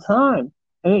all the time.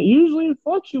 And it usually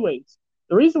fluctuates.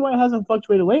 The reason why it hasn't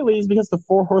fluctuated lately is because the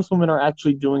 4 horsewomen are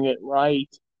actually doing it right.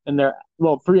 And 3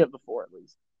 of the 4 at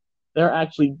least. They're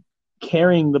actually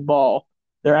carrying the ball.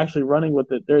 They're actually running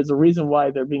with it. There's a reason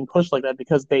why they're being pushed like that,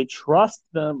 because they trust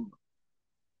them.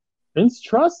 Vince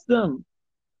trusts them.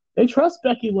 They trust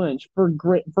Becky Lynch for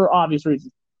obvious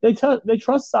reasons. They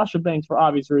trust Sasha Banks for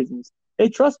obvious reasons. They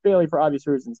trust Bayley for obvious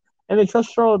reasons. And they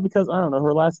trust Charlotte because, I don't know,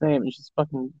 her last name is just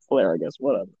fucking Flair, I guess.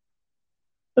 Whatever.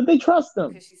 But they trust them.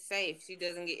 Because she's safe. She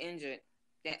doesn't get injured.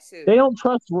 That too. They don't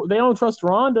trust. They don't trust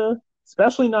Ronda,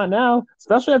 especially not now.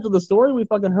 Especially after the story we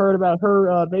fucking heard about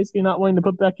her basically not wanting to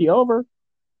put Becky over.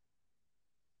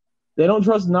 They don't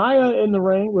trust Nia in the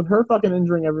ring with her fucking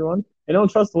injuring everyone. They don't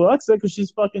trust Alexa because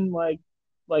she's fucking like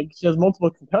she has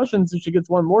multiple concussions. If she gets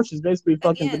one more, she's basically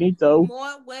fucking Again, Benito.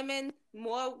 more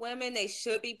women. They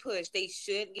should be pushed. They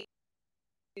should get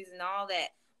and all that.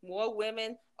 More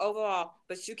women overall,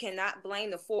 but you cannot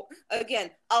blame the four. Again,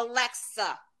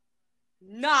 Alexa,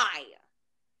 Nia.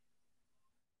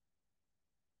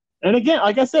 And again,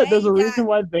 like I said, there's a reason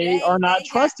why they are not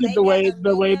trusted the way that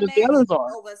the others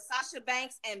are. Over Sasha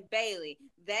Banks and Bayley,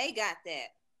 they got that.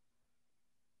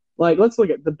 Like, let's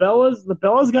look at the Bellas. The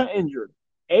Bellas got injured.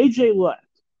 AJ left.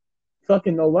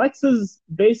 Fucking Alexa's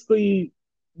basically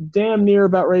damn near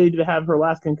about ready to have her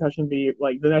last concussion be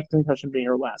like the next concussion being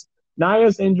her last.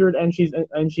 Nia's injured and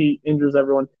she injures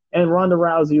everyone. And Ronda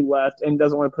Rousey left and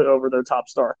doesn't want to put over their top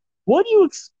star. What do you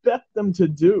expect them to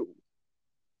do?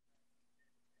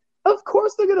 Of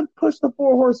course they're gonna push the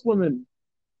four horsewomen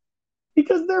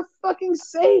because they're fucking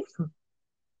safe.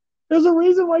 There's a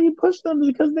reason why you push them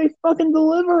because they fucking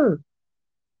deliver.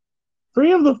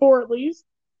 3 of the 4 at least.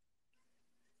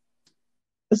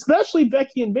 Especially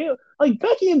Becky and Bayley. Like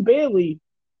Becky and Bayley,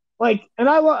 like, and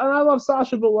I love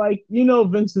Sasha, but like, you know,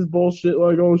 Vince's bullshit,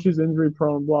 like, oh, she's injury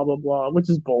prone, blah blah blah, which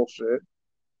is bullshit.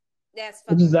 That's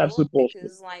fucking which is absolute bullshit.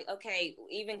 Because, like, okay,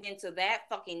 even into that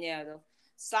fucking narrative,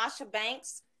 Sasha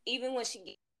Banks, even when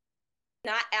she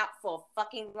not out for a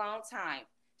fucking long time,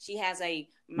 she has a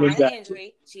minor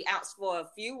injury. She out for a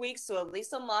few weeks to at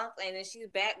least a month, and then she's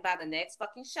back by the next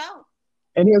fucking show.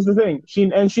 And here's the thing: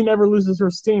 she never loses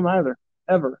her steam either,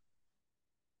 ever.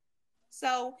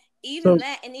 So even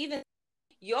that, and even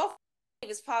your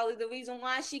is probably the reason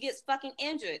why she gets fucking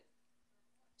injured.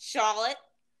 Charlotte.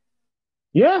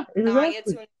 Yeah, exactly. Nia to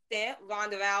an extent,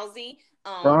 Ronda Rousey.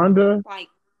 Ronda. Like,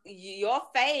 your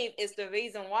fave is the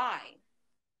reason why.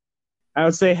 I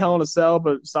would say Hell in a Cell,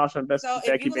 but Sasha and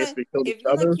Becky basically killed each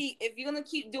other. If you're gonna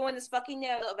keep doing this fucking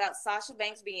narrative about Sasha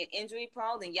Banks being injury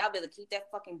prone, then y'all better keep that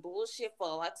fucking bullshit for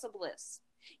Alexa Bliss.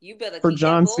 You better for keep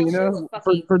John that Cena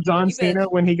for John Cena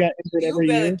when he got injured every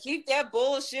year. You better keep that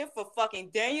bullshit for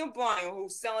fucking Daniel Bryan,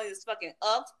 who's selling this fucking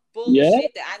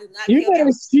bullshit that I do not care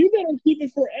about. You better keep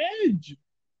it for Edge.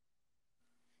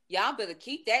 Y'all better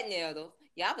keep that narrative.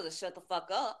 Y'all better shut the fuck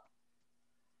up.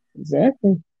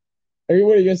 Exactly. Are you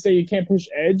gonna say you can't push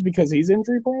Edge because he's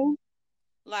injury prone?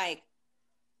 Like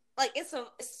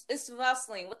it's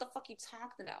wrestling. What the fuck are you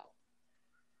talking about?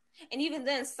 And even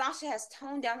then, Sasha has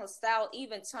toned down her style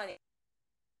even Tony.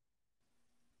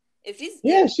 If she's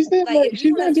she's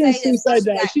not doing suicide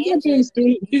dives. She's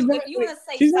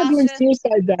not doing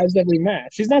suicide dives every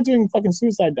match. She's not doing fucking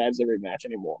suicide dives every match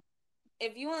anymore.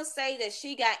 If you want to say that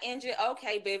she got injured,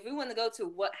 okay, but if we want to go to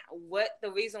what the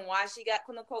reason why she got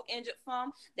quote unquote injured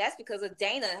from, that's because of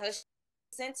Dana and her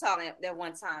centaur that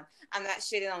one time. I'm not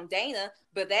shitting on Dana,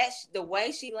 but that's the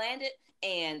way she landed,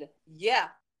 and yeah.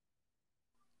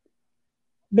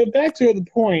 But back to the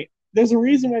point, there's a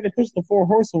reason why they pushed the 4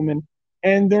 horsewomen,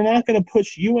 and they're not going to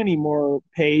push you anymore,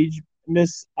 Paige.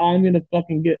 Miss, I'm going to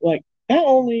fucking get, like, not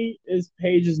only is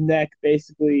Paige's neck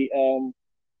basically,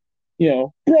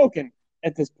 broken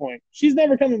at this point. She's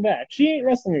never coming back. She ain't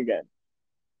wrestling again.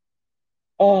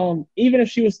 Even if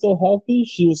she was still healthy,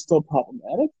 she was still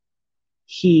problematic.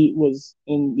 She was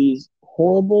in these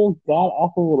horrible,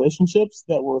 god-awful relationships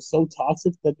that were so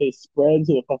toxic that they spread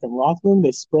to the fucking locker room.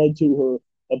 They spread to her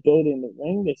ability in the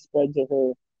ring. They spread to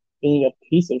her being a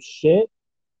piece of shit.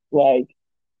 Like,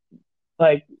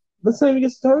 let's not even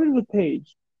get started with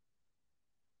Paige.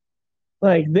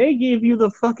 Like, they gave you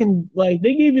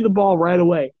they gave you the ball right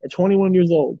away at 21 years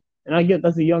old. And I get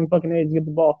that's a young fucking age to get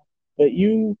the ball. But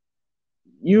you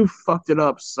fucked it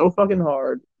up so fucking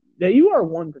hard that you are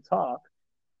one to talk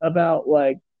about,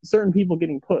 like, certain people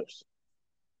getting pushed.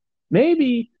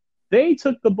 Maybe they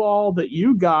took the ball that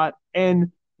you got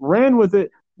and ran with it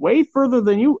way further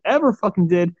than you ever fucking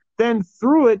did, then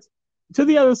threw it to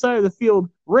the other side of the field,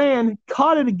 ran,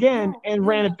 caught it again, and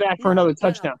ran it back for another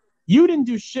touchdown. You didn't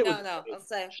do shit with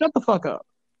it. Shut the fuck up.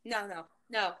 No.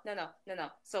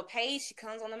 So Paige, she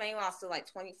comes on the main roster like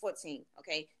 2014.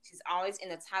 Okay, she's always in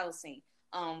the title scene.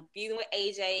 Feuding with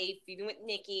AJ, feuding with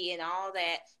Nikki, and all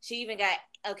that. She even got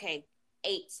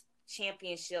 8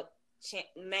 championship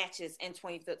matches in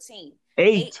 2015.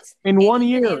 8 in 1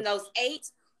 year. In those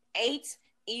eight,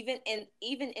 even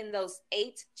in those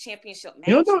 8 championship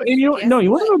matches. You want to know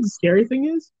what the scary thing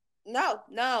is? No.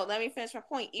 Let me finish my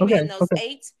point. Even in those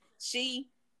 8,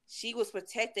 she was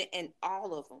protected in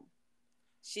all of them.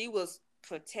 She was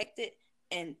protected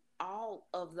And all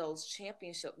of those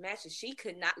championship matches, she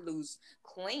could not lose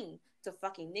clean to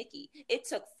fucking Nikki. It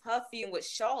took her feuding with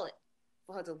Charlotte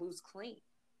for her to lose clean.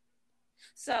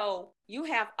 So you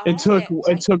have all it took that,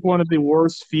 right? it took one of the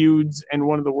worst feuds and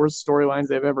one of the worst storylines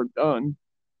they've ever done.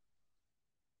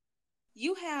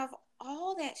 You have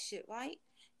all that shit, right?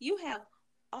 You have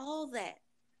all that.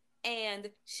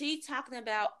 And she talking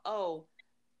about,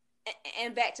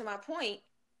 and back to my point.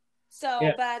 So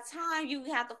by the time you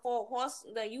have the four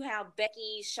horsemen, you have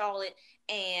Becky, Charlotte,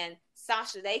 and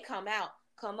Sasha, they come up.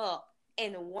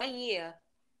 In 1 year,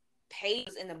 Paige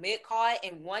was in the mid card.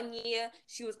 In 1 year,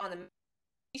 she was on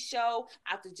the show.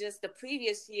 After just the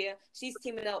previous year, she's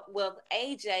teaming up with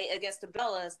AJ against the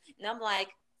Bellas. And I'm like,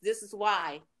 this is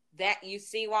why. That you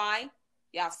see why?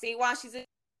 Y'all see why she's in?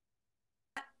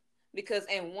 Because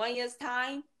in 1 year's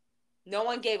time, no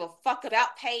one gave a fuck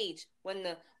about Paige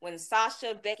when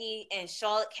Sasha, Becky, and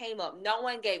Charlotte came up. No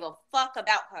one gave a fuck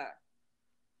about her.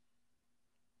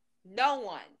 No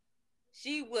one.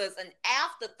 She was an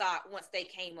afterthought once they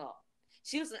came up.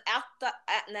 She was an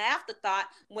afterthought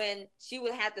when she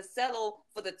would have to settle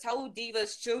for the Toe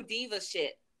Divas, True Diva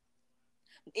shit.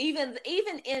 Even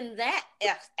in that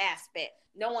aspect,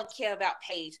 no one cared about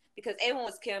Paige because everyone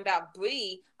was caring about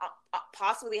Brie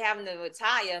possibly having to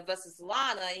retire versus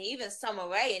Lana and even Summer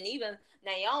Rae and even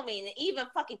Naomi and even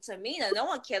fucking Tamina. No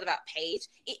one cared about Paige.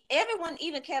 Everyone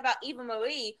even cared about Eva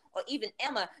Marie or even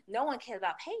Emma. No one cared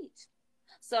about Paige.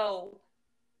 So,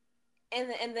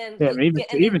 and then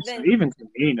even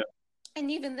Tamina. And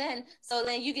even then, so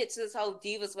then you get to this whole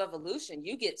Divas Revolution.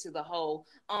 You get to the whole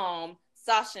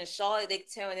Sasha and Charlotte, they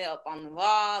tearing it up on the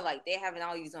Raw, like they're having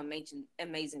all these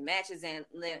amazing matches and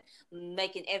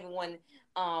making everyone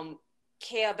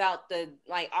care about the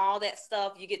all that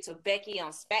stuff. You get to Becky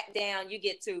on SmackDown, you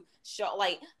get to show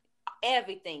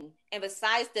everything. And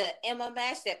besides the Emma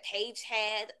match that Paige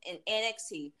had in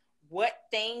NXT, what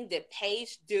thing did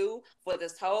Paige do for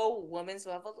this whole women's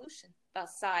revolution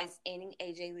besides ending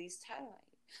AJ Lee's title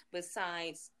reign?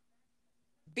 Besides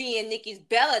being Nikki's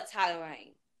Bella title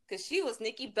reign? Because she was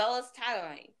Nikki Bella's title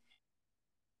reign.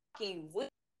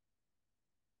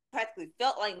 Practically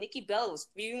felt like Nikki Bella was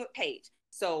feuding with Paige.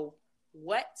 So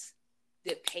what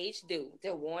did Paige do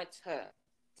that warrants her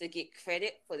to get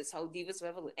credit for this whole Divas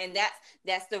Revolution? And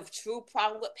that's the true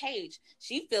problem with Paige.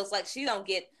 She feels like she don't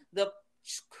get the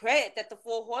credit that the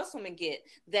Four Horsewomen get,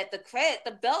 that the credit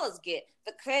the Bellas get,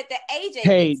 the credit that AJ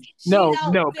Paige. gets. No,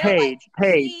 Paige.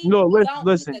 Paige. No,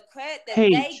 listen. Get the credit that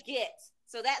Paige. they get.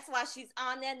 So that's why she's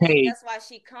on their neck. That's why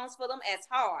she comes for them as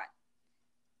hard.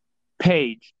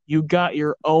 Paige, you got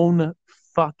your own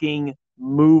fucking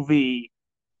movie.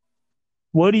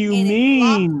 What do you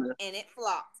mean? It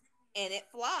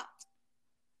flopped.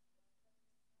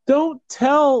 Don't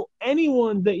tell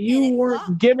anyone that you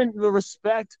weren't given the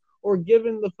respect or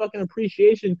given the fucking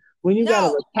appreciation when you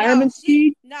got a retirement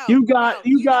speech. You got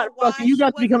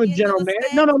to become a general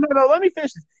manager. No. Let me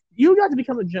finish this. You got to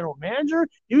become a general manager.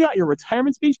 You got your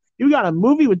retirement speech. You got a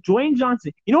movie with Dwayne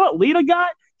Johnson. You know what Lita got?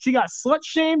 She got slut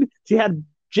shamed. She had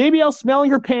JBL smelling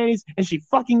her panties, and she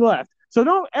fucking left. So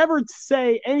don't ever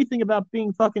say anything about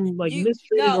being fucking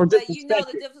mistreated or disrespected. You know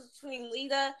the difference between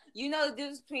Lita. You know the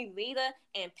difference between Lita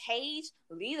and Paige.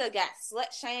 Lita got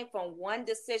slut shamed from one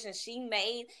decision she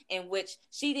made in which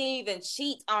she didn't even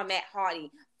cheat on Matt Hardy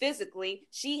physically.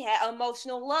 She had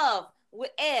emotional love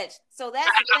with Edge. So that's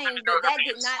the thing. But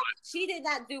she did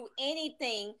not do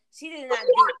anything. She did not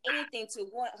do anything to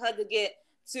want her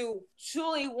to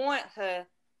truly want her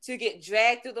to get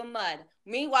dragged through the mud.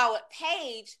 Meanwhile, with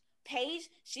Paige,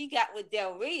 she got with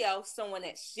Del Rio, someone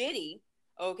that's shitty,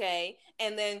 okay?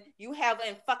 And then you have her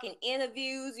in fucking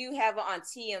interviews, you have her on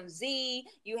TMZ,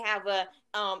 you have her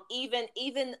even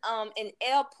in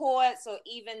airports or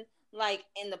even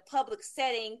in the public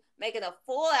setting, making a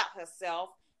fool out herself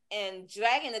and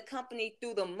dragging the company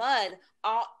through the mud,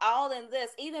 all in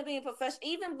this, even being professional,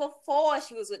 even before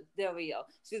she was with Del Rio,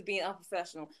 she was being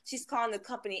unprofessional. She's calling the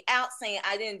company out saying,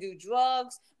 I didn't do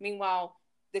drugs. Meanwhile,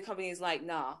 the company is like,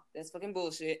 nah, that's fucking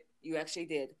bullshit. You actually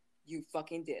did. You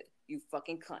fucking did. You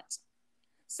fucking cunt.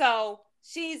 So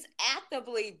she's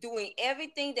actively doing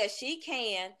everything that she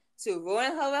can to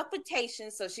ruin her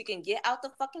reputation so she can get out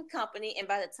the fucking company. And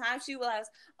by the time she realizes,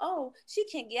 she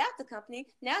can't get out the company,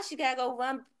 now she gotta go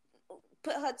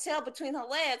put her tail between her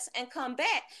legs and come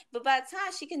back. But by the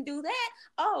time she can do that,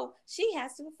 she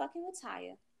has to fucking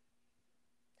retire.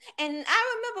 And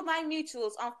I remember my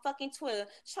mutuals on fucking Twitter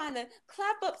trying to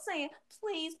clap up saying,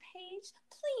 please, Paige,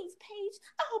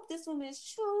 I hope this woman is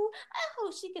true. I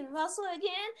hope she can wrestle again.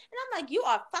 And I'm like, you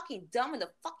are fucking dumb in the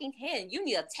fucking head. And you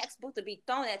need a textbook to be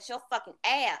thrown at your fucking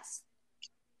ass.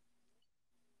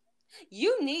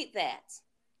 You need that.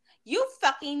 You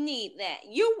fucking need that.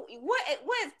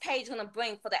 What is Paige gonna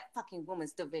bring for that fucking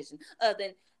women's division? Other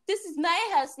than this is my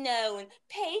house now and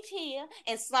Paige here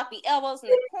and sloppy elbows in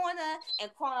the corner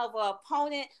and calling over her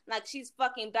opponent like she's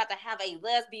fucking about to have a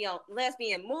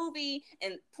lesbian movie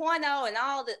and porno and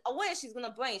all the what is she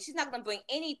gonna bring? She's not gonna bring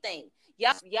anything.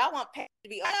 Y'all want Paige to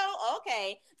be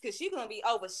okay, because she's gonna be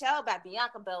overshadowed by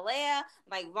Bianca Belair,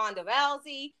 like Ronda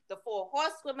Rousey, the Four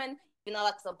Horsewomen, even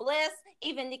Alexa Bliss,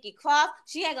 even Nikki Cross.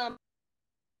 She ain't gonna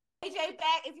AJ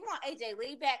back. If you want AJ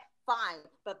Lee back, fine.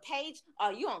 But Paige,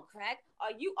 are you on crack?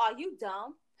 Are you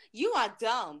dumb? You are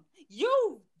dumb.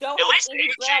 You don't at have least any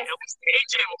AJ, at least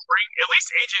AJ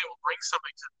will bring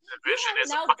something to the division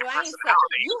as a fucking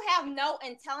personality. You have no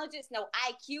intelligence, no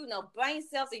IQ, no brain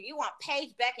cells. If you want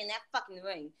Paige back in that fucking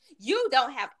ring, you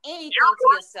don't have anything to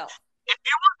yourself. If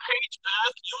you want Paige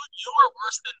back, you are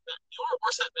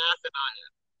worse at math than I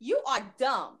am. You are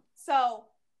dumb. So,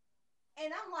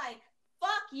 and I'm like,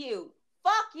 fuck you.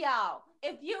 Fuck y'all.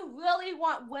 If you really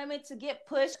want women to get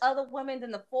pushed, other women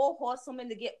than the Four Horsewomen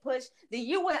to get pushed, then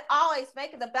you would always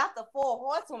make it about the Four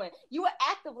Horsewomen. You would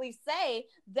actively say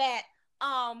that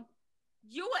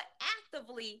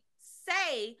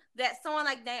someone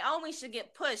like Naomi should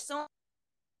get pushed. Someone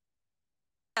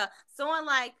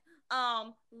like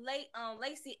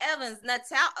Lacey Evans,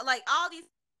 Natal, like all these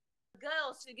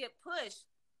girls should get pushed.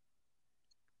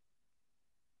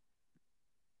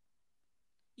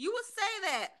 You would say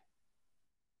that.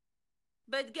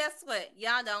 But guess what?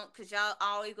 Y'all don't, because y'all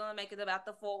always going to make it about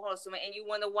the Four Horsewomen, and you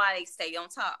wonder why they stay on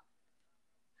top.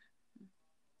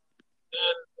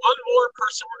 And one more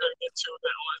person we're going to get to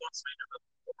that wants to make it about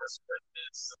the Four Horsewomen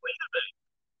is Zelina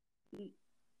Vega.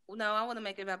 No, I want to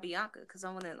make it about Bianca, because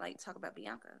I want to, talk about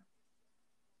Bianca.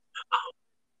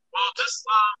 Well, just,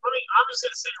 I'm just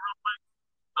going to say real quick,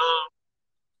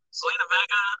 Zelina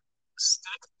Vega,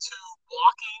 stick to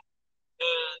blocking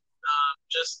and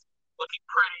just looking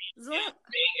pretty and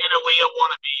being an Aaliyah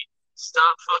wannabe.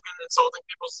 Stop fucking insulting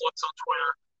people's looks on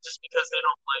Twitter just because they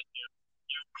don't like you.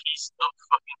 You piece of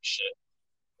fucking shit.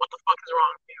 What the fuck is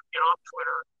wrong with you? Get off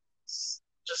Twitter.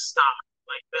 Just stop.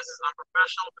 Like, this is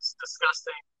unprofessional. This is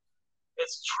disgusting.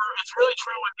 It's true. It's really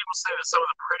true when people say that some of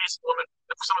the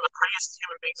prettiest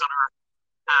human beings on earth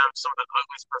have some of the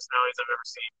ugliest personalities I've ever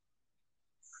seen.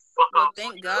 Well,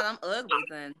 thank God I'm ugly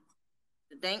then.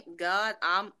 Thank God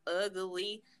I'm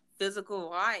ugly,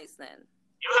 physical-wise then.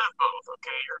 You have both,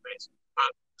 okay? You're amazing.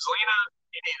 But Zelina,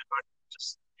 you need to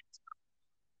just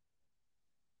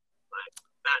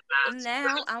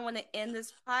now I want to end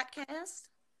this podcast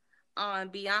on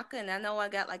Bianca, and I know I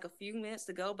got a few minutes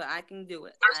to go, but I can do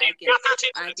it. You got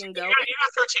 13 minutes. You got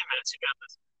 13 minutes. You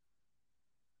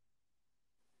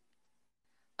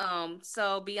got this.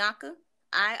 So Bianca,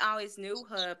 I always knew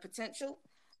her potential.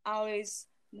 I always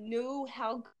knew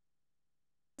how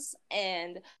good,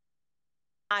 and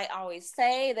I always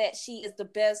say that she is the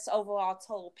best overall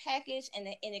total package in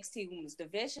the NXT Women's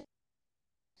division.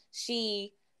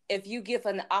 If you give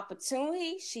her an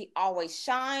opportunity, she always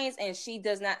shines, and she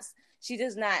does not,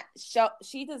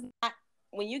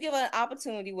 when you give her an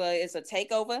opportunity, whether it's a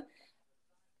takeover,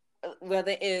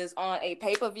 whether it is on a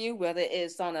pay-per-view, whether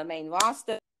it's on a main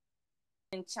roster,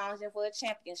 and challenging for a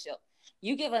championship,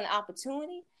 you give her an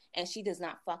opportunity, and she does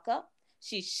not fuck up.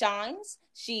 She shines.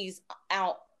 She's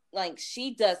out,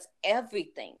 she does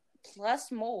everything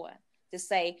plus more to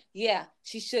say, yeah,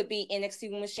 she should be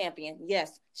NXT Women's Champion.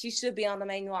 Yes, she should be on the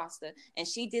main roster. And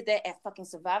she did that at fucking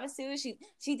Survivor Series.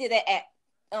 She did that at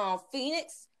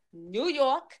Phoenix, New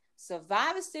York,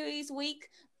 Survivor Series week,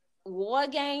 War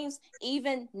Games.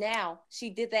 Even now, she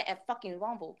did that at fucking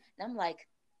Rumble. And I'm like,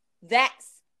 that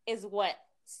is what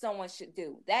someone should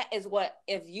do. That is what,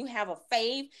 if you have a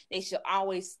fave, they should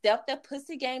always step their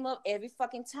pussy game up every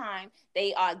fucking time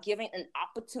they are giving an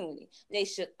opportunity. They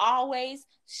should always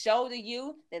show to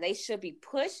you that they should be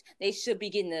pushed. They should be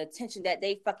getting the attention that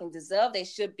they fucking deserve. They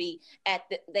should be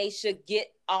they should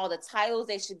get all the titles.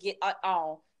 They should get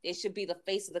all. They should be the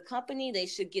face of the company. They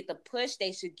should get the push.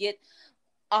 They should get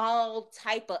all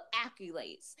type of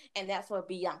accolades. And that's what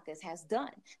Bianca has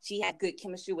done. She had good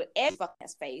chemistry with every fucking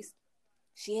face.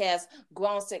 She has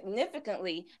grown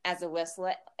significantly as a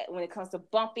wrestler when it comes to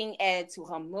bumping, add to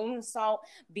her moonsault,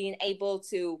 being able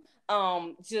to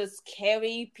just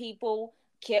carry people,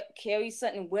 carry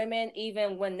certain women,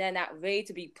 even when they're not ready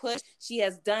to be pushed. She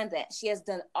has done that. She has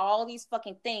done all these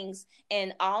fucking things.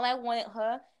 And all I wanted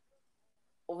her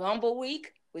Rumble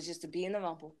week was just to be in the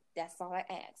Rumble. That's all I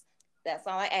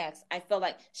asked. I felt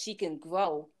like she can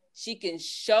grow. She can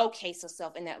showcase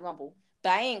herself in that Rumble.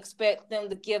 But I ain't expect them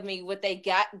to give me what they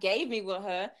gave me with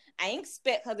her. I ain't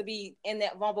expect her to be in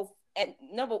that Rumble And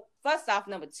number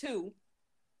two,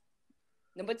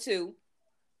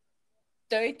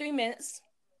 33 minutes,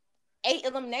 8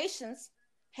 eliminations,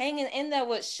 hanging in there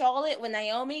with Charlotte, with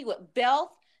Naomi, with Beth,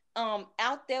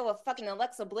 out there with fucking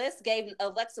Alexa Bliss, gave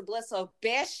Alexa Bliss her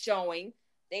best showing.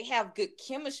 They have good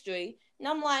chemistry. And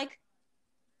I'm like,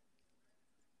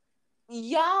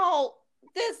 y'all,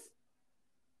 this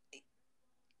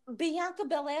Bianca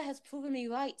Belair has proven me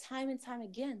right time and time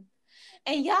again.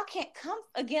 And y'all can't come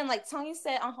again, like Tony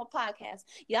said on her podcast.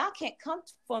 Y'all can't come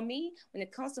for me when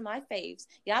it comes to my faves.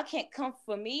 Y'all can't come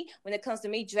for me when it comes to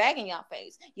me dragging y'all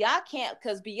faves. Y'all can't,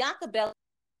 because Bianca Belair,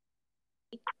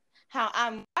 how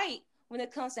I'm right when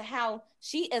it comes to how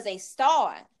she is a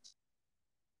star.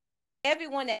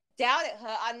 Everyone that doubted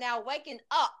her are now waking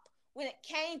up when it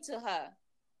came to her.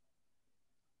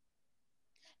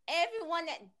 Everyone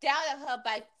that doubted her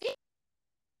by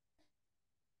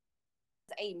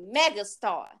a mega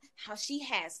star, how she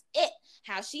has it,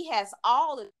 how she has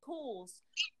all the tools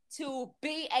to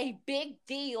be a big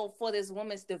deal for this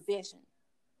women's division.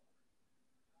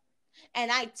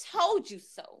 And I told you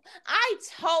so. I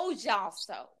told y'all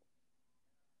so.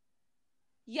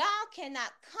 Y'all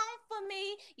cannot come for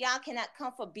me. Y'all cannot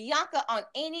come for Bianca on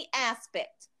any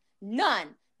aspect.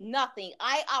 None. Nothing.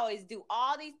 I always do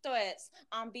all these threads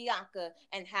on Bianca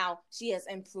and how she has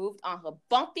improved on her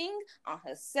bumping, on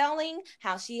her selling,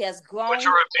 how she has grown which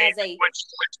are amazing, as a. Which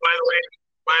by the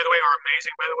way, are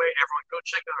amazing. By the way, everyone go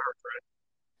check out her thread.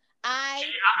 I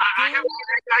have a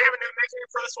new nickname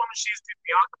for this woman. She's the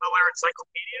Bianca Belair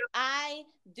Encyclopedia. I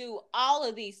do all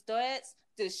of these threads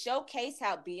to showcase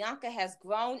how Bianca has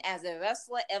grown as a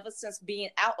wrestler ever since being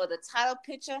out of the title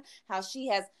picture. How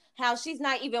she's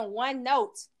not even one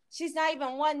note. She's not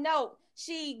even one note.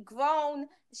 She grown.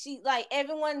 She, like,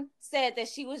 everyone said that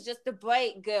she was just a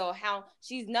braid girl. How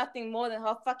she's nothing more than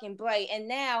her fucking braid, and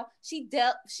now she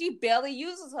barely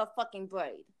uses her fucking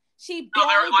braid. She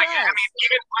barely does.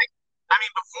 Even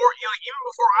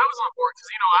before I was on board, because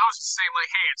I was just saying,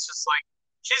 like, hey, it's just like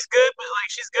she's good, but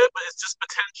it's just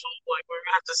potential. Like, we're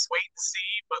gonna have to wait and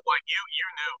see. But like you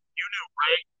knew,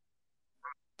 right?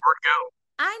 Where'd go?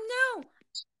 I knew.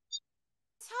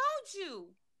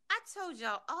 I told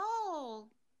y'all. Oh.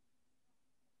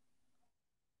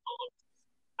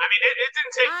 I mean, it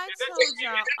didn't take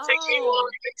me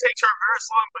long. It didn't take Traverse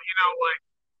long, but like,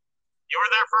 you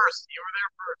were there first.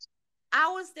 I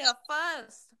was there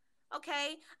first.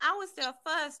 Okay, I was there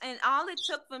first, and all it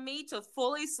took for me to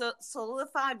fully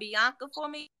solidify Bianca for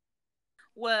me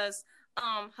was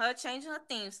her changing her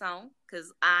theme song,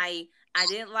 because I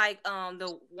didn't like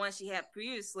the one she had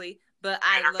previously, but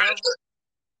I love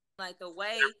the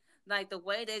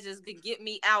way they just could get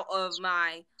me out of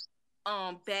my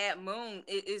bad moon.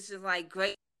 It's just like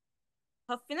great.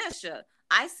 Her finisher,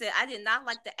 I said I did not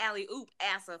like the alley-oop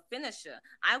as a finisher.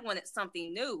 I wanted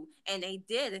something new, and they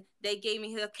did. They gave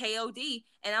me her KOD,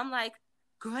 and I'm like,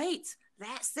 great,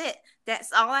 that's it.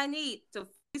 That's all I need to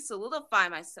solidify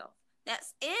myself.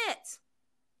 That's it.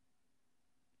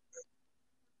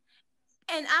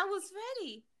 And I was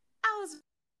ready. I was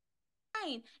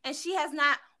fine. And she has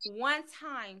not one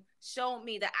time shown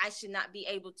me that I should not be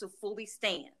able to fully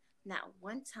stand. Not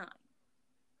one time.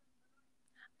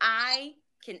 I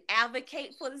can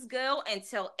advocate for this girl and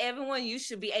tell everyone you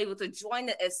should be able to join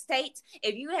the estate.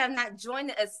 If you have not joined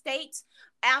the estate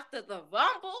after the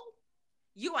Rumble,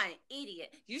 you are an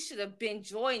idiot. You should have been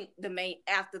joined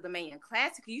after the Mania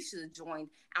Classic. You should have joined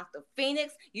after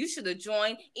Phoenix. You should have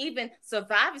joined even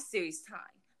Survivor Series time.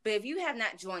 But if you have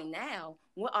not joined now,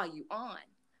 what are you on?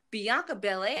 Bianca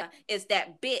Belair is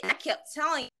that bitch. I kept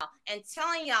telling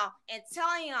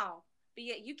y'all. But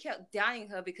yet you kept doubting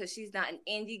her because she's not an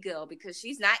indie girl, because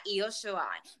she's not Io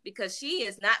Shirai, because she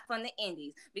is not from the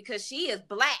indies, because she is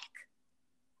black.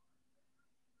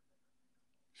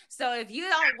 So if you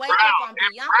don't wake up on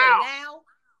Bianca now,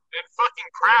 and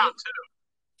fucking proud too.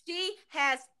 She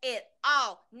has it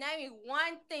all. Name me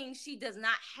one thing she does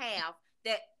not have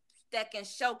that can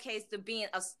showcase to being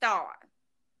a star.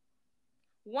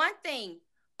 One thing.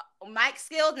 Mike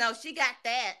Skills, no, she got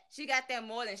that. She got that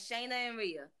more than Shayna and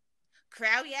Rhea.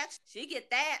 Crowd reaction, she get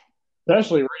that.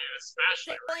 Especially Rhea.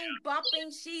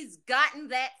 Bumping, she's gotten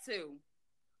that too.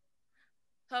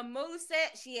 Her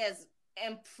moveset, she has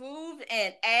improved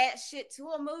and add shit to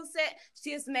her moveset.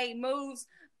 She has made moves,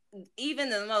 even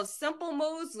the most simple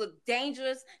moves, look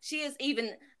dangerous. She is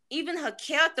even her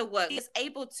character work. She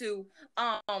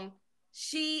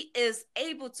is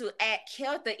able to add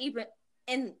character even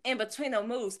in between her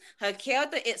moves. Her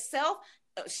character itself,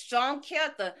 a strong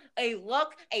character, a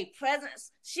look, a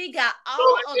presence. She got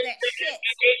all of that shit.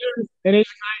 I'm gonna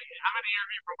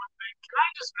interview for one thing. Can I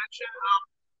just mention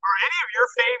Are any of your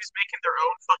faves making their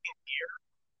own fucking gear?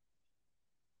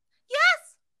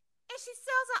 Yes, and she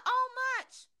sells her own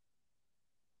merch.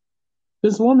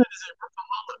 This woman Is it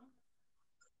workaholic?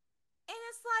 And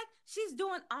it's like she's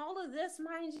doing all of this,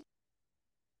 mind you.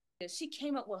 She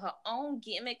came up with her own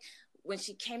gimmick when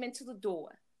she came into the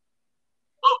door.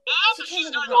 Oh, and she's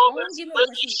doing all this.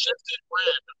 Let's shifted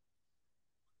rib.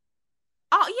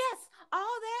 Oh yes,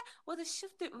 all that with a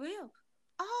shifted rib.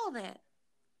 All that.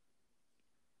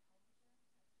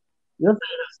 Yep.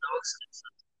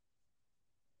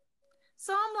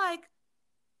 So I'm like,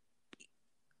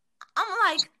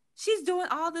 she's doing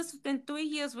all this within 3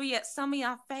 years, where yet some of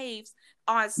y'all faves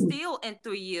are still in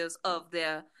 3 years of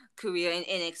their career in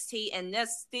NXT, and they're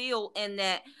still in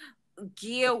that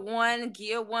gear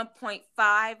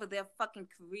 1.5 of their fucking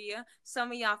career.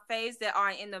 Some of y'all faves that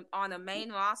are on the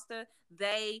main roster,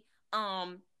 they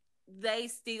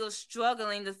still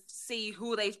struggling to see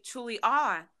who they truly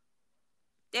are.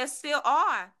 They still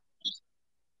are.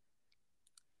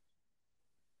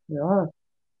 They are.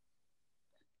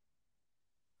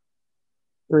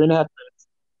 3.5 minutes.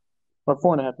 Or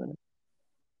 4.5 minutes.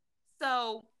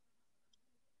 So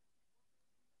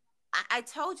I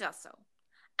told y'all so.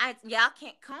 Y'all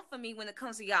can't come for me when it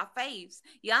comes to y'all faves.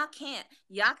 Y'all can't.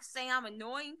 Y'all can say I'm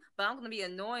annoying, but I'm gonna be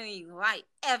annoying right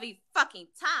every fucking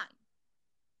time.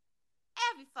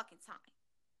 Every fucking time.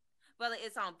 Whether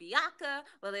it's on Bianca,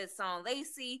 whether it's on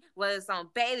Lacey, whether it's on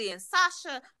Bayley and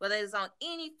Sasha, whether it's on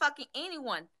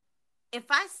anyone. If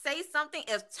I say something,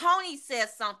 if Tony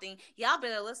says something, y'all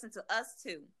better listen to us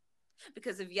too.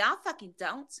 Because if y'all fucking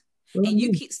don't, and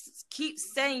you keep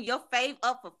setting your fave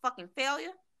up for fucking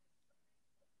failure,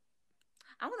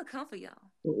 I want to come for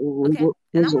y'all. Okay?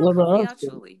 And I'm going to come for y'all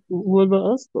truly. What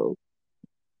about us, though?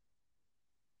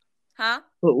 Huh?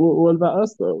 What about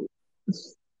us, though?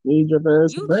 You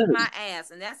lick my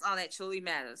ass, and that's all that truly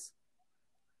matters.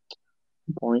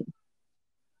 Point.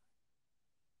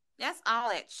 That's all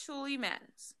that truly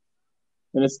matters.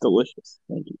 And it's delicious.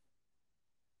 Thank you.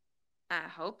 I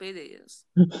hope it is.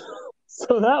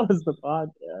 So that was the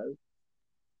podcast.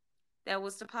 That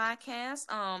was the podcast.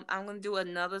 I'm gonna do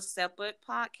another separate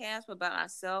podcast about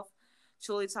myself,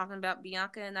 truly talking about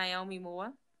Bianca and Naomi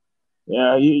more.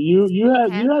 Yeah, you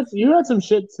had some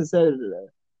shit to say today.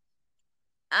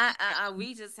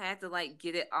 We just had to like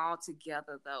get it all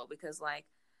together though, because like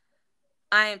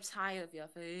I am tired of your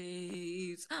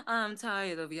faves. I'm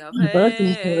tired of your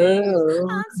faves.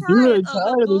 I'm tired of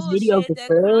the bullshit that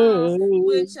comes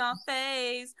with your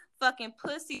face. Fucking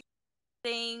pussy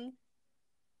thing.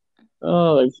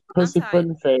 Oh, like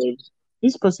pussyfooting faves.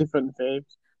 These pussyfooting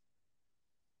faves.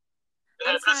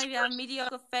 I'm tired of y'all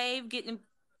mediocre fave getting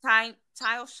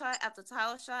title shot after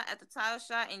title shot after title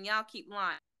shot, and y'all keep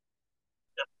lying.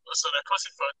 Yep. So they're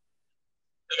pussyfoot.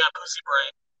 They got pussy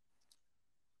brain.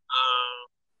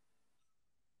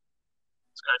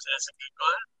 Go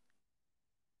ahead.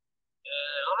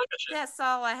 Yeah, that's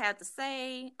all I have to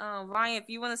say. Ryan, if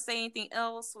you want to say anything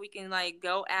else, we can like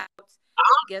go out.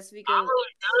 Guess we could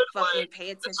fucking pay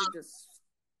attention to.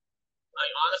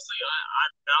 Like honestly,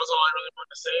 that was all I really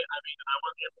wanted to say. I mean, I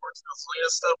want to get more into the Zelina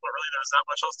stuff, but really there's not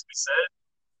much else to be said.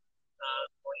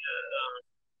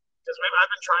 Because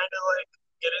I've been trying to like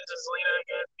get into Zelina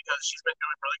again because she's been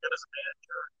doing really good as a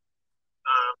manager.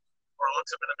 Her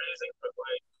looks have been amazing, but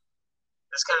like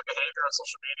this kind of behavior on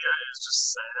social media is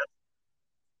just sad.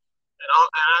 And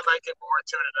I might get more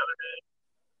into it another day.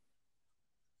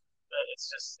 But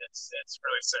it's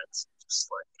really sad. It's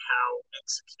just like how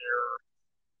insecure,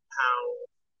 how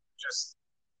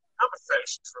pathetic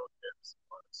she truly is.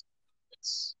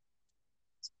 It's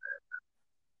bad.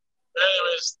 But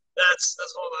anyways, that's a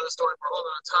whole other story for a whole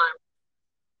other time.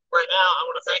 Right now, I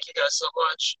want to thank you guys so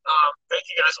much. Thank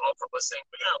you guys all for listening.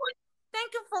 We got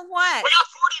thank you for what? We got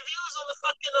 40 views on the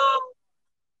fucking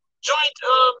joint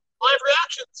live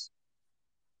reactions.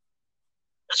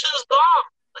 That shit was bomb.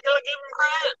 I gotta give him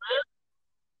credit, man.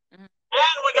 Mm-hmm.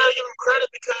 And we gotta give him credit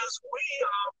because we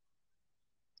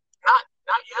not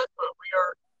yet, but we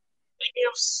are thinking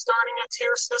of starting a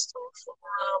tier system for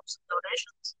some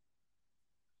donations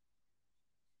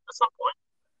at some point.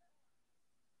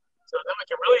 So then we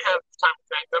can really have time to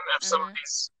thank them if some of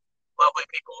these lovely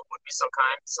people would be so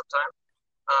kind sometime.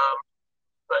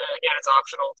 But again, it's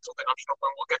optional. It's totally optional,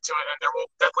 but we'll get to it, and there will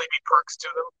definitely be perks to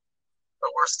them.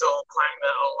 But we're still planning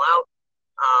that all out.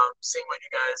 Seeing what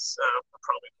you guys would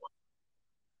probably want.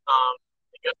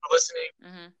 Thank you guys for listening.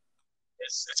 Mm-hmm.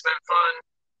 It's been fun.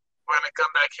 We're gonna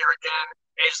come back here again.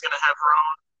 Asia's gonna have her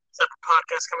own separate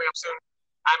podcast coming up soon.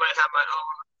 I might have my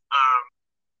own.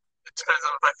 It depends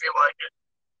on if I feel like it.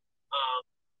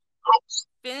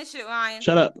 Finish it, Ryan.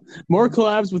 Shut up. More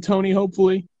collabs with Tony,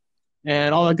 hopefully,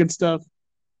 and all that good stuff.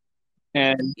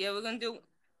 And yeah, we're gonna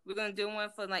do one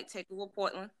for like Takeover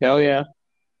Portland. Hell yeah.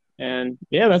 And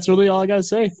yeah, that's really all I gotta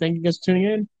say. Thank you guys for tuning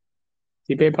in.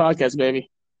 TPA Podcast, baby.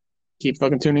 Keep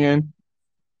fucking tuning in.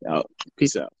 Out.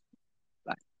 Peace out.